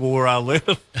tell people where I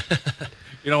live.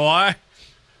 You know why?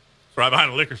 It's right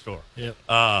behind a liquor store. Yep.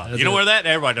 You know where that?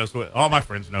 Everybody knows where. All my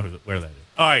friends know where that is.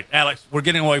 All right, Alex, we're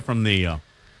getting away from the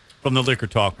liquor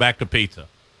talk. Back to pizza.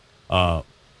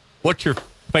 What's your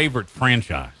favorite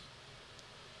franchise?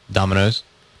 Domino's.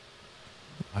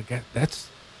 I guess that's.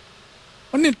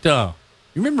 Wasn't it?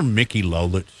 You remember Mickey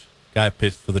Lolich, guy who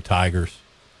pitched for the Tigers,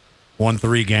 won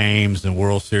 3 games in the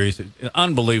World Series,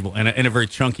 unbelievable, and a very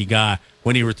chunky guy.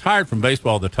 When he retired from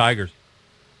baseball, the Tigers,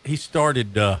 he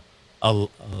started a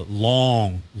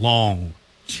long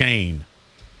chain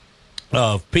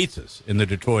of pizzas in the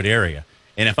Detroit area.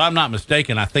 And if I'm not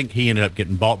mistaken, I think he ended up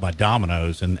getting bought by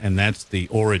Domino's, and that's the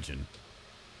origin.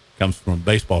 Comes from a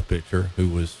baseball pitcher who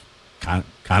was kind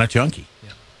of chunky.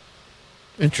 Yeah.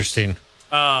 Interesting.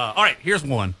 All right, here's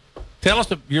one. Tell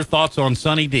us your thoughts on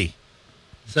Sonny D.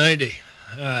 Sonny D.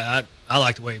 I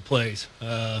like the way he plays.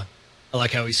 I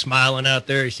like how he's smiling out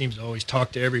there. He seems to always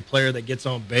talk to every player that gets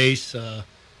on base.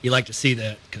 You like to see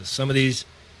that because some of these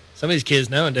kids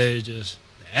nowadays just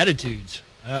attitudes.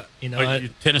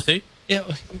 Tennessee?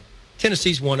 Yeah,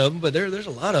 Tennessee's one of them, but there's a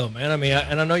lot of them,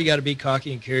 man. I know you got to be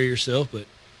cocky and carry yourself, but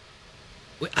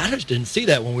I just didn't see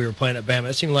that when we were playing at Bama.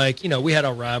 It seemed like, we had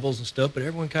our rivals and stuff, but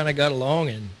everyone kind of got along,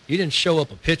 and you didn't show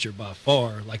up a pitcher by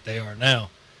far like they are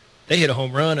now. They hit a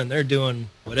home run, and they're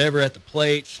doing whatever at the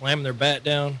plate, slamming their bat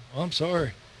down. Well, I'm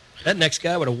sorry. That next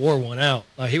guy would have wore one out.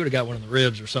 He would have got one of the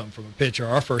ribs or something from a pitcher.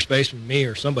 Our first baseman, me,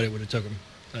 or somebody would have took him.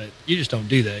 You just don't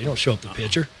do that. You don't show up the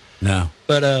pitcher. No.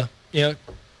 But,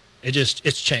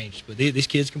 it's changed. But these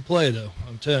kids can play, though,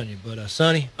 I'm telling you. But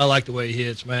Sonny, I like the way he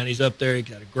hits, man. He's up there. He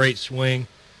got a great swing.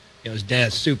 His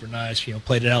dad's super nice.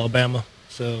 Played at Alabama.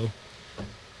 So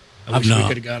I wish we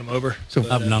could have got him over. So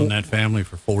I've known that family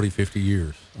for 40, 50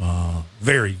 years.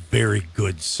 Very, very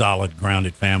good, solid,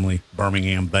 grounded family,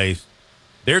 Birmingham-based.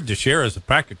 They're DeShera's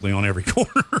practically on every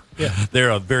corner. Yeah. They're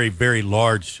a very, very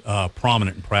large,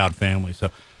 prominent, and proud family.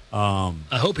 So I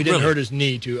hope he didn't hurt his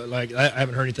knee too. I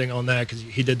haven't heard anything on that because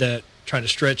he did that trying to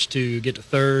stretch to get to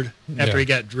third after he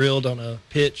got drilled on a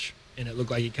pitch, and it looked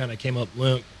like he kind of came up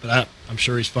limp. But I'm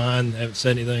sure he's fine. They haven't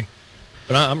said anything.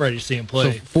 But I'm ready to see him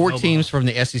play. So 4 teams from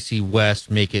the SEC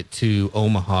West make it to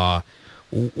Omaha.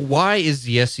 Why is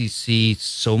the SEC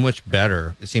so much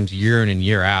better, it seems, year in and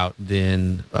year out,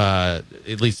 than,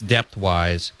 at least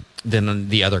depth-wise, than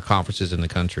the other conferences in the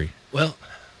country? Well,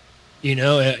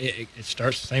 it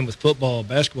starts the same with football,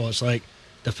 basketball. It's like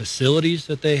the facilities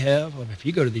that they have. If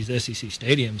you go to these SEC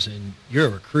stadiums and you're a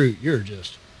recruit, you're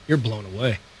blown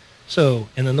away. So,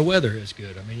 and then the weather is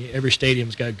good. Every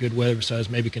stadium's got good weather besides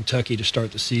maybe Kentucky to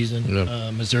start the season,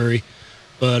 Missouri.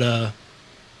 But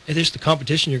it's just the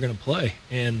competition you're going to play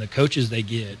and the coaches they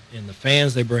get and the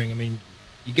fans they bring. I mean,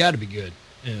 you got to be good.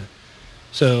 Yeah.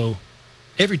 So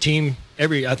every team,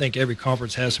 I think every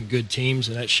conference has some good teams,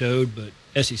 and that showed. But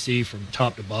SEC from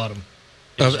top to bottom.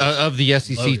 Of the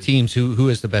SEC loaded. teams, who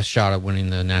has the best shot at winning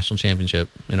the national championship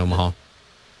in Omaha?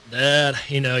 That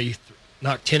you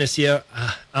knock Tennessee out.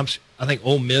 I think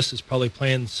Ole Miss is probably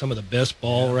playing some of the best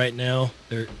ball right now.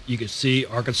 You can see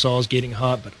Arkansas is getting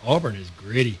hot, but Auburn is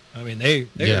gritty. I mean, they're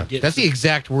getting. That's the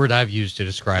exact word I've used to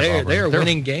describe Auburn. They're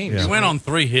winning games. Yeah. You went on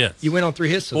 3 hits. You went on 3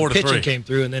 hits, so 4 the to pitching 3. came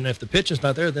through, and then if the pitching's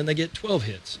not there, then they get 12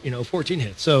 hits. 14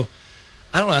 hits. So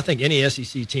I don't know. I think any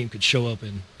SEC team could show up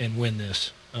and win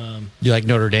this. You like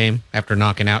Notre Dame after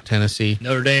knocking out Tennessee?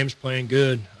 Notre Dame's playing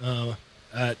good.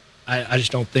 I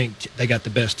just don't think they got the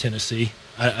best Tennessee.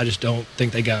 I just don't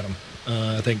think they got them.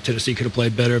 I think Tennessee could have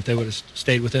played better if they would have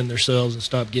stayed within themselves and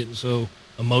stopped getting so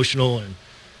emotional and,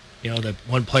 that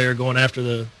one player going after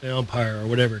the umpire or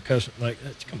whatever. Come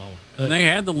on. And they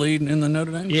had the lead in the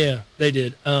Notre Dame. Yeah, they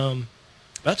did. But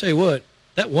I'll tell you what,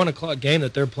 that 1 o'clock game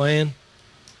that they're playing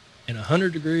in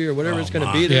 100-degree or whatever it's going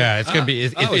to be there. Yeah, it's going to be.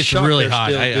 It's really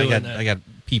hot. I got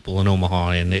people in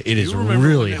Omaha, and it is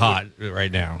really hot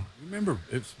right now. Remember,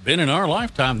 it's been in our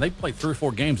lifetime. They played 3 or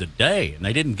 4 games a day, and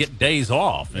they didn't get days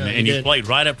off. And you played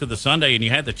right up to the Sunday, and you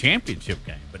had the championship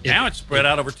game. But now it's spread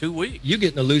out over 2 weeks. You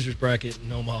get in the losers bracket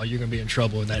in Omaha, you're going to be in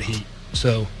trouble in that heat.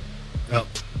 So I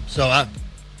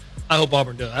hope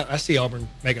Auburn does. I see Auburn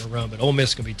making a run, but Ole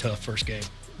Miss is going to be tough first game.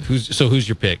 Who's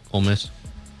your pick? Ole Miss?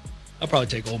 I'll probably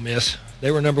take Ole Miss.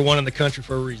 They were number 1 in the country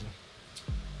for a reason.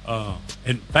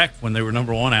 In fact, when they were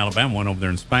number 1, Alabama went over there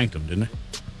and spanked them, didn't they?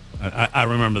 I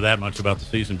remember that much about the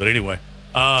season. But anyway.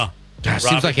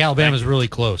 Seems like Alabama's really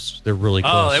close. They're really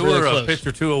close. Oh, they were really a pitch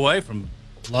or 2 away from.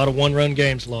 A lot of 1-run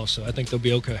games lost, so I think they'll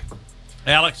be okay.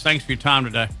 Alex, thanks for your time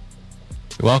today.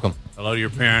 You're welcome. Hello to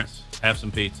your parents. Have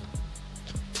some pizza.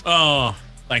 Oh,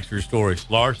 thanks for your stories.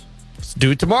 Lars? Let's do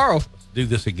it tomorrow. Let's do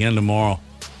this again tomorrow.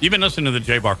 You've been listening to The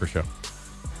Jay Barker Show.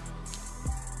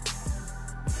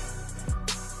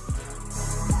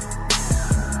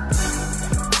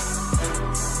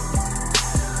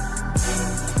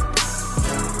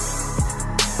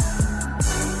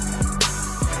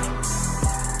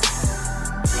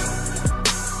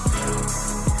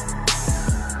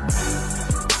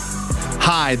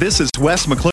 Hi, this is Wes McClure.